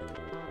race.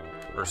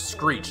 Or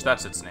Screech,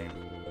 that's its name.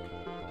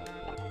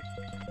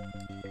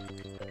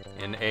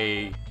 In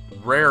a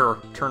rare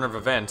turn of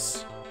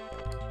events,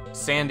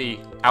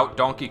 Sandy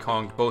out-Donkey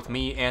Konged both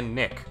me and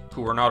Nick,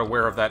 who were not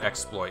aware of that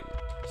exploit.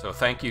 So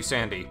thank you,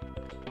 Sandy.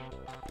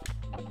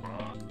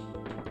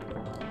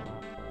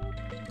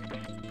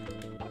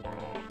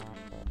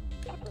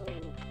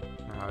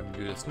 Now I can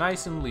do this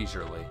nice and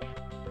leisurely.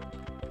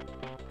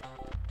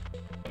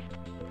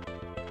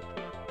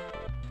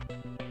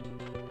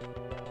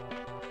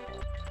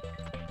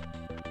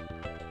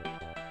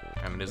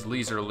 I mean, as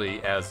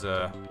leisurely as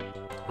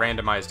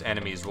randomized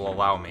enemies will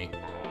allow me.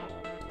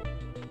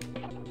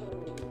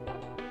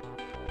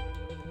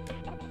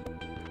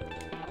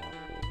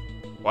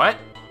 What?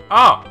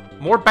 Oh,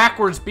 more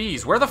backwards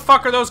bees. Where the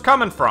fuck are those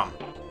coming from?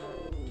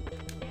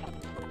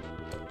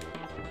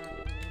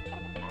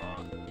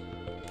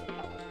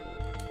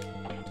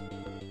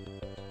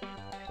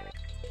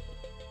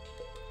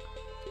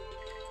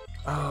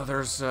 Oh,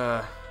 there's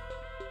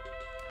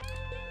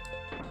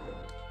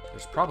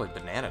probably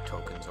banana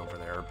tokens over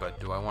there, but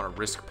do I want to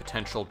risk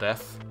potential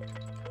death?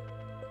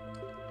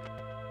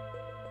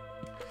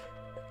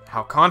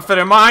 How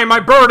confident am I in my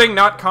birding?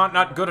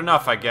 Not good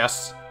enough, I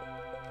guess.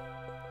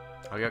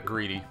 I got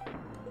greedy.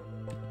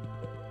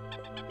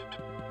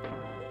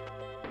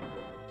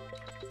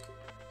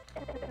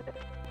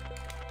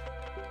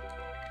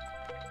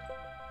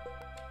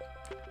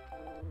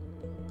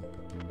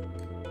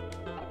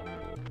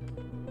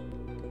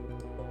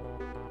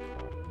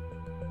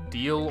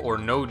 Deal or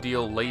no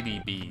deal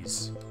lady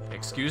bees.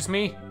 Excuse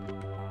me?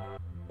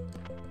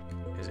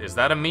 Is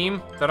that a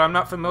meme that I'm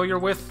not familiar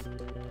with?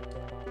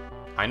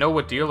 I know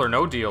what deal or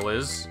no deal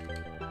is. I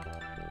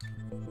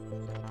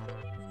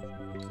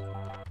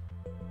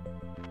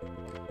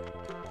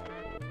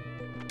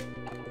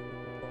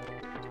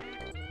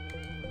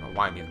don't know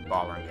why I'm even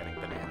bothering getting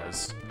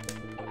bananas.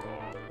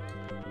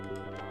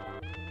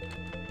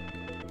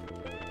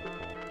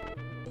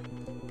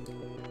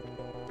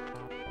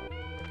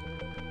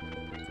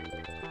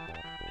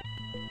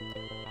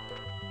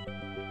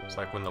 It's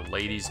like when the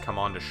ladies come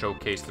on to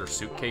showcase their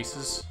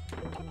suitcases.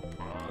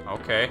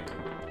 Okay.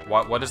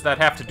 What does that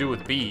have to do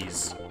with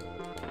bees?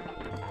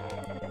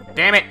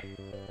 Damn it!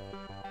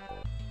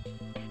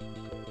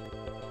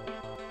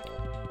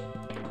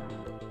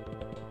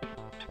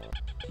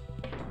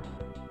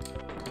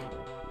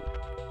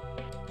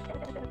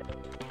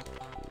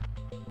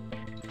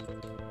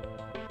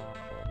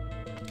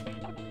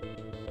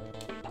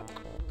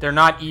 They're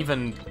not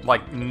even,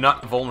 like,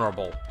 nut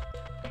vulnerable.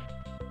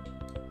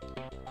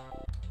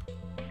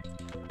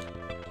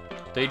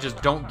 They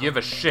just don't give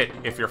a shit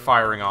if you're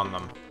firing on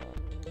them.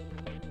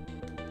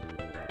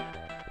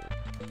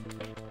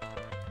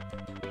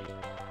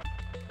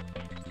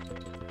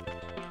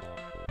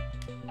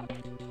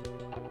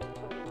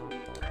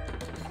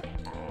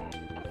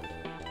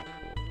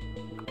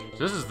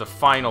 So this is the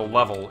final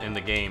level in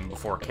the game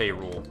before K.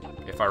 Rool,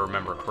 if I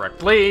remember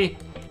correctly.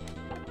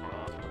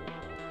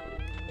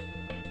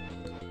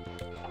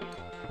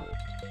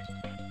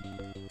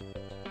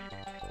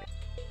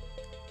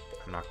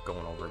 I'm not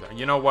going over there.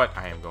 You know what?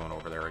 I am going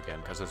over there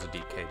again, because there's a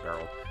DK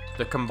barrel.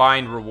 The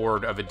combined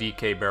reward of a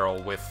DK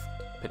barrel with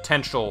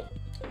potential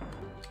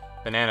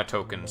banana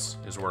tokens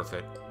is worth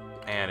it.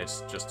 And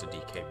it's just a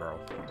DK barrel.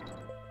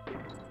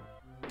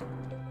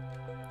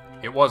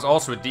 It was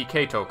also a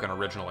DK token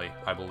originally,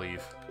 I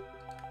believe.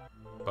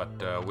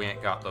 But we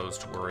ain't got those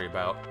to worry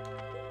about.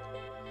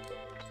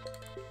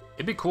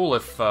 It'd be cool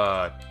if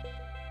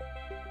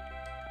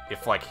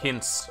like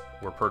hints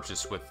were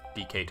purchased with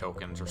DK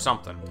tokens or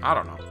something. I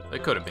don't know. They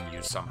could have been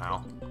used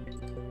somehow.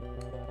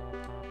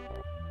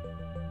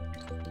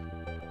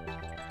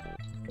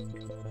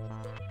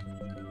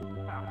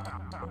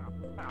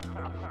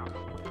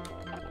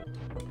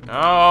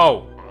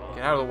 No!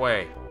 Get out of the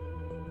way.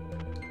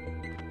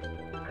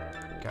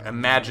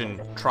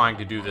 Imagine trying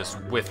to do this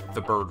with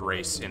the bird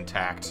race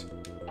intact.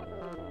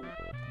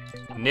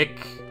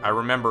 Nick, I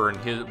remember in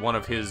one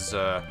of his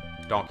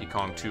Donkey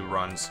Kong 2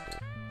 runs,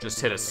 just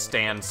hit a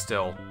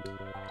standstill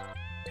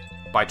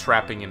by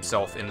trapping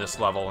himself in this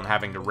level and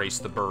having to race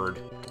the bird.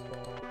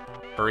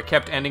 Or he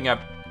kept ending up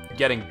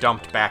getting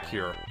dumped back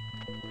here.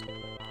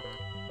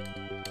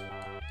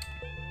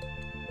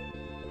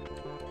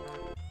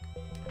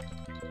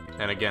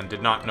 and again,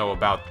 did not know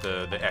about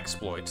the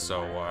exploit,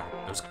 so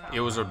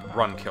it was a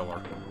run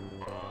killer.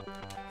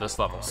 This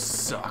level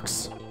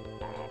sucks.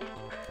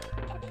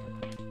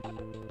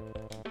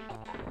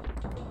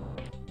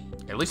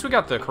 At least we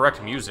got the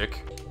correct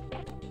music.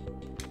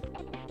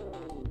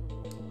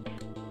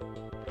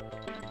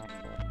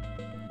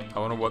 I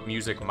wonder what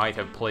music might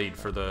have played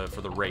for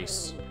the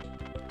race.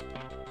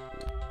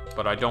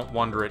 But I don't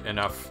wonder it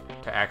enough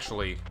to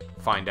actually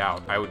find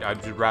out.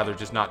 I'd rather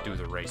just not do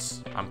the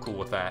race. I'm cool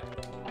with that.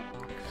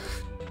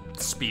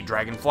 Speed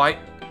Dragonflight.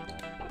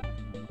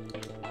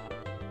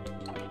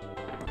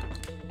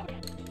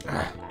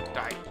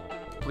 Die.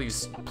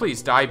 Please,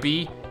 please die,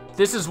 bee.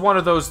 This is one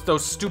of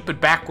those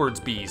stupid backwards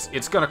bees.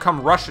 It's gonna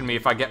come rushing me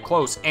if I get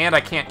close, and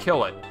I can't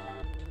kill it.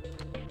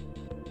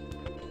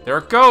 There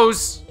it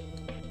goes.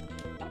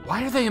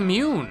 Why are they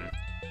immune?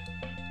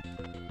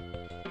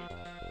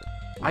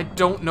 I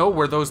don't know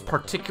where those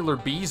particular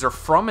bees are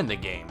from in the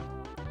game.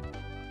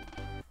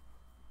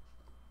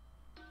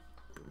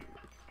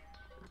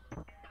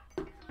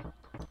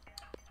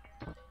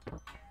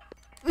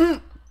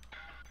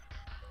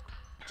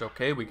 It's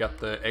okay, we got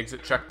the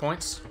exit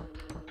checkpoints.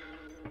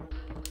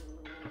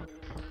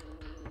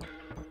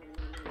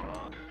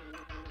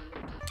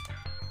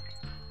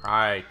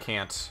 I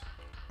can't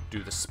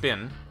do the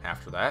spin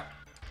after that.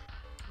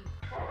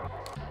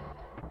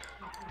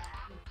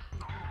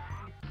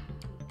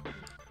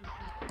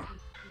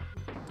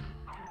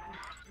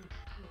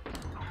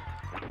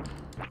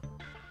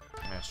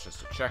 That's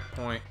just a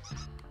checkpoint.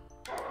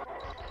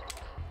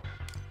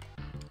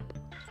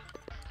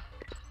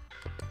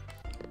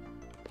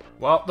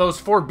 Well, those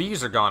 4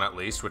 bees are gone at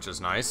least, which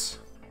is nice.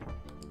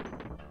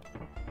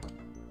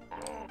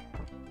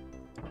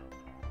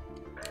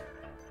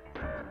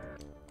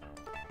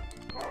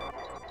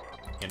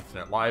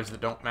 Infinite lives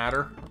that don't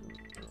matter.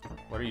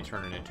 What are you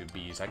turning into,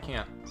 bees? I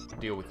can't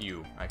deal with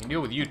you. I can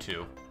deal with you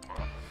two.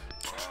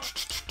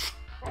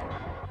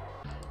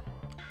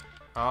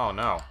 Oh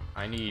no,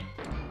 I need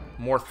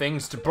more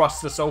things to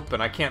bust this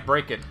open. I can't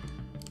break it.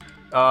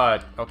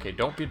 Okay,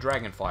 don't be a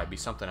dragonfly. Be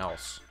something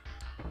else.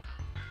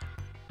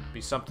 Be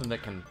something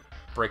that can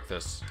break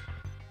this.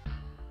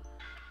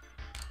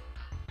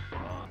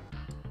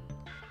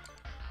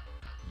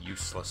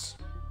 Useless.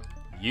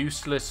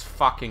 Useless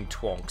fucking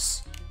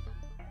twonks.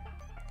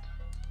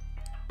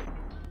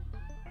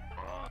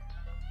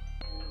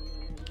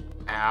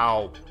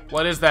 Ow.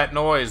 What is that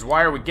noise?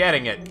 Why are we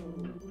getting it?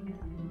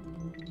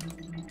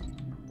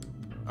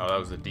 Oh, that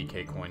was the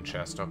DK coin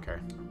chest. Okay.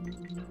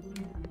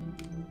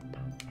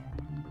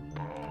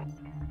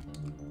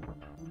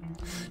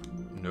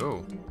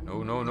 No.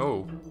 No, no,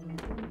 no.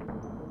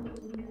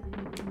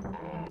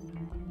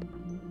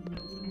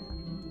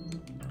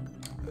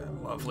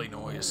 That lovely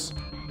noise.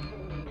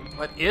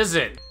 What is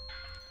it?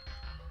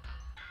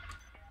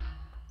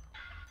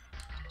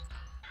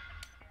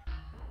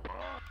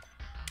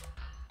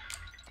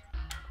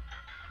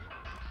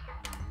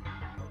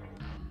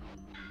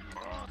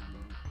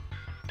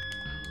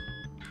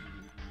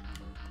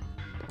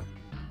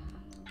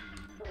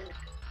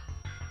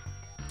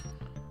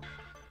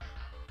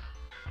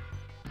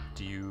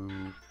 Do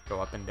you go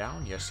up and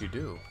down? Yes, you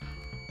do.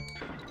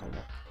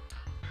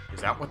 Is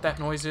that what that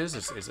noise is?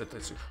 Is it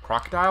this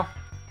crocodile?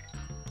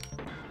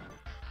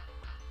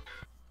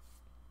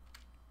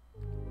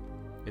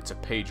 It's a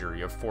pager.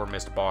 You have 4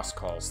 missed boss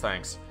calls.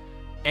 Thanks.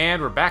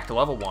 And we're back to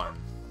level 1.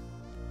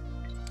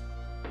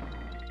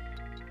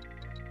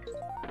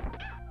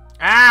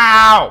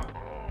 Ow!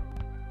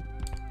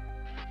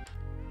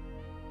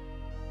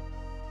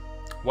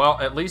 Well,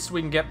 at least we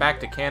can get back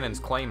to Cannon's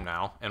claim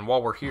now. And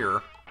while we're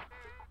here...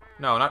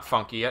 No, not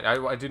Funky.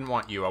 I didn't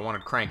want you. I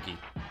wanted Cranky.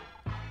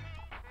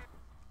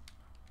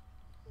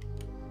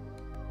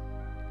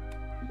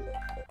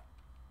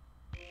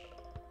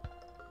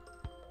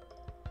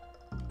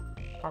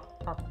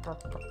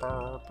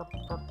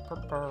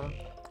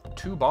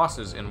 Two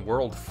bosses in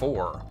World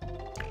 4.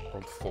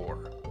 World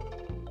 4.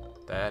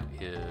 That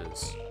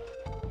is...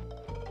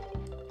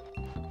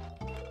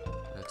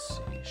 Let's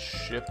see.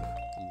 Ship,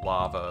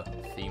 Lava,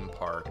 Theme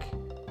Park.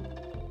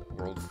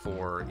 World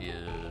 4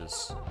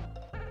 is...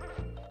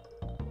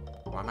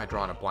 Why am I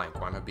drawing a blank?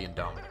 Why am I being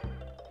dumb?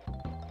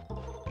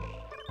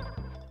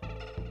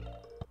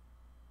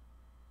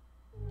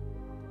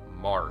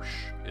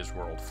 Marsh is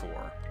World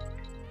 4.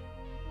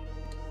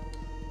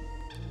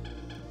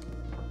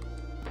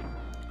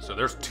 So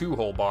there's 2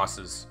 whole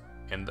bosses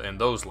in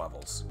those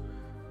levels.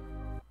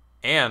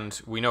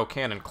 And we know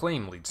Cannon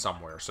Claim leads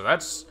somewhere. So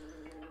that's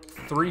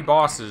 3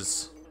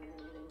 bosses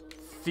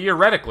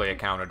theoretically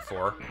accounted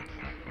for.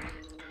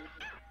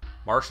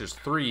 Marsh is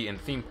 3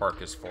 and Theme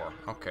Park is 4.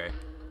 Okay.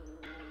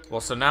 Well,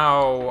 so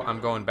now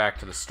I'm going back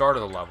to the start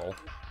of the level.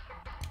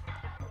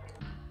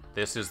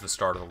 This is the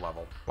start of the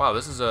level. Wow,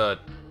 this is a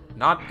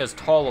not as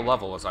tall a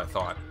level as I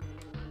thought.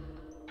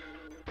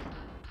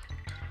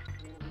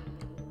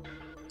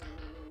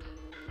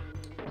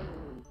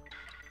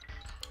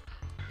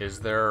 Is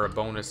there a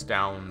bonus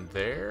down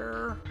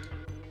there?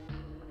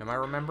 Am I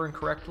remembering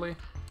correctly?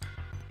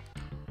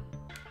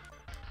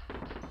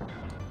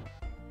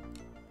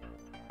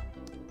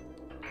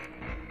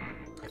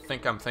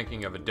 think I'm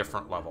thinking of a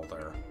different level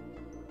there.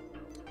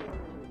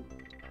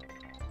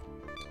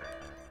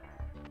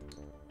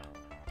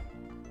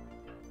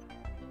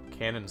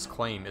 Cannon's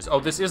Claim is...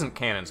 Oh, this isn't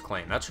Cannon's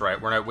Claim. That's right.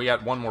 We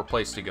got one more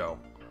place to go.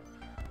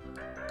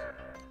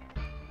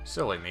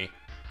 Silly me.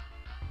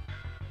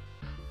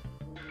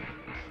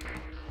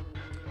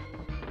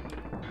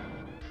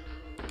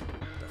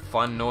 The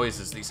fun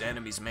noises these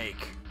enemies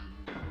make.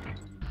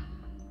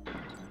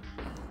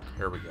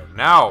 Here we go.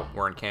 Now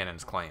we're in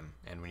Cannon's Claim,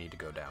 and we need to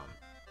go down.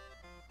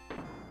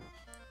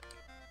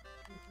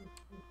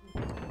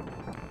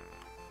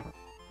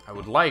 I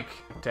would like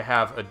to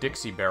have a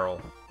Dixie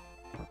barrel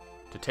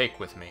to take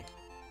with me.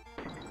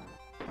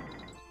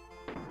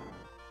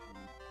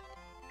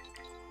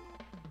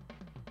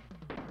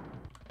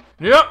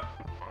 Yep!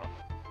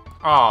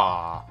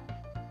 Ah.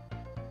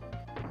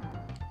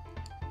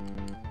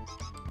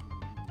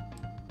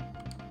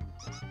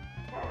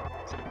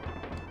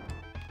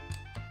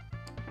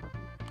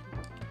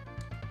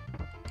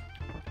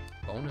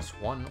 Bonus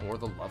 1 or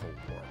the level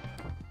warp.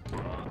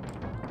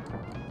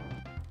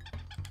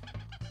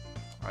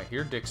 I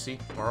hear Dixie.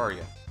 Where are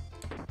you?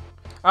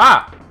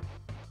 Ah!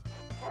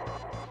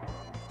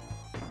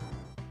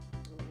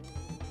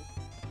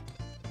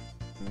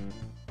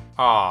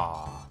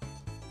 Ah.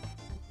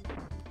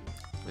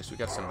 At least we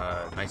got some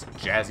nice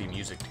jazzy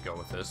music to go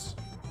with this.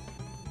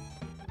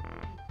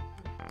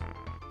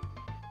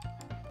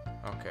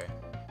 Okay.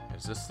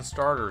 Is this the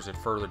start or is it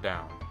further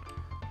down?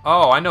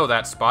 Oh, I know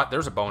that spot.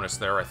 There's a bonus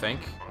there, I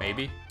think.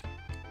 Maybe.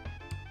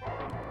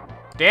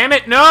 Damn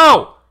it,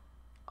 no!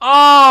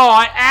 Oh,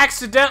 I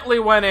accidentally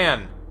went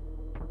in.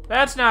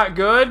 That's not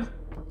good.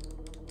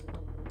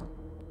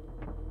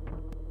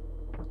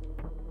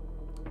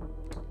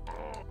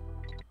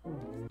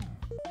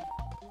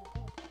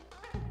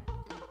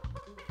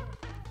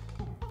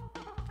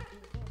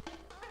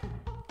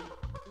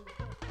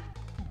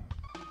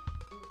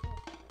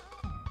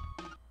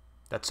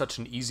 That's such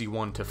an easy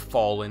one to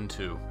fall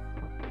into.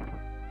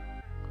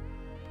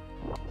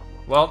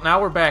 Well, now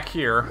we're back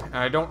here, and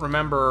I don't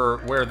remember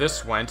where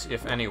this went,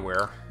 if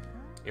anywhere,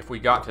 if we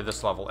got to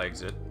this level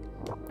exit.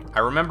 I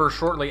remember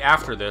shortly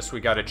after this, we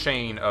got a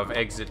chain of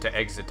exit to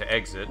exit to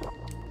exit.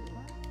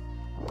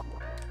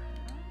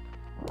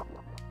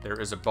 There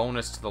is a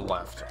bonus to the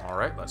left.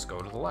 Alright, let's go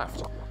to the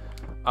left.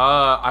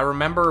 I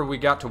remember we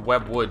got to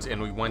Webb Woods,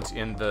 and we went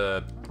in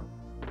the...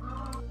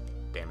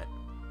 Damn it.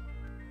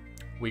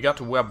 We got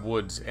to Webb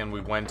Woods, and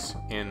we went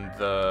in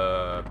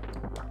the...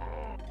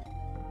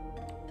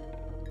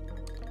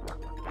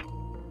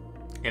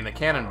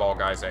 Cannonball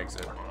guy's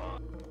exit.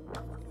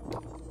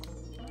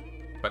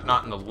 But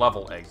not in the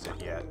level exit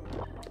yet.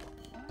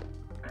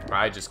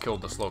 I just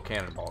killed the slow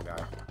cannonball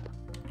guy.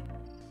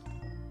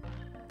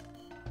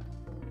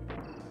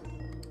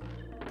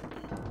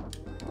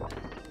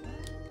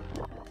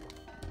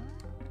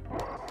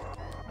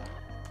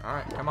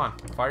 Alright, come on.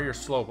 Fire your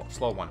slow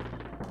one.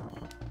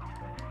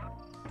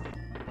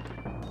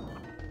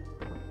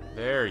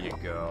 There you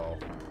go.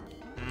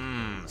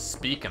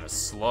 Speaking of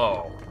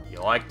slow, you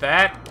like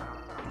that?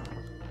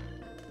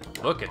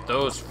 Look at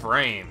those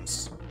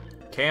frames.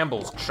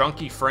 Campbell's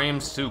chunky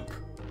frame soup.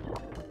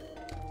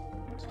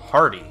 It's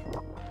hearty.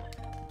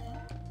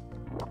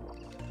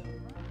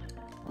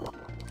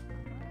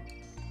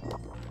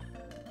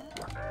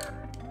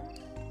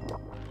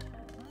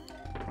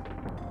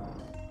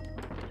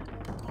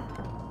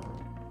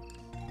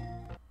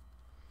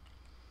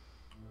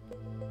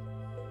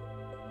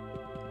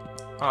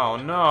 Oh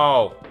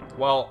no!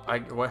 Well,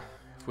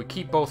 if we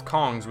keep both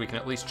Kongs, we can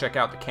at least check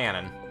out the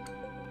cannon.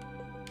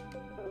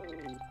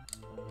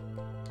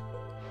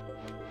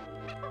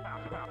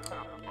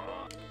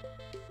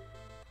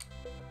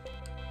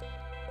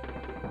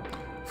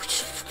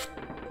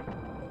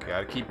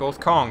 Gotta keep both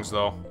Kongs,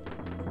 though.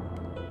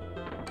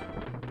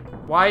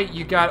 Why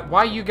you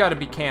gotta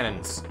be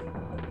cannons?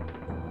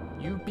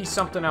 You be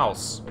something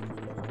else.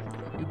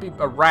 You be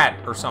a rat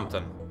or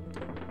something.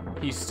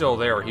 He's still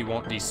there. He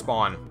won't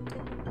despawn.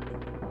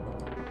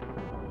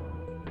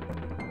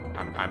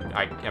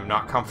 I am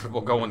not comfortable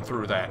going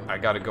through that. I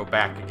gotta go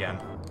back again.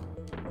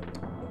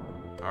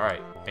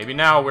 Alright. Maybe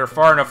now we're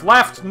far enough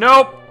left.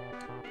 Nope!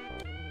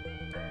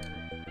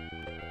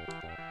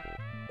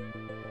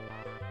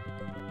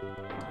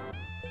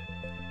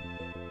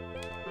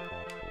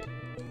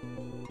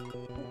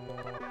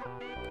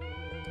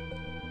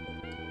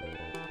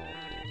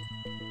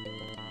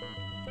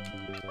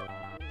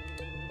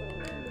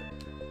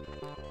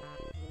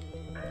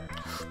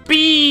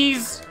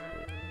 Bees!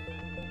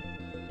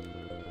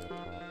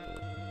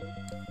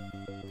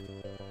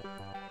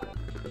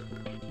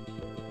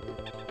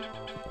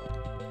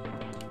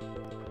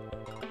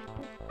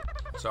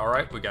 It's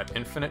alright, we got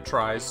infinite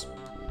tries.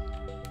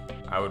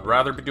 I would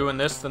rather be doing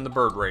this than the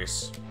bird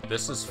race.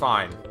 This is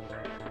fine.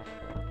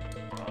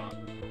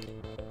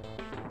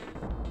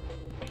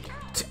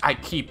 I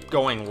keep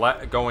going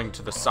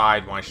to the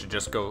side when I should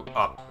just go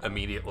up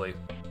immediately.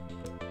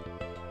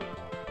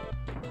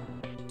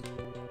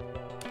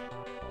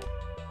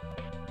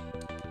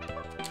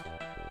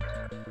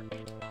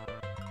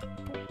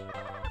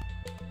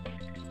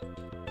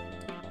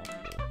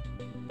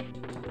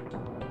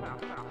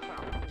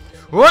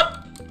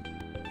 What?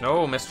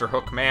 No, Mr.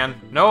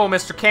 Hookman. No,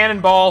 Mr.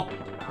 Cannonball.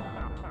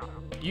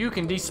 You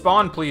can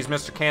despawn, please,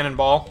 Mr.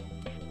 Cannonball.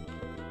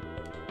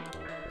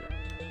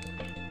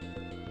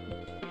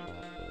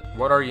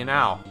 What are you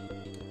now?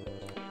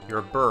 You're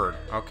a bird.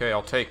 Okay,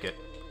 I'll take it.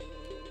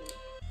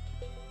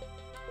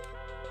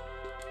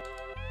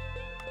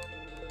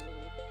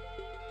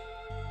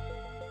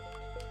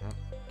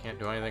 Can't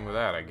do anything with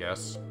that, I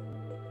guess.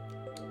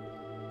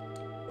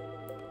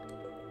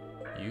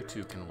 You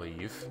two can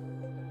leave.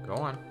 Go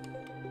on.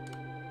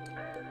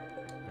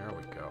 There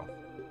we go.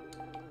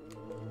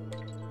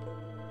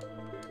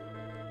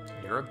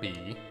 You're a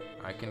bee.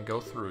 I can go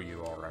through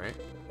you, alright.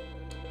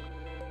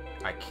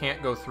 I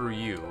can't go through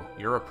you.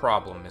 You're a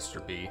problem,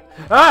 Mr. B.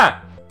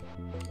 Ah!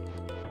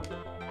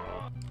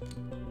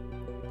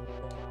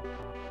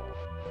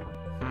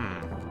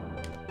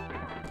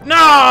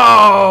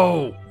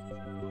 No!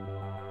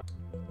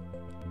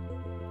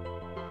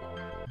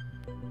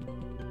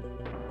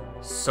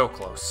 So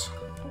close.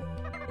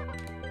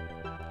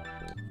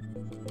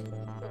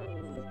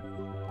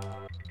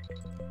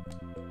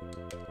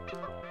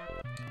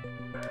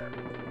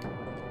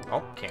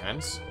 Oh,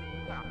 cannons.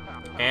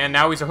 And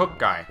now he's a hook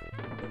guy.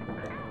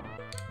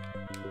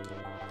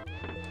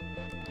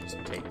 Just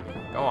take me.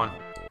 Go on.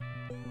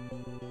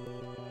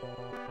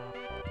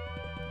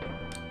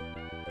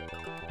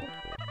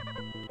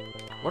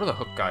 What are the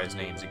hook guys'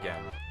 names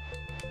again?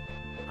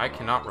 I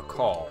cannot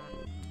recall.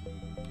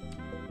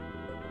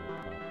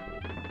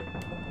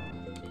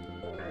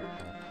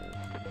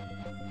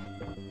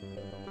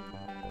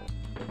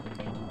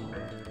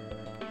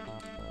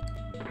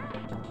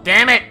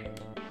 Damn it!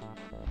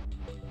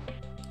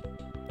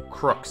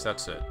 Crooks,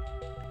 that's it.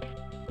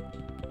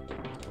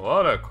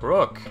 What a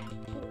crook.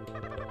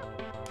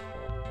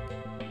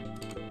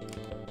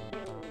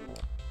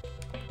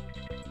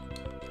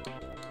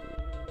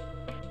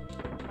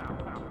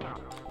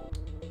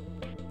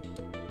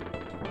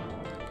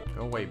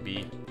 Go away,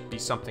 B. Be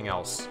something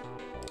else.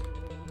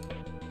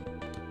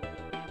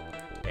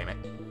 Damn it.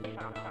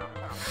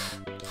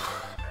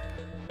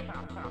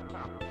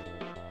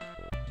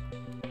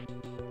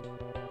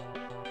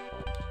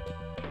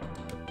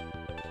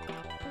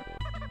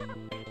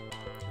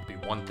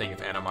 One thing if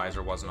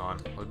Randomizer wasn't on.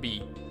 It would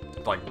be,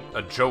 like,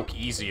 a joke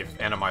easy if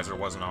Randomizer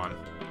wasn't on.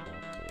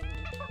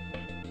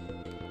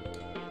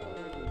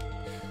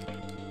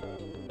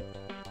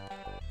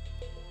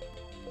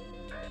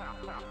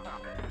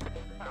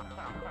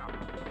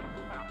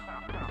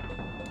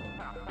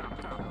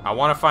 I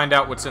want to find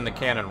out what's in the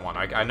cannon one.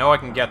 I know I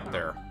can get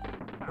there.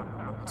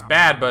 It's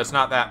bad, but it's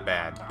not that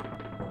bad.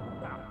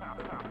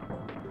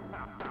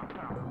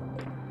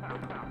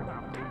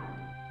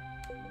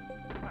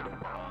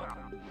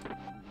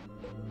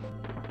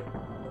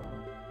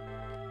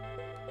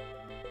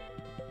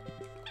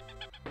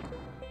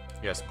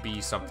 Yes, be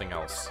something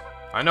else.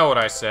 I know what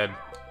I said.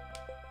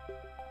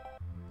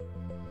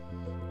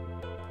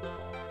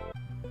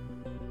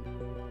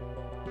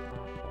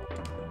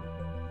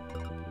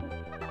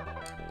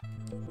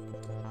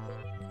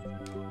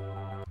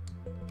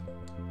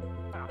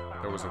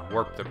 There was a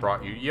warp that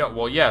brought you... Yeah,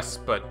 well, yes,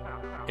 but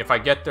if I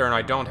get there and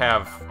I don't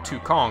have 2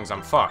 Kongs,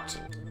 I'm fucked.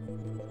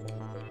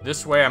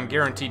 This way, I'm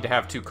guaranteed to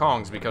have 2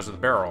 Kongs because of the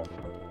barrel.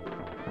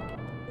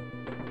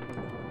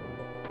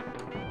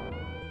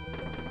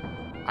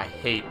 I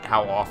hate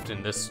how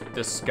often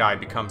this guy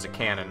becomes a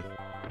cannon.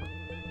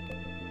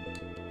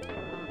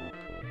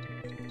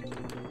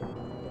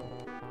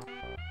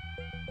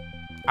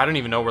 I don't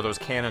even know where those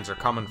cannons are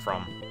coming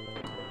from.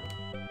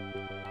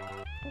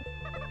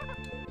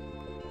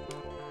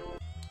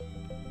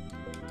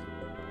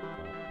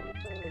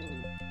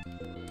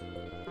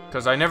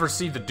 Because I never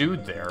see the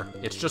dude there.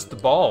 It's just the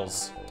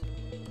balls.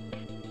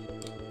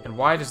 And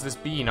why does this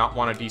bee not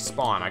want to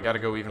despawn? I gotta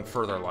go even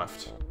further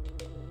left.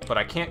 But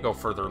I can't go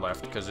further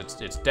left because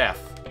it's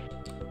death.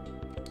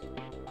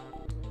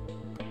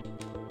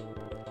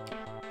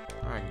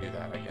 I can do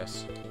that, I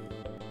guess.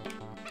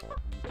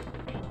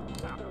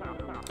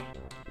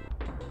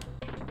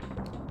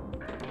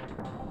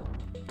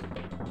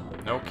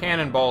 No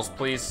cannonballs,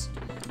 please.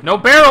 No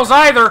barrels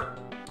either!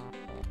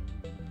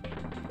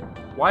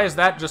 Why is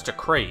that just a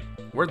crate?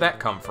 Where'd that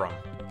come from?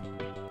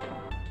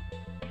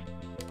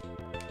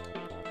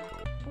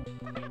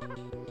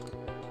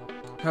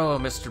 Hello,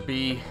 Mr.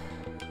 B.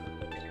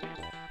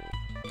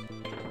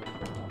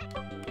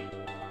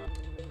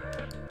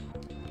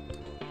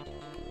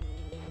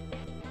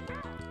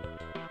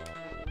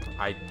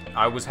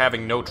 I was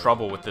having no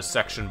trouble with this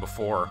section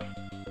before.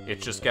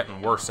 It's just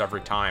getting worse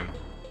every time.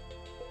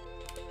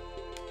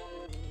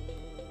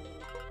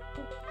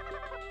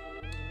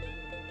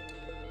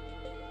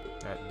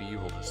 That bee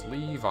will just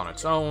leave on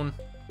its own.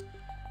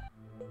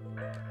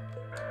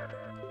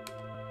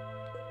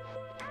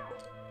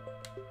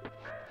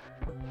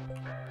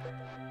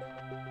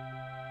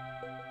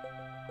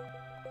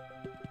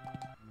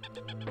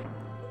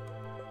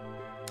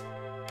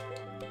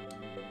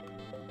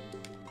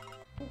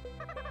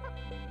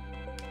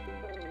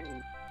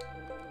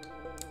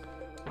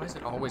 Why has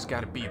it always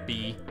got to be a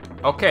bee?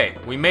 Okay,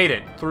 we made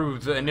it through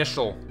the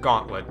initial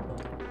gauntlet.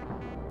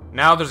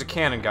 Now there's a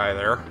cannon guy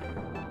there.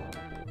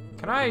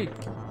 Can I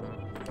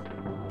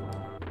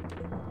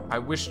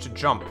wish to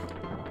jump.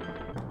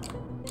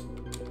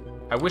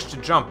 I wish to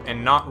jump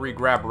and not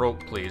re-grab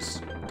rope,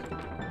 please.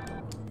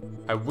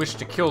 I wish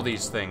to kill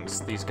these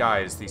things, these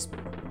guys, these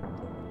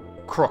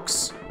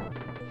crooks.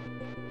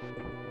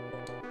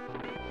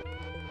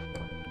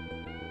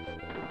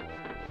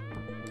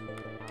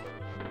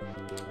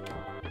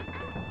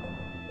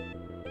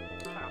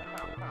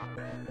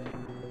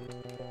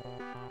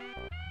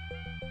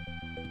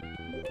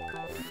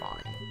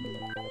 Fine.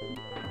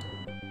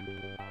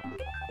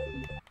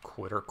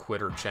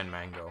 Quitter, Chen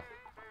Mango.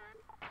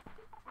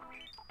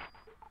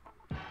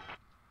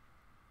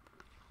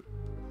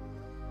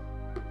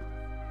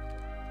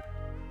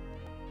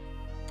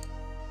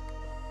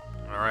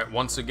 Alright,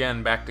 once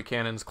again, back to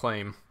Cannon's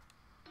Claim.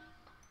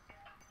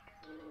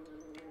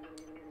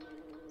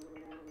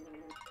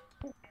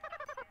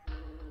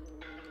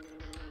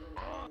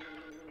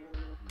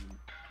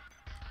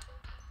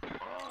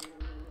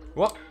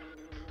 What?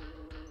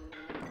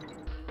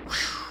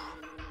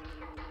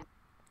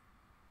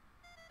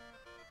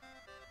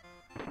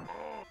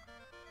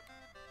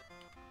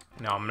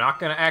 Now, I'm not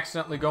going to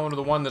accidentally go into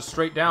the one that's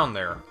straight down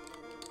there.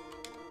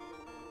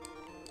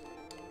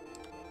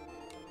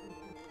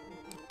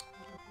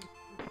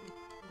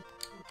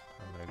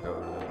 I'm going to go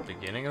to the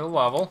beginning of the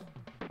level.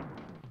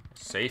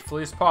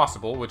 Safely as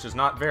possible, which is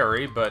not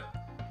very, but...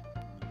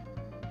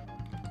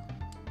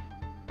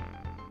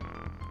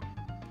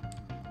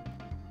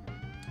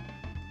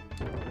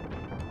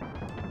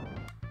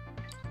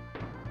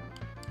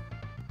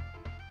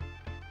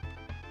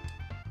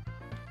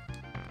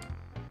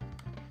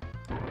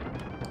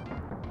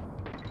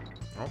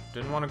 Oh,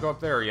 didn't want to go up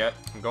there yet.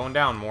 I'm going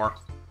down more.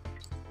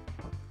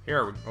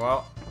 Here,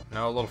 well,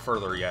 no, a little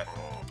further yet.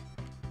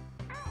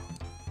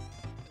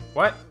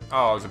 What?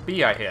 Oh, it was a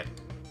bee I hit.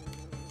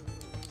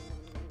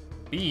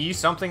 Bee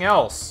something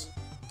else.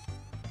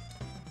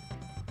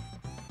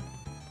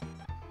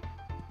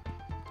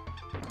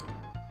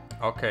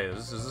 Okay,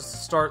 is this the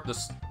start?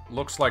 This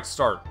looks like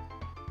start.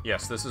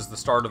 Yes, this is the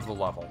start of the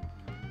level.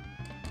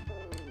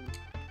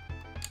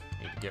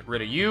 Need to get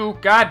rid of you.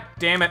 God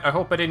damn it, I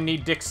hope I didn't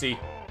need Dixie.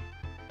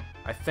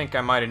 I think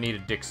I might have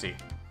needed Dixie.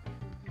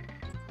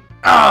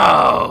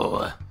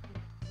 Oh!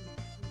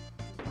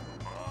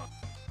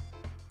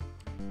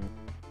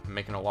 I'm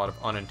making a lot of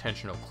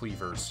unintentional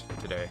cleavers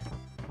today.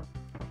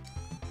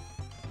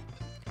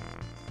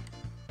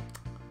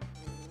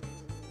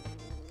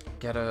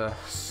 Get a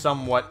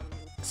somewhat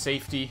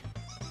safety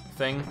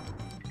thing.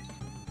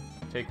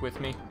 Take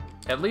with me.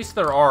 At least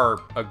there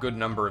are a good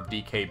number of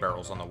DK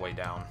barrels on the way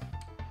down.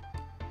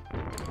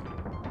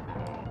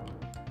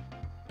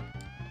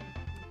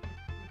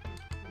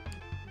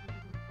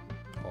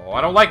 Oh,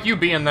 I don't like you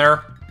being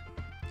there.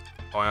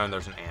 Oh, and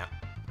there's an ant.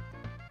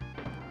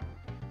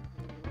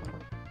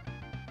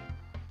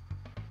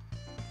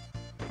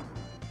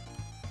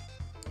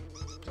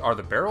 Are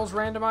the barrels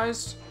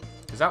randomized?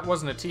 Because that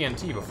wasn't a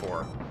TNT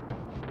before.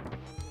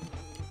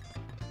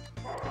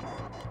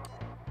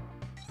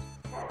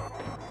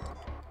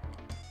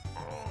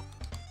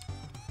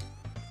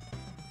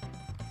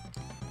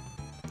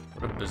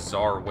 What a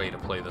bizarre way to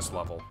play this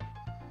level.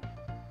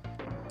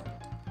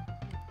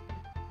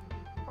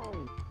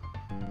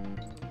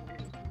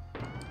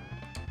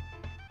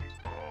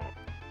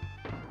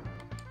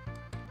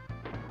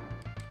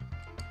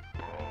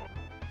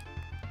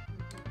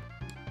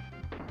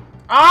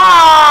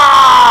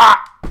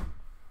 Ah!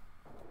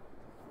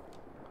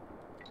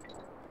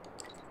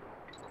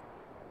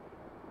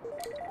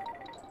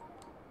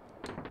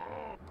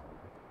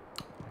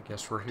 I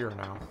guess we're here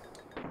now.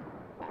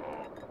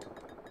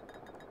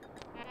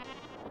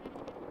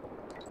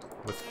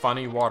 With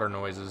funny water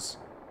noises.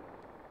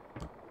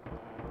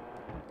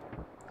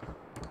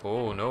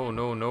 Oh,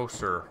 no,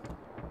 sir.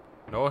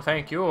 No,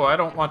 thank you. I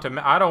don't want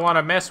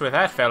to mess with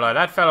that fella.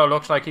 That fella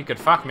looks like he could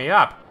fuck me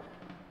up.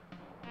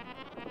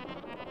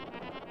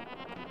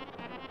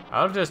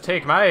 I'll just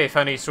take my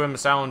funny swim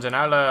sounds and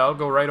I'll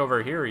go right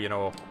over here, you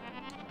know.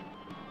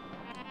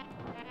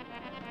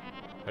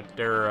 That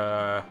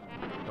there,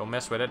 don't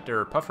mess with that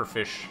there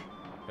pufferfish.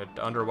 That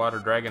underwater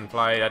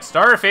dragonfly, that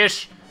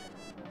starfish!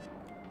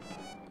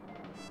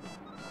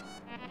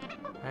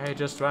 I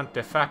just want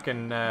the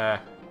fucking, I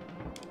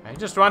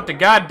just want the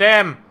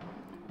goddamn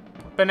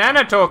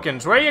banana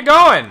tokens. Where you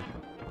going?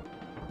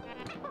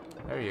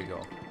 There you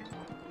go.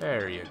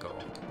 There you go.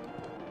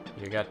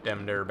 You got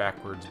them there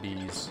backwards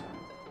bees.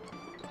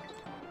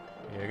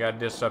 You got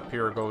this up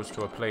here goes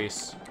to a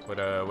place with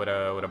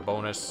a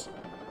bonus.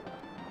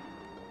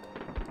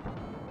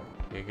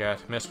 You got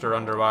Mr.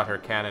 Underwater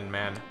Cannon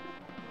Man.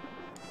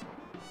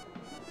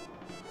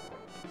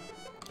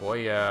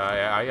 Boy,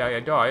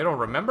 I don't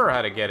remember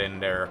how to get in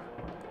there.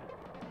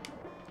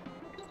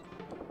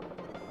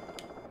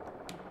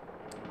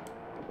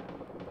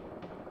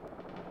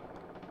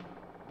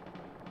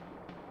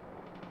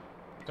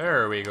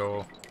 There we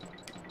go.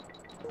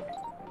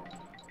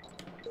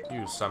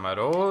 Use some of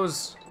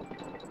those.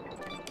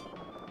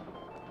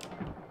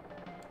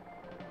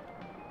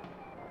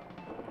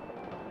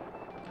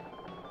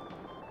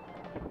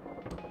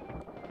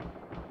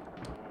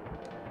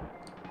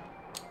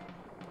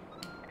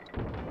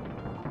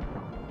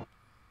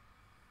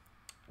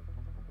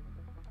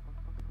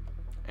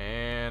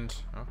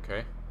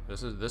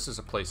 This is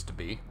a place to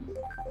be.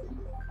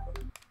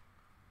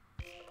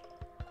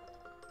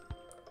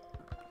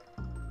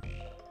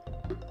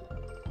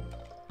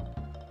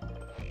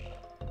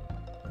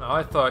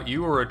 I thought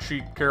you were a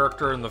cheap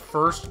character in the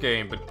first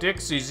game, but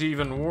Dixie's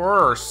even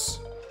worse.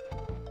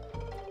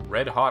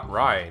 Red Hot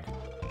Ride.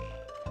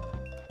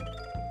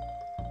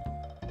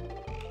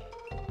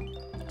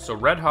 So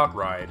Red Hot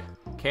Ride,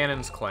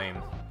 Cannon's Claim,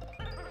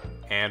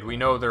 and we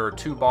know there are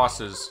 2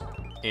 bosses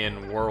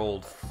in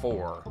World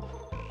 4.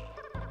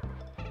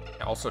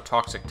 Also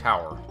Toxic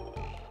Tower.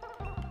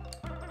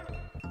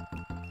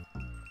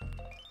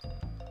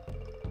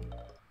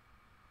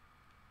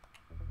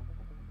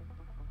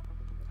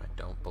 I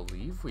don't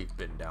believe we've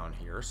been down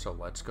here, so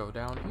let's go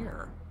down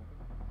here.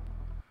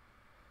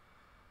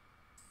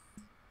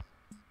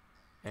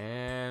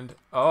 And,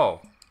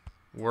 oh,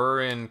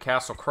 we're in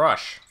Castle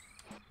Crush.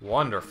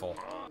 Wonderful.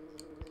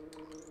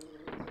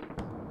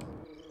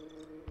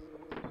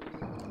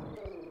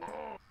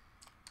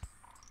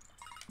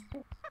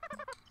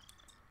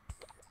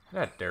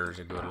 That there's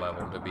a good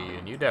level to be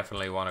in. You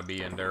definitely want to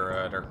be in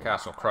their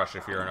Castle Crush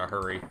if you're in a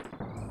hurry.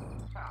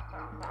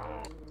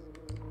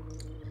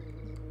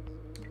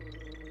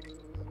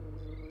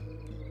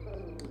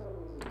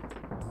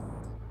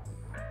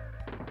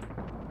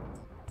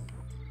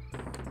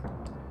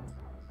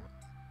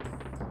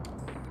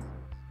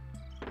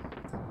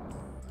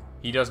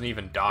 He doesn't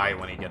even die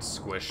when he gets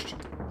squished.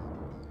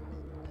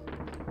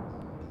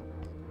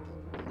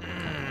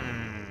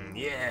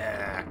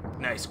 Yeah,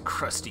 nice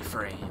crusty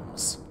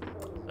frames.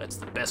 That's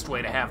the best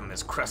way to have them,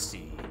 is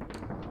crusty.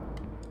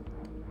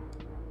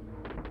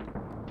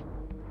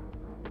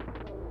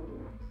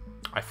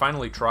 I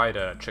finally tried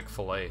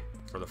Chick-fil-A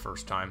for the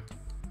first time.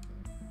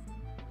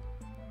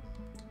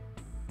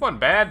 Wasn't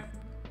bad.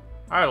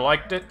 I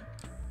liked it.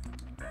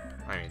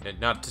 I mean,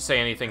 not to say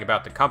anything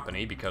about the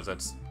company, because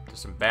that's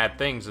some bad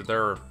things that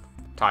they're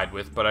tied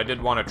with, but I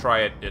did want to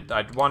try it.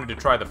 I wanted to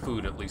try the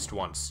food at least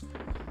once.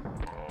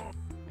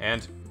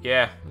 And,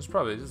 yeah, it was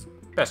probably the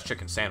best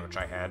chicken sandwich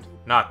I had.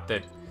 Not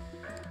that...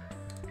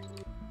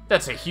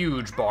 That's a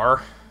huge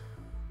bar.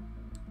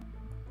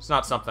 It's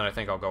not something I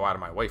think I'll go out of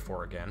my way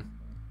for again.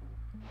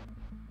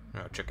 You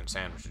know, a chicken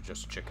sandwich is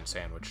just a chicken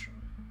sandwich.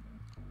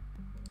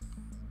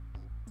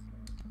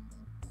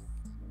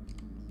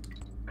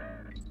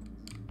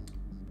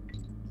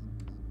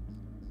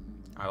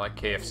 I like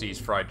KFC's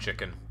fried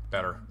chicken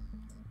better.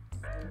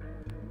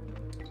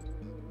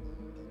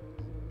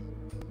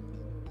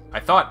 I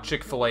thought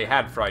Chick-fil-A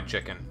had fried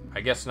chicken.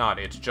 I guess not.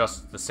 It's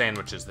just the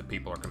sandwiches that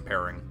people are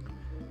comparing.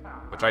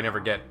 Which I never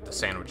get the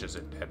sandwiches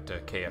at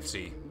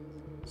KFC.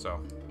 So.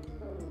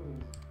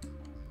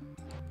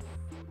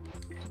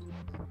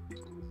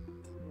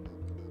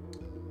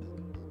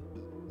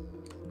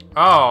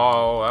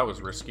 Oh, that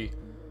was risky.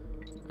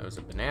 There was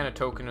a banana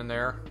token in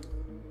there.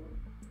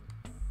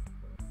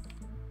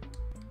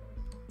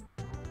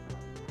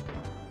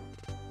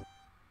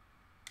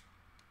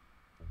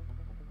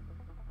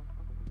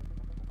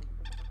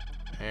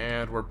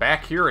 And we're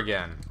back here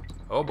again.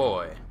 Oh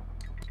boy.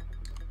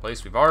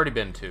 Place we've already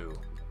been to.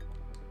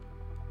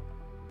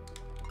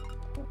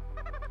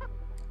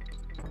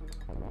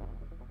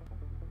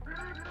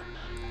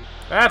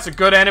 That's a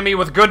good enemy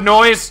with good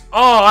noise.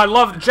 Oh, I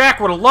love... Jack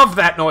would have loved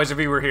that noise if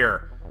he were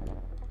here.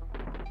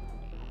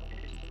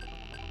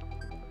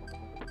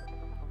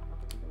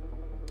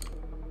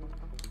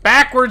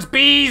 Backwards,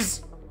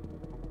 bees!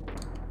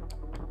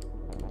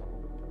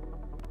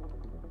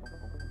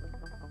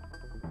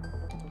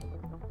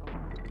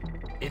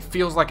 It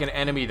feels like an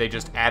enemy they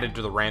just added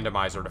to the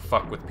randomizer to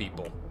fuck with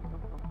people.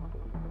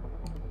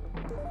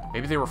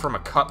 Maybe they were from a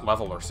cut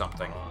level or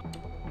something.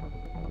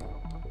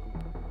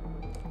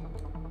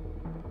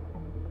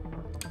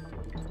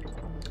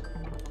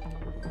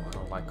 I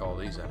don't like all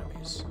these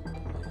enemies.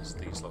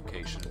 These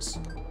locations.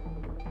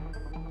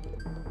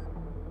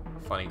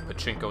 Funny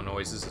pachinko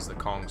noises as the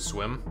Kongs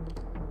swim.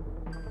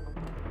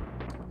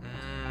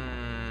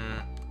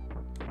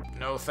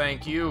 No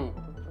thank you.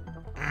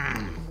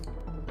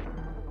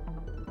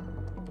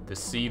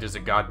 This seed is a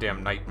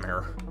goddamn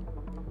nightmare.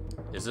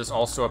 Is this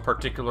also a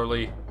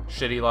particularly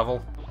shitty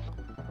level?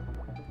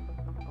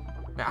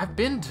 Man, I've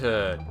been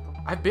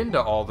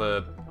to all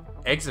the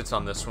exits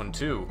on this one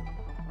too.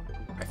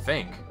 I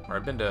think. Or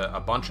I've been to a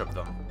bunch of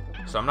them.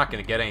 So I'm not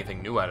gonna get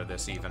anything new out of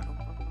this even.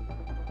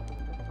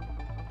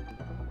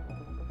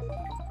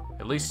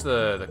 At least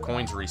the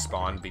coins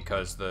respawn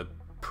because the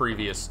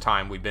previous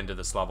time we've been to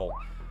this level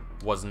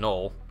was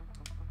null.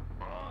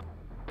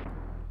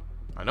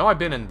 I know I've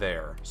been in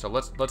there, so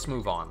let's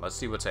move on. Let's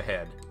see what's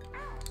ahead.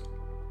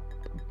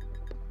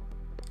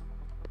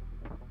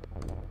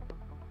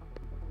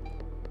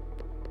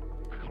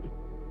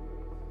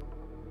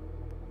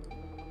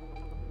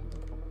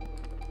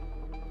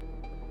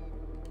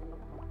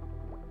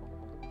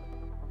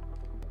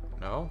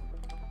 No?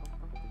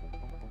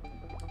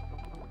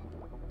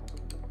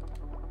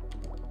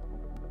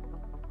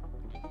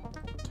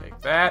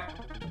 Take that.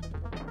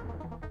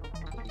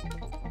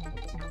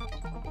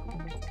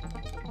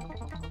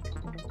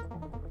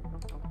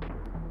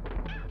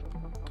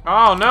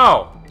 Oh,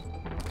 no!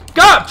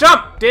 Go!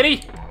 Jump,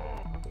 Diddy!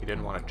 He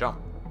didn't want to jump.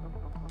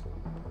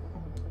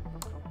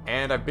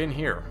 And I've been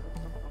here.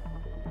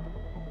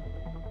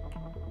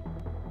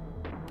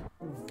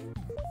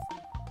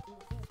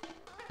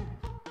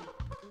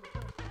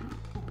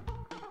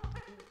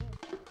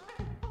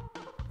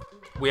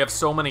 We have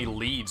so many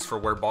leads for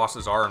where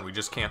bosses are, and we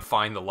just can't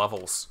find the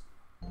levels.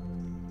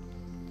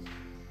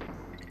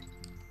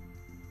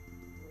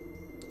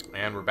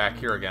 And we're back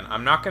here again.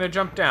 I'm not going to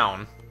jump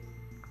down.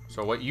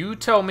 So what you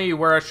tell me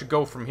where I should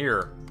go from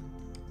here.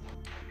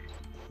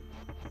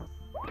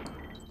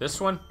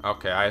 This one?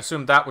 Okay, I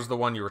assumed that was the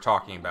one you were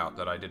talking about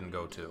that I didn't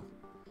go to.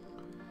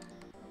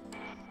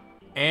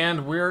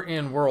 And we're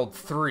in World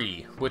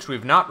 3, which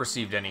we've not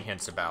received any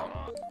hints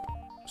about.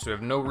 So we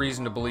have no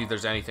reason to believe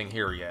there's anything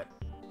here yet.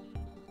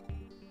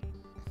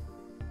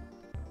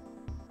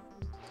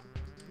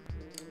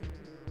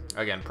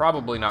 Again,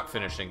 probably not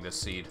finishing this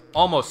seed.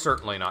 Almost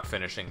certainly not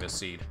finishing this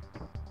seed.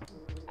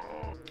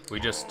 We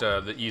just,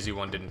 the easy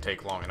one didn't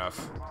take long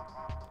enough.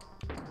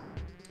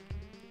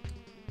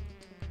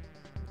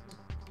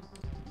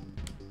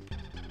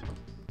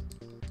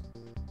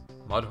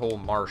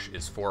 Mudhole Marsh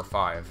is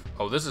 4-5.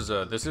 Oh, this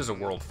is a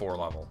World 4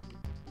 level.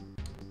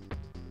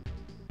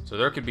 So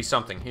there could be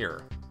something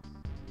here.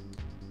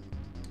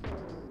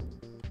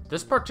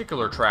 This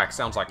particular track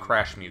sounds like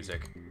Crash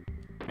music.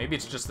 Maybe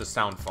it's just the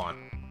sound font.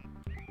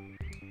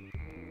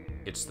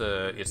 It's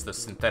the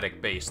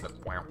synthetic bass, the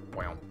wow,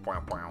 wow,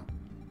 wow, wow.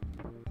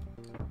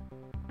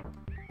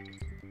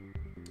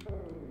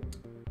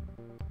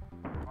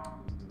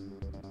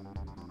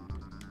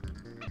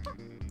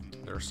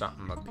 There's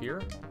something up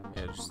here.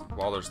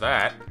 Well, there's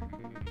that.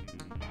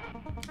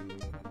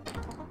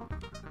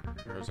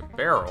 There's a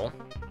barrel.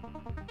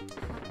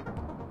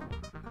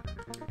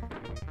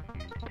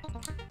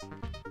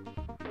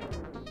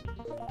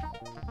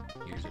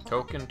 Use a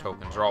token.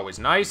 Tokens are always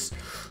nice.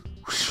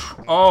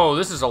 Oh,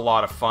 this is a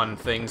lot of fun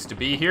things to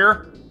be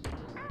here.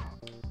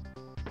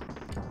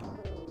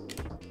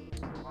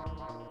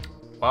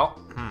 Well,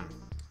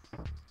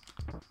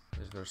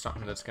 Is there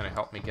something that's going to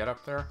help me get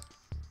up there?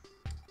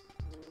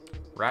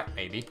 Rat,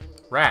 maybe.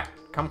 Rat,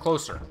 come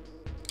closer.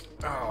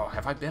 Oh,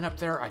 have I been up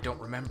there? I don't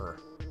remember.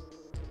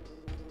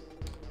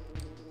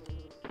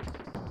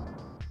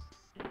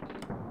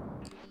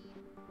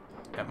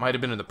 That might have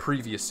been in the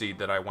previous seed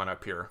that I went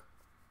up here.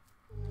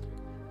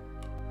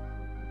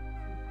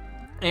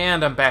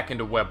 And I'm back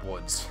into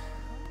Webwoods.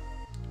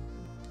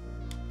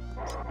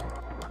 I'm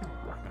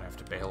gonna have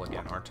to bail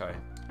again, aren't I?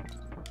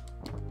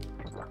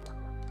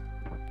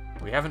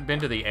 We haven't been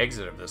to the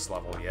exit of this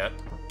level yet.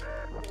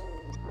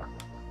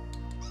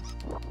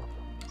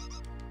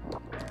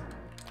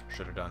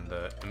 Should have done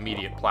the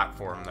immediate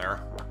platform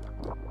there.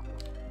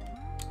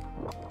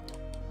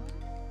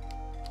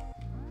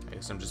 I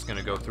guess I'm just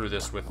gonna go through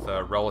this with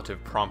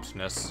relative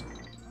promptness.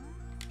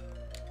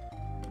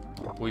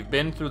 We've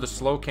been through the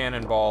slow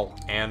cannonball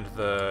and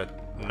the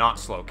not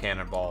slow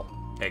cannonball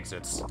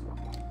exits.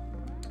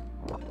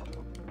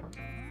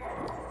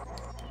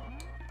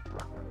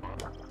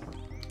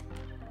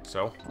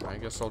 So, I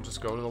guess I'll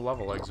just go to the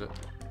level exit.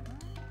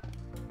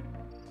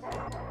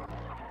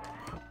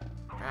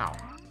 Ow.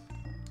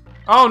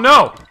 Oh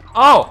no!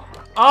 Oh!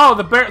 Oh,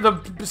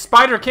 the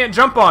spider can't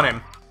jump on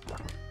him!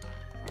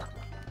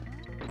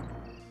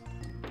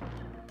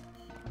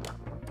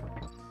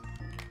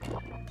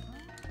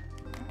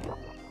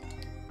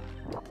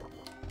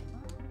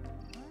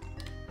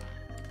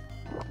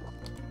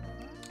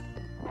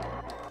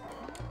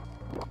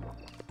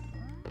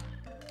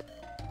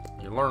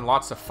 Learn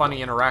lots of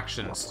funny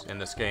interactions in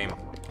this game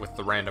with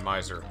the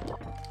randomizer.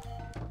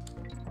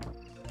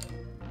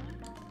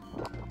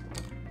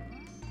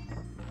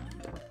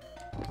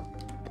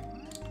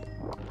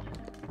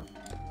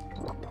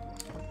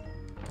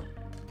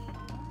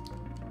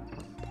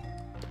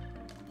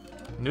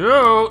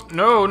 No,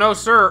 no, no,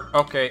 sir.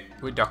 Okay,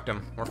 we ducked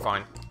him. We're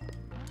fine.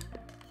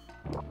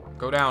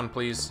 Go down,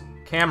 please.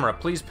 Camera,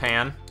 please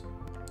pan.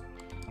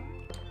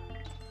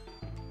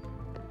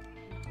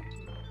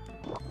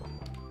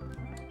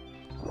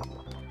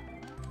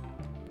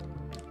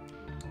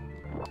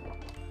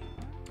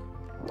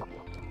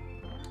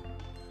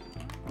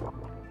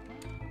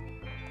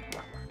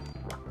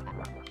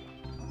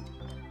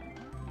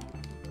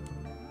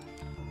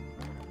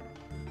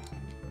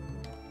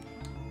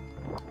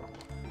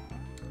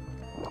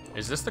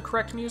 Is this the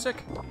correct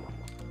music?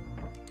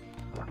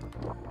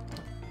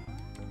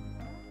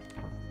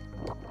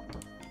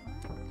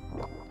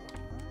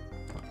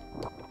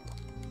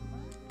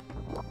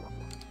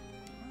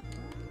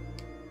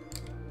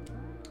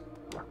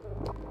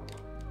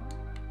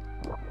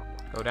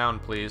 Go down,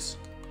 please.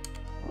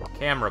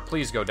 Camera,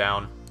 please go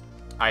down.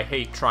 I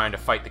hate trying to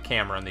fight the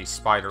camera in these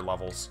spider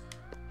levels.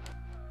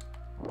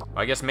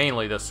 I guess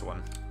mainly this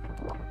one.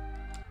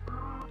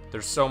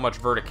 There's so much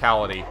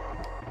verticality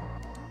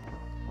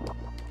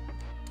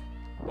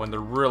when there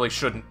really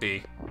shouldn't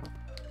be.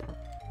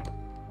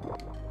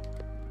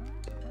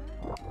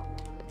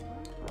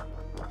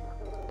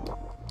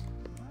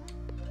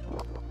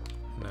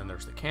 And then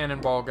there's the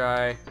cannonball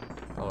guy.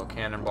 Hello,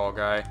 cannonball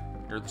guy.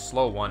 You're the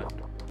slow one.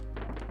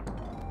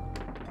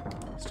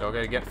 Still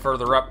gotta get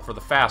further up for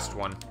the fast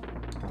one.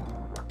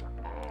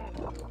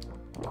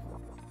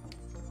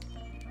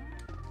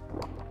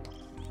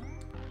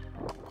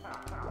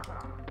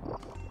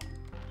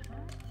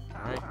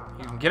 Alright,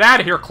 you can get out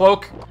of here,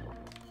 Cloak!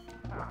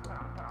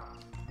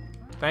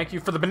 Thank you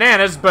for the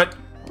bananas, but...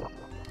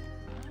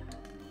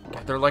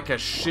 God, they're like a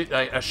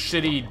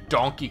shitty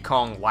Donkey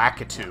Kong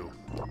Lakitu.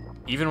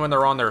 Even when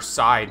they're on their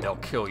side, they'll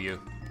kill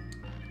you.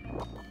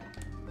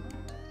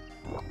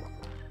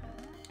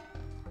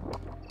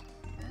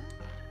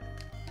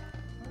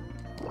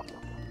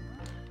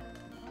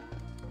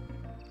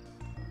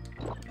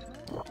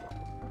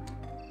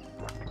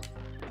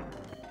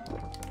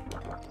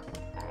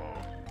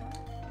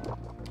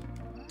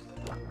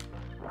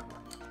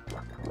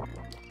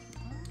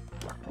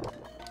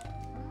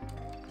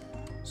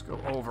 Go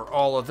over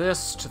all of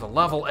this to the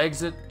level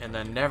exit, and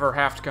then never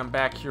have to come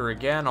back here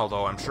again,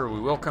 although I'm sure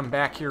we will come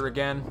back here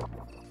again.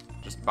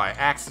 Just by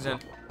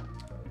accident.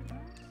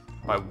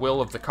 By will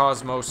of the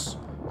cosmos.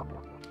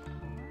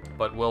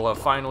 But we'll have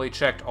finally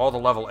checked all the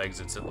level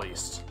exits, at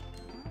least.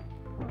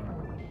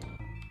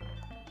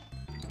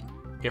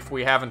 If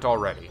we haven't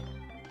already.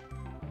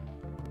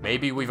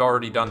 Maybe we've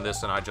already done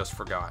this and I just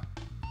forgot.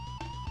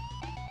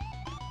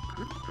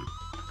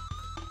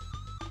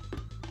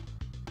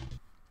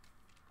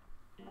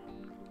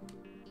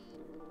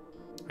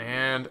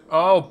 And,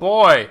 oh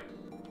boy!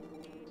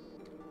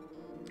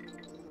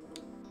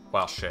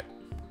 Well, shit.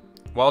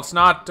 Well, it's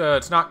not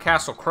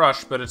Castle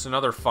Crush, but it's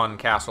another fun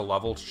castle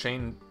level. It's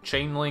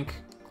Chainlink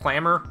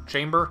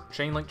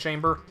Chainlink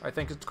Chamber, I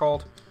think it's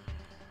called.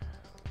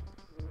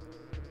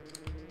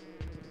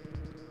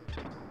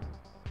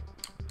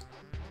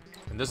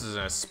 And this is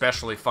an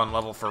especially fun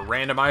level for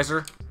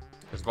Randomizer,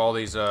 because of all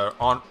these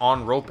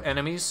on-rope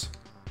enemies.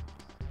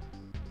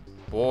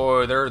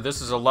 Boy, this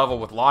is a level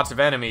with lots of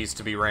enemies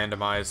to be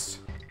randomized.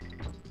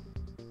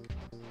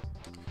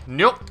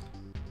 Nope.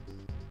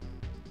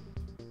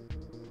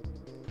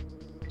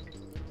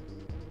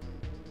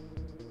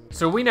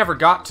 So we never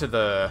got to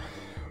that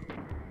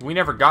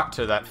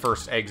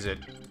first exit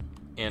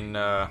in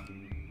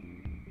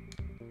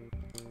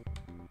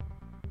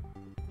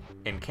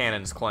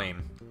Cannon's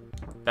Claim.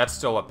 That's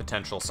still a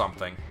potential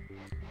something.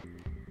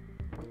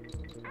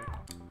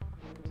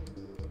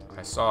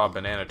 I saw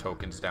banana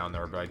tokens down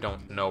there, but I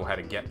don't know how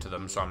to get to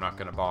them, so I'm not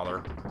gonna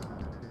bother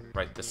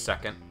right this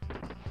second.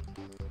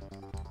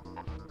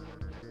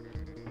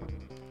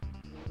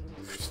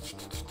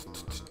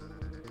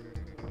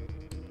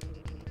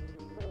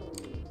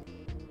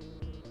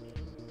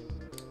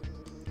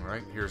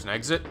 Alright, here's an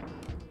exit.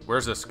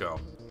 Where's this go?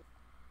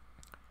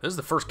 This is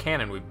the first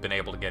cannon we've been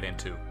able to get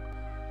into.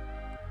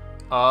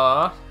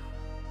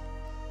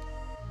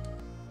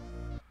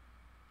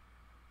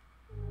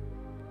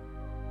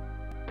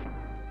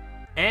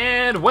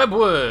 And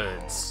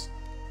Webwoods!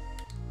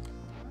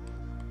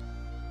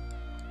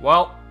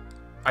 Well,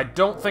 I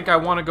don't think I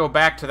want to go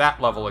back to that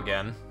level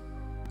again.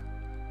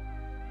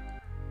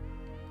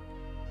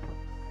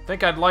 I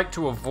think I'd like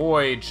to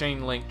avoid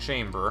Chainlink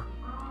Chamber.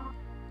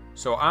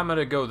 So I'm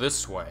gonna go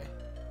this way.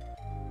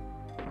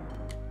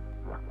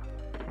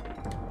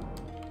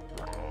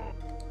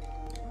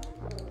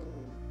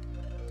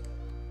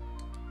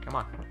 Come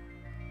on.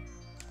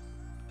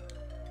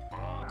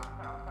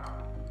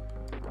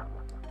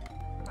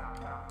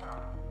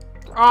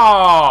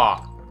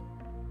 Ah!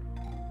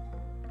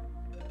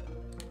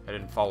 I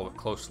didn't follow it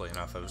closely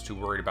enough. I was too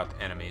worried about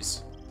the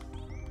enemies.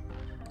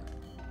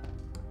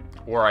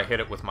 Or I hit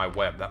it with my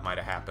web. That might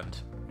have happened.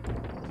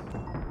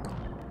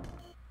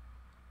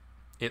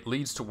 It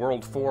leads to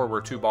World 4 where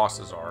 2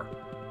 bosses are.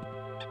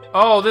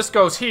 Oh, this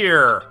goes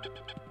here!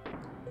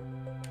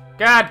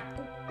 God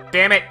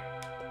damn it!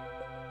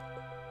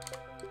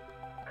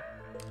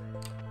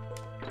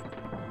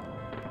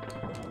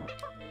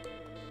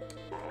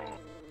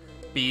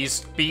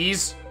 Bees.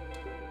 Bees.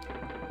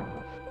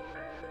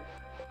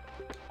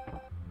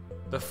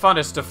 The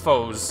funnest of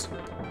foes.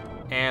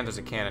 And there's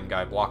a cannon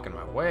guy blocking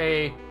my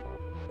way.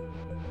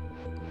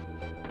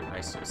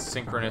 Nice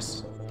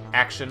synchronous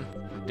action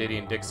from Diddy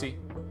and Dixie.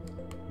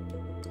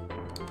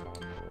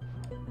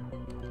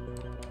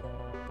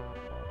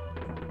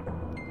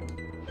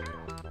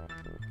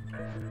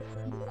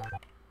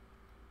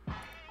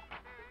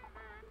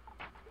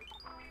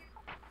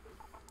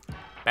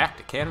 Back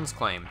to Cannon's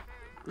Claim.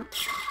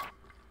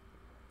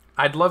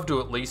 I'd love to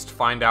at least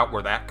find out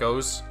where that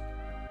goes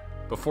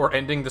before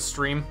ending the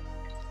stream.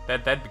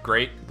 That'd be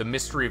great. The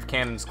mystery of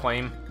Cannon's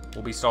Claim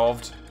will be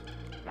solved.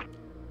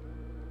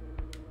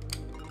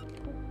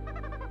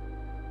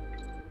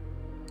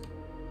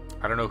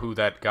 I don't know who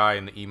that guy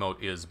in the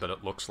emote is, but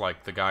it looks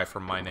like the guy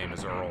from My Name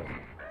is Earl.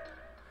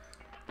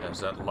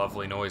 There's that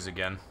lovely noise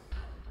again.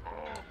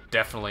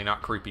 Definitely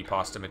not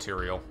creepypasta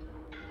material.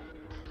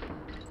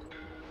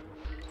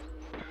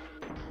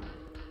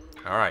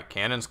 Alright,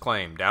 Cannon's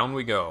Claim. Down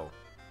we go.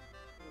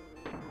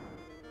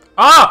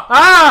 Ah!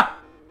 Ah!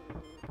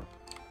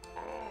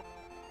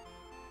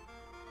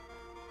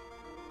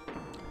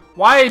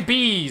 Why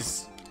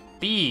bees?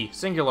 Bee,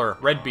 singular,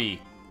 red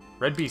bee.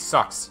 Red bee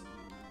sucks.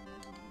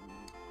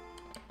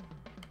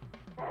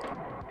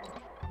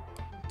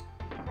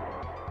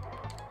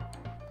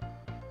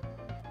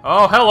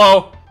 Oh,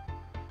 hello!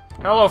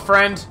 Hello,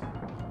 friend!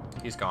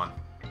 He's gone.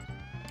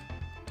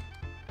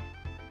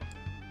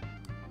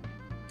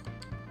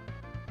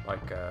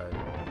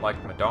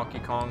 Like my Donkey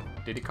Kong,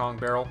 Diddy Kong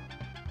barrel.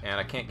 And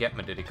I can't get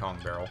my Diddy Kong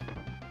barrel.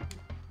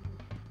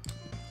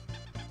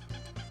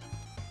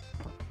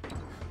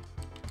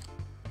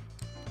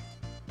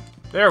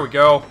 There we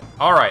go.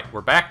 Alright,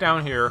 we're back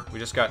down here. We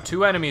just got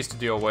 2 enemies to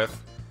deal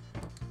with.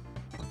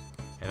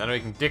 And then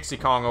we can Dixie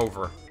Kong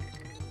over.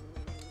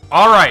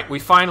 Alright, we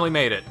finally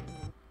made it.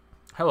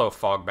 Hello,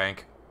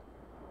 Fogbank.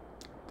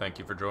 Thank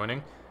you for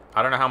joining.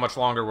 I don't know how much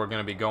longer we're going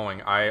to be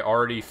going. I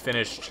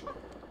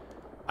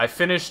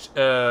finished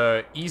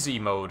easy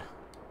mode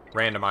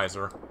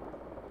randomizer.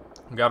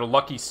 Got a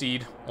lucky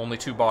seed, only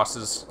 2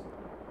 bosses.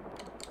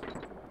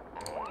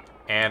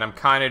 And I'm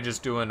kind of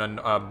just doing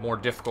a more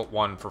difficult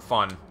one for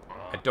fun.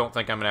 I don't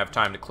think I'm going to have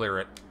time to clear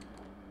it.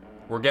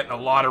 We're getting a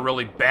lot of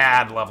really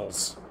bad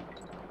levels.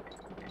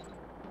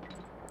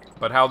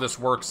 But how this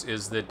works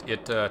is that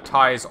it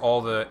ties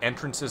all the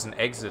entrances and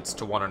exits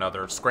to one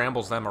another,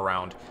 scrambles them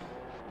around.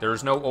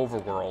 There's no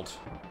overworld,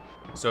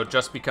 so it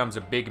just becomes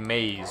a big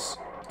maze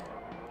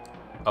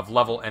of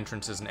level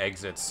entrances and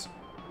exits.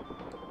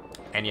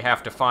 And you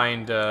have to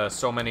find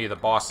so many of the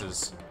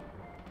bosses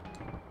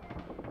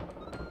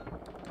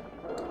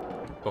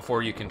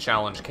before you can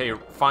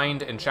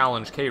find and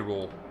challenge K.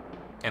 Rool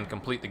and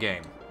complete the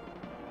game.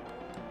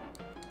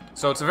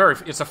 So it's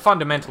a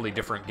fundamentally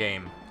different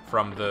game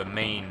from the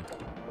main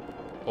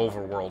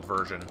overworld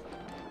version.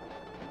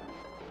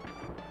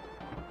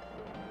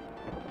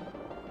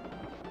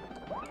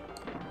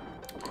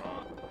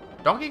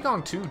 Donkey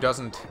Kong 2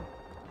 doesn't...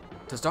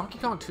 Does Donkey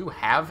Kong 2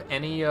 have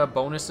any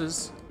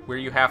bonuses where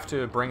you have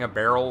to bring a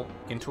barrel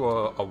into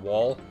a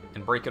wall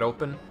and break it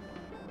open?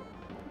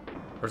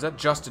 Or is that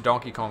just a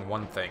Donkey Kong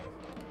 1 thing?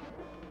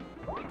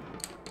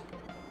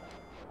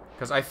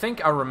 Because I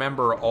think I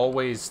remember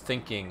always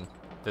thinking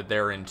that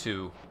they're in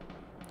 2.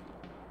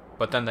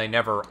 But then they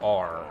never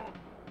are.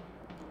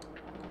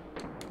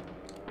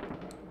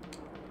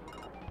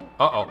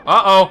 Uh-oh.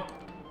 Uh-oh!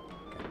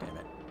 God damn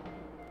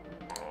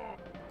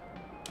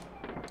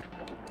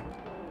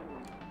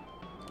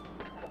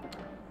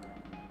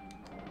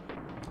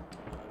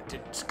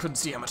it. Just couldn't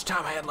see how much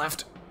time I had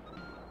left.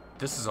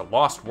 This is a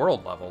Lost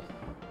World level.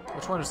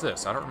 Which one is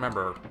this? I don't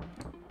remember.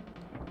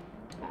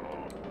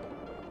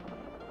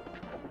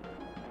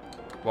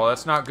 Well,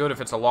 that's not good if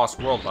it's a Lost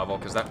World level,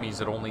 because that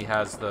means it only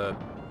has the...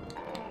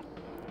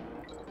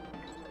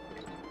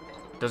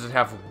 Does it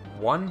have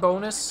 1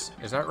 bonus?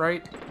 Is that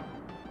right?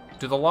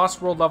 Do the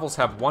Lost World levels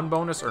have 1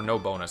 bonus or no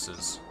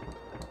bonuses?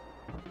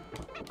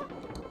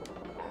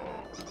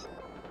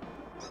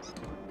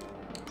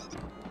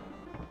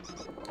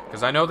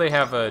 Because I know they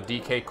have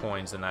DK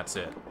coins and that's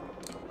it.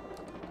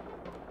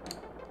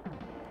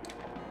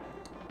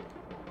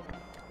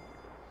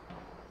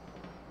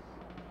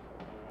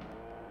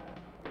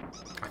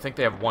 I think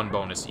they have 1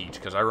 bonus each,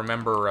 because I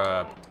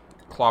remember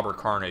Clobber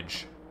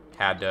Carnage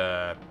had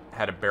a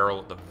barrel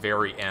at the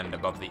very end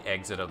above the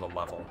exit of the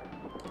level.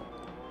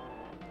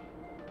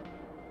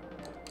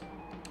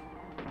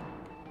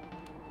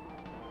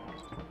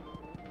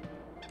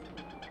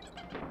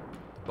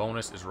 The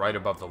bonus is right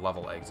above the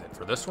level exit.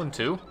 For this one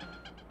too?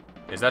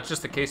 Is that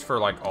just the case for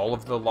like all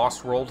of the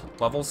Lost World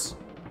levels?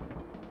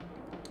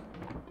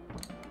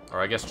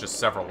 Or I guess just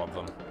several of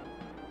them.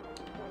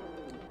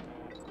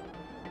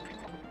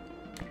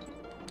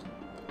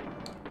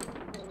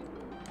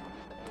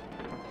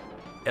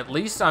 At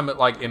least I'm,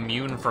 like,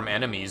 immune from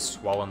enemies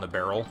while in the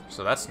barrel,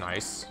 so that's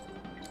nice.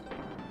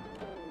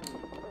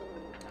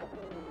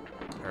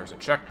 There's a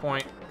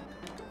checkpoint.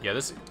 Yeah,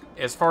 this,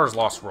 as far as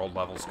Lost World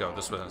levels go,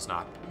 this one's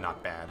not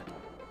bad.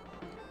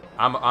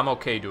 I'm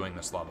okay doing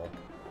this level.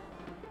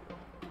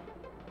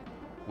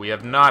 We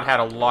have not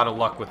had a lot of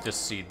luck with this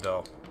seed,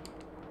 though.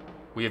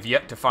 We have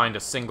yet to find a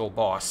single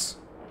boss.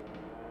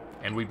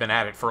 And we've been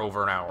at it for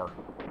over an hour.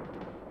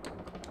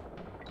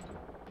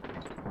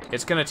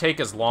 It's gonna take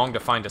as long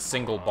to find a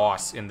single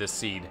boss in this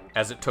seed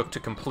as it took to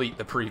complete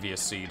the previous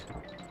seed.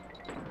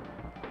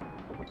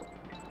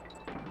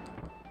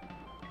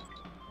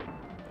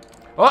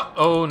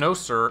 Oh, no,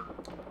 sir.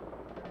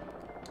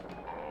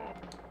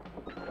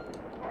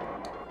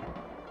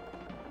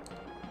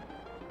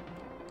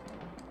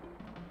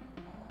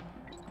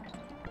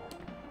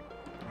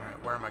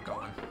 Alright, where am I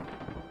going?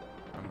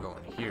 I'm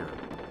going here.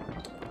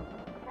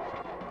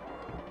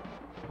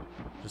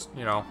 Just,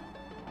 you know,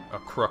 a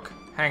crook.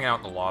 Hang out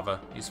in the lava.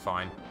 He's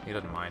fine. He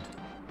doesn't mind.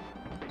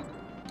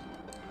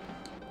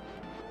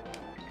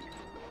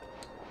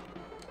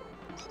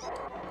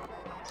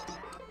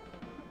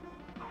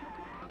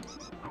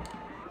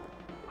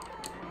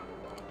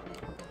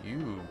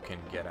 You can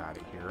get out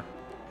of here.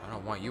 I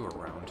don't want you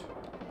around.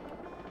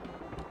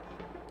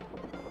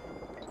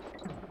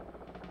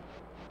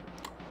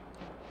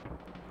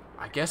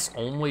 I guess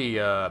only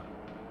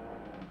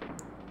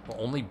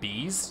Well, only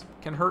bees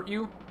can hurt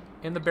you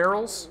in the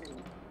barrels?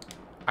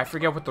 I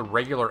forget what the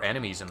regular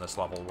enemies in this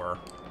level were.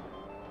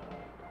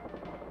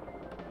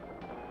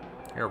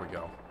 Here we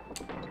go.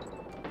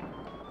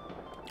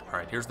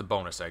 Alright, here's the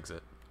bonus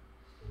exit.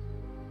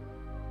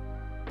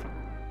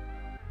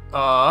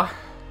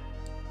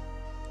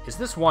 Is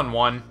this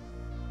 1-1?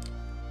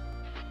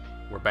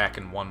 We're back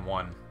in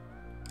 1-1.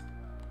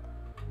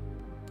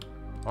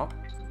 Well,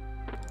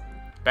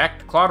 back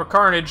to Cloud of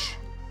Carnage.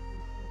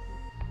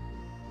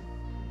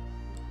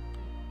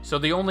 So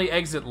the only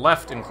exit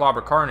left in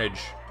Clobber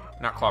Carnage,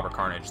 not Clobber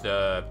Carnage,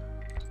 the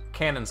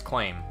Cannon's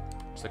Claim.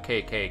 It's the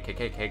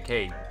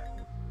KKKKKK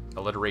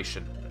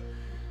alliteration.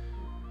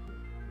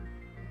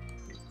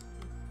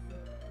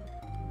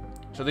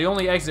 So the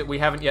only exit we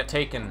haven't yet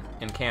taken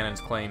in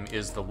Cannon's Claim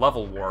is the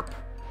level warp.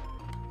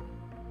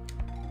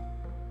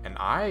 And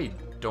I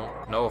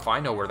don't know if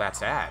I know where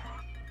that's at.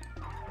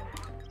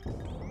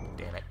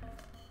 Damn it.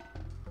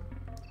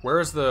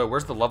 Where's the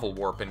level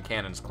warp in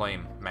Cannon's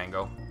Claim,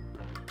 Mango?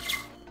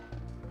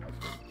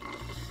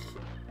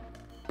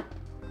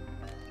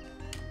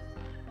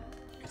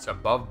 It's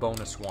above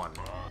bonus 1.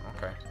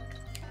 Okay.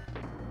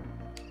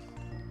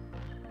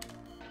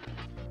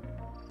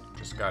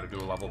 Just gotta do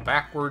a level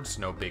backwards,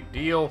 no big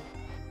deal.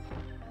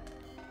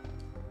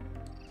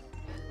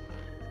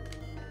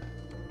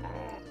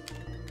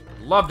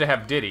 Love to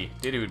have Diddy.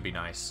 Diddy would be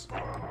nice.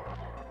 I'm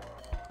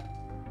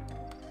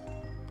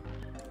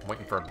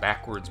waiting for a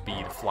backwards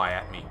bee to fly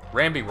at me.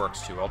 Rambi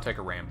works too. I'll take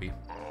a Rambi.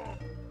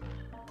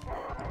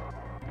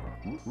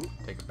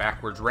 Take a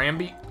backwards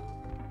Rambi.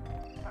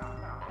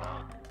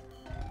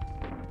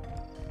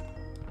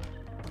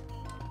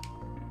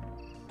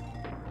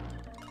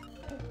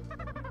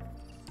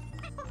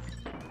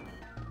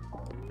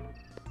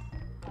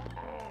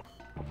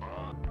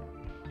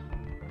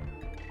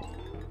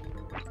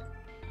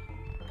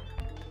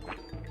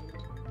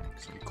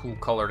 Some cool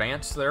colored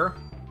ants there.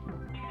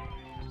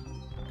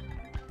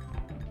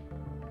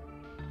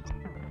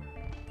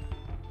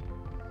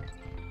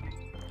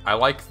 I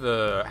like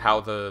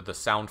how the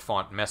sound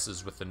font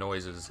messes with the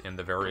noises in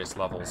the various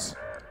levels,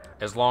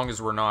 as long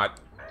as we're not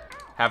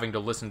having to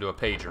listen to a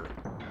pager.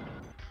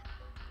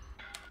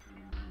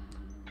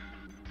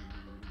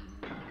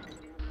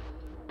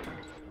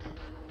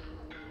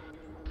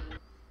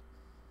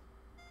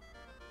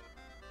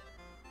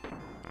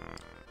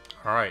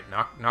 All right,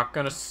 not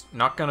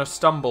gonna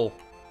stumble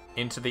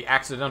into the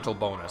accidental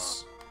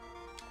bonus.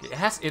 It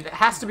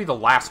has to be the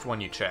last one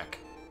you check.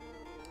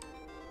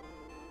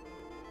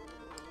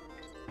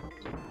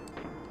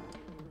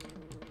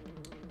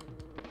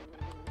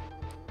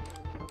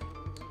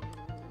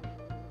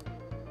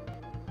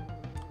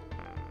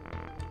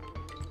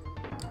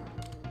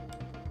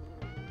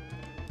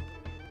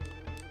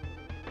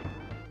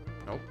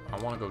 Nope, I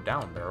want to go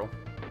down, barrel.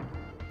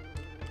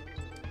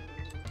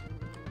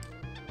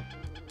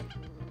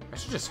 I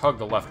should just hug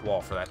the left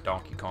wall for that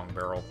Donkey Kong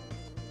barrel.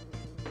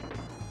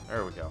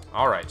 There we go.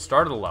 Alright,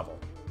 start of the level.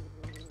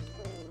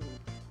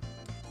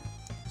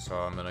 So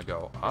I'm gonna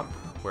go up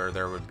where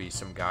there would be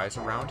some guys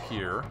around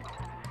here.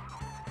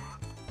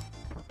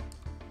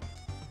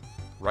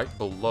 Right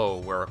below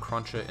where a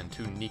Cruncha and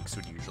 2 Neeks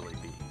would usually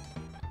be.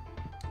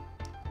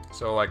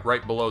 So like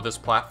right below this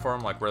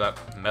platform, like where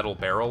that metal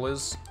barrel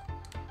is.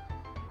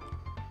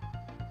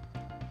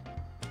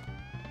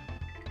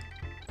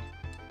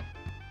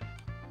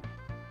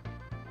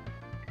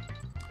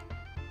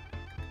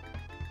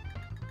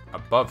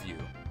 Above you.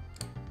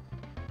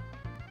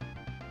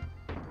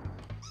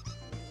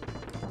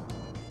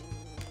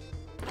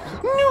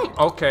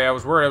 Okay, I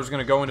was worried I was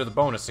going to go into the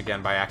bonus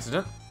again by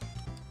accident.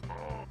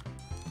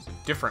 It's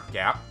a different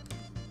gap.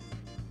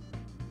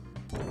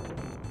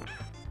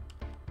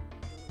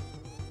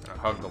 Gonna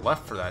hug the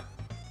left for that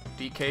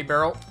DK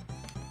barrel.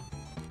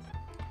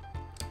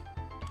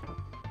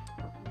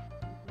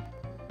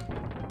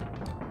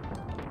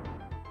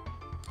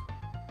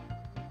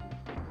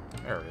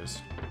 There it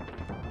is.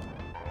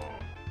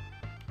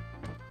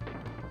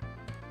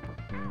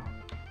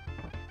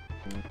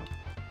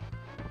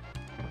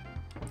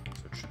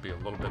 So it should be a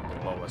little bit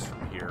below us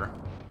from here.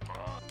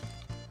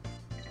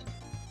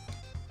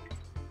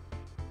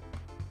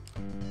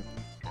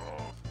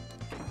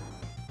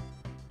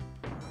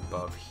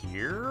 Above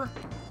here.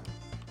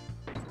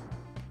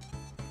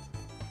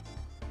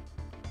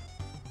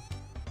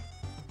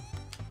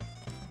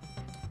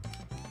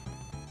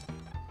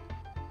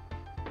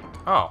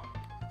 Oh.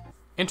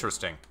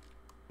 Interesting.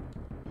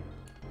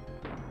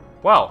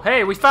 Well,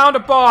 hey, we found a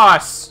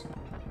boss!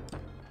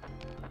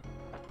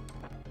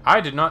 I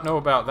did not know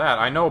about that.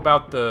 I know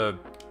about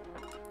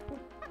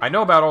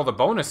all the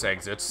bonus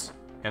exits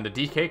and the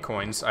DK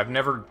coins.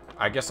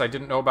 I guess I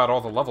didn't know about all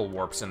the level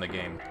warps in the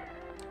game.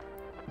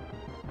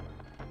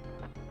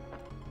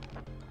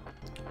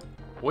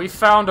 We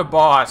found a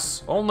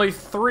boss. Only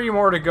 3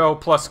 more to go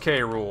plus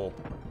K rule.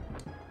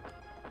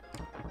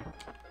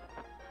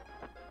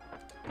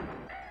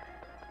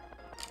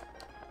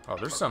 Oh,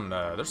 there's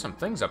some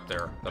things up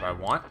there that I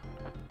want.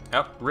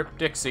 Yep, rip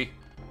Dixie.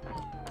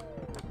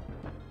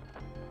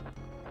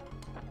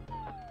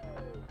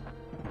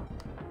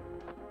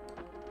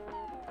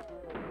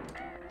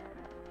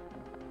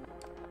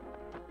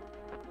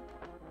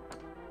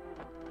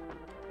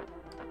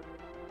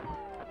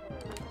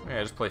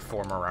 Yeah, just play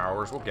 4 more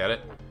hours. We'll get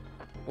it.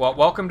 Well,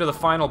 welcome to the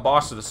final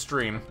boss of the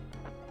stream.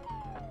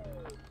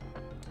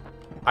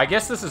 I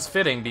guess this is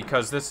fitting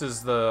because this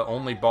is the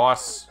only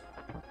boss...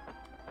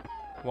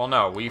 Well,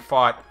 no, we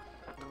fought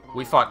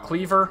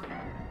Cleaver,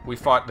 we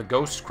fought the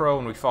Ghost Crow,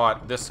 and we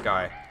fought this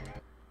guy.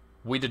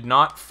 We did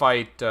not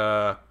fight,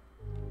 Crusha?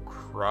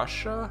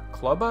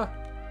 Clubba?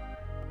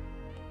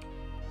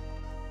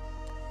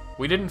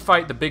 We didn't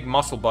fight the big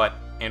muscle butt,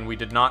 and we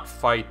did not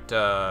fight,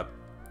 the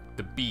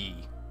bee.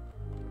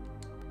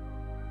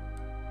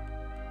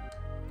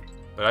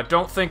 But I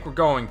don't think we're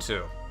going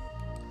to.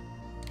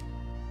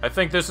 I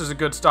think this is a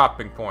good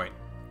stopping point.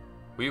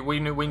 We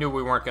knew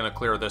we weren't going to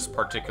clear this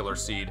particular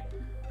seed.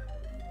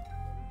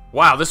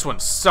 Wow, this one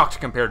sucked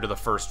compared to the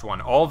first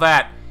one. All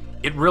that,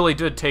 it really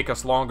did take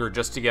us longer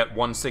just to get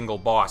one single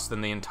boss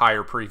than the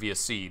entire previous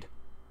seed.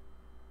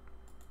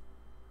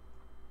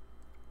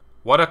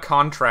 What a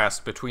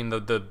contrast between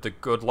the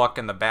good luck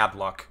and the bad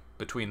luck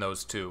between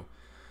those two.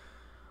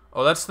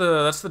 Oh, that's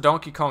the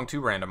Donkey Kong 2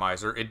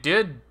 randomizer. It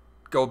did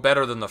go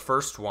better than the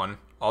first one,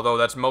 although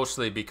that's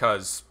mostly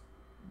because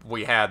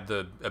we had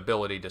the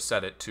ability to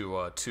set it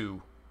to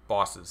 2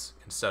 bosses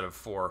instead of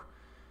 4.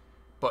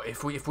 But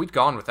if we'd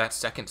gone with that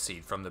second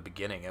seed from the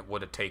beginning, it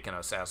would have taken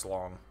us as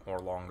long or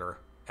longer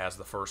as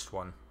the first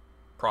one.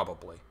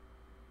 Probably.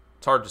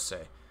 It's hard to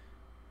say.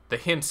 The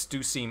hints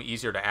do seem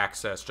easier to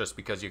access just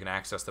because you can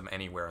access them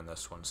anywhere in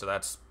this one, so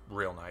that's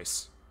real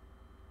nice.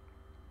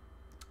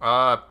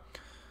 I'm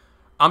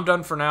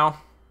done for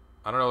now.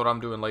 I don't know what I'm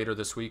doing later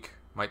this week.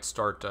 Might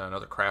start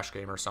another Crash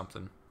game or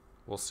something.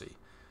 We'll see.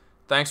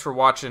 Thanks for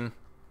watching.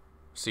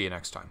 See you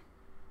next time.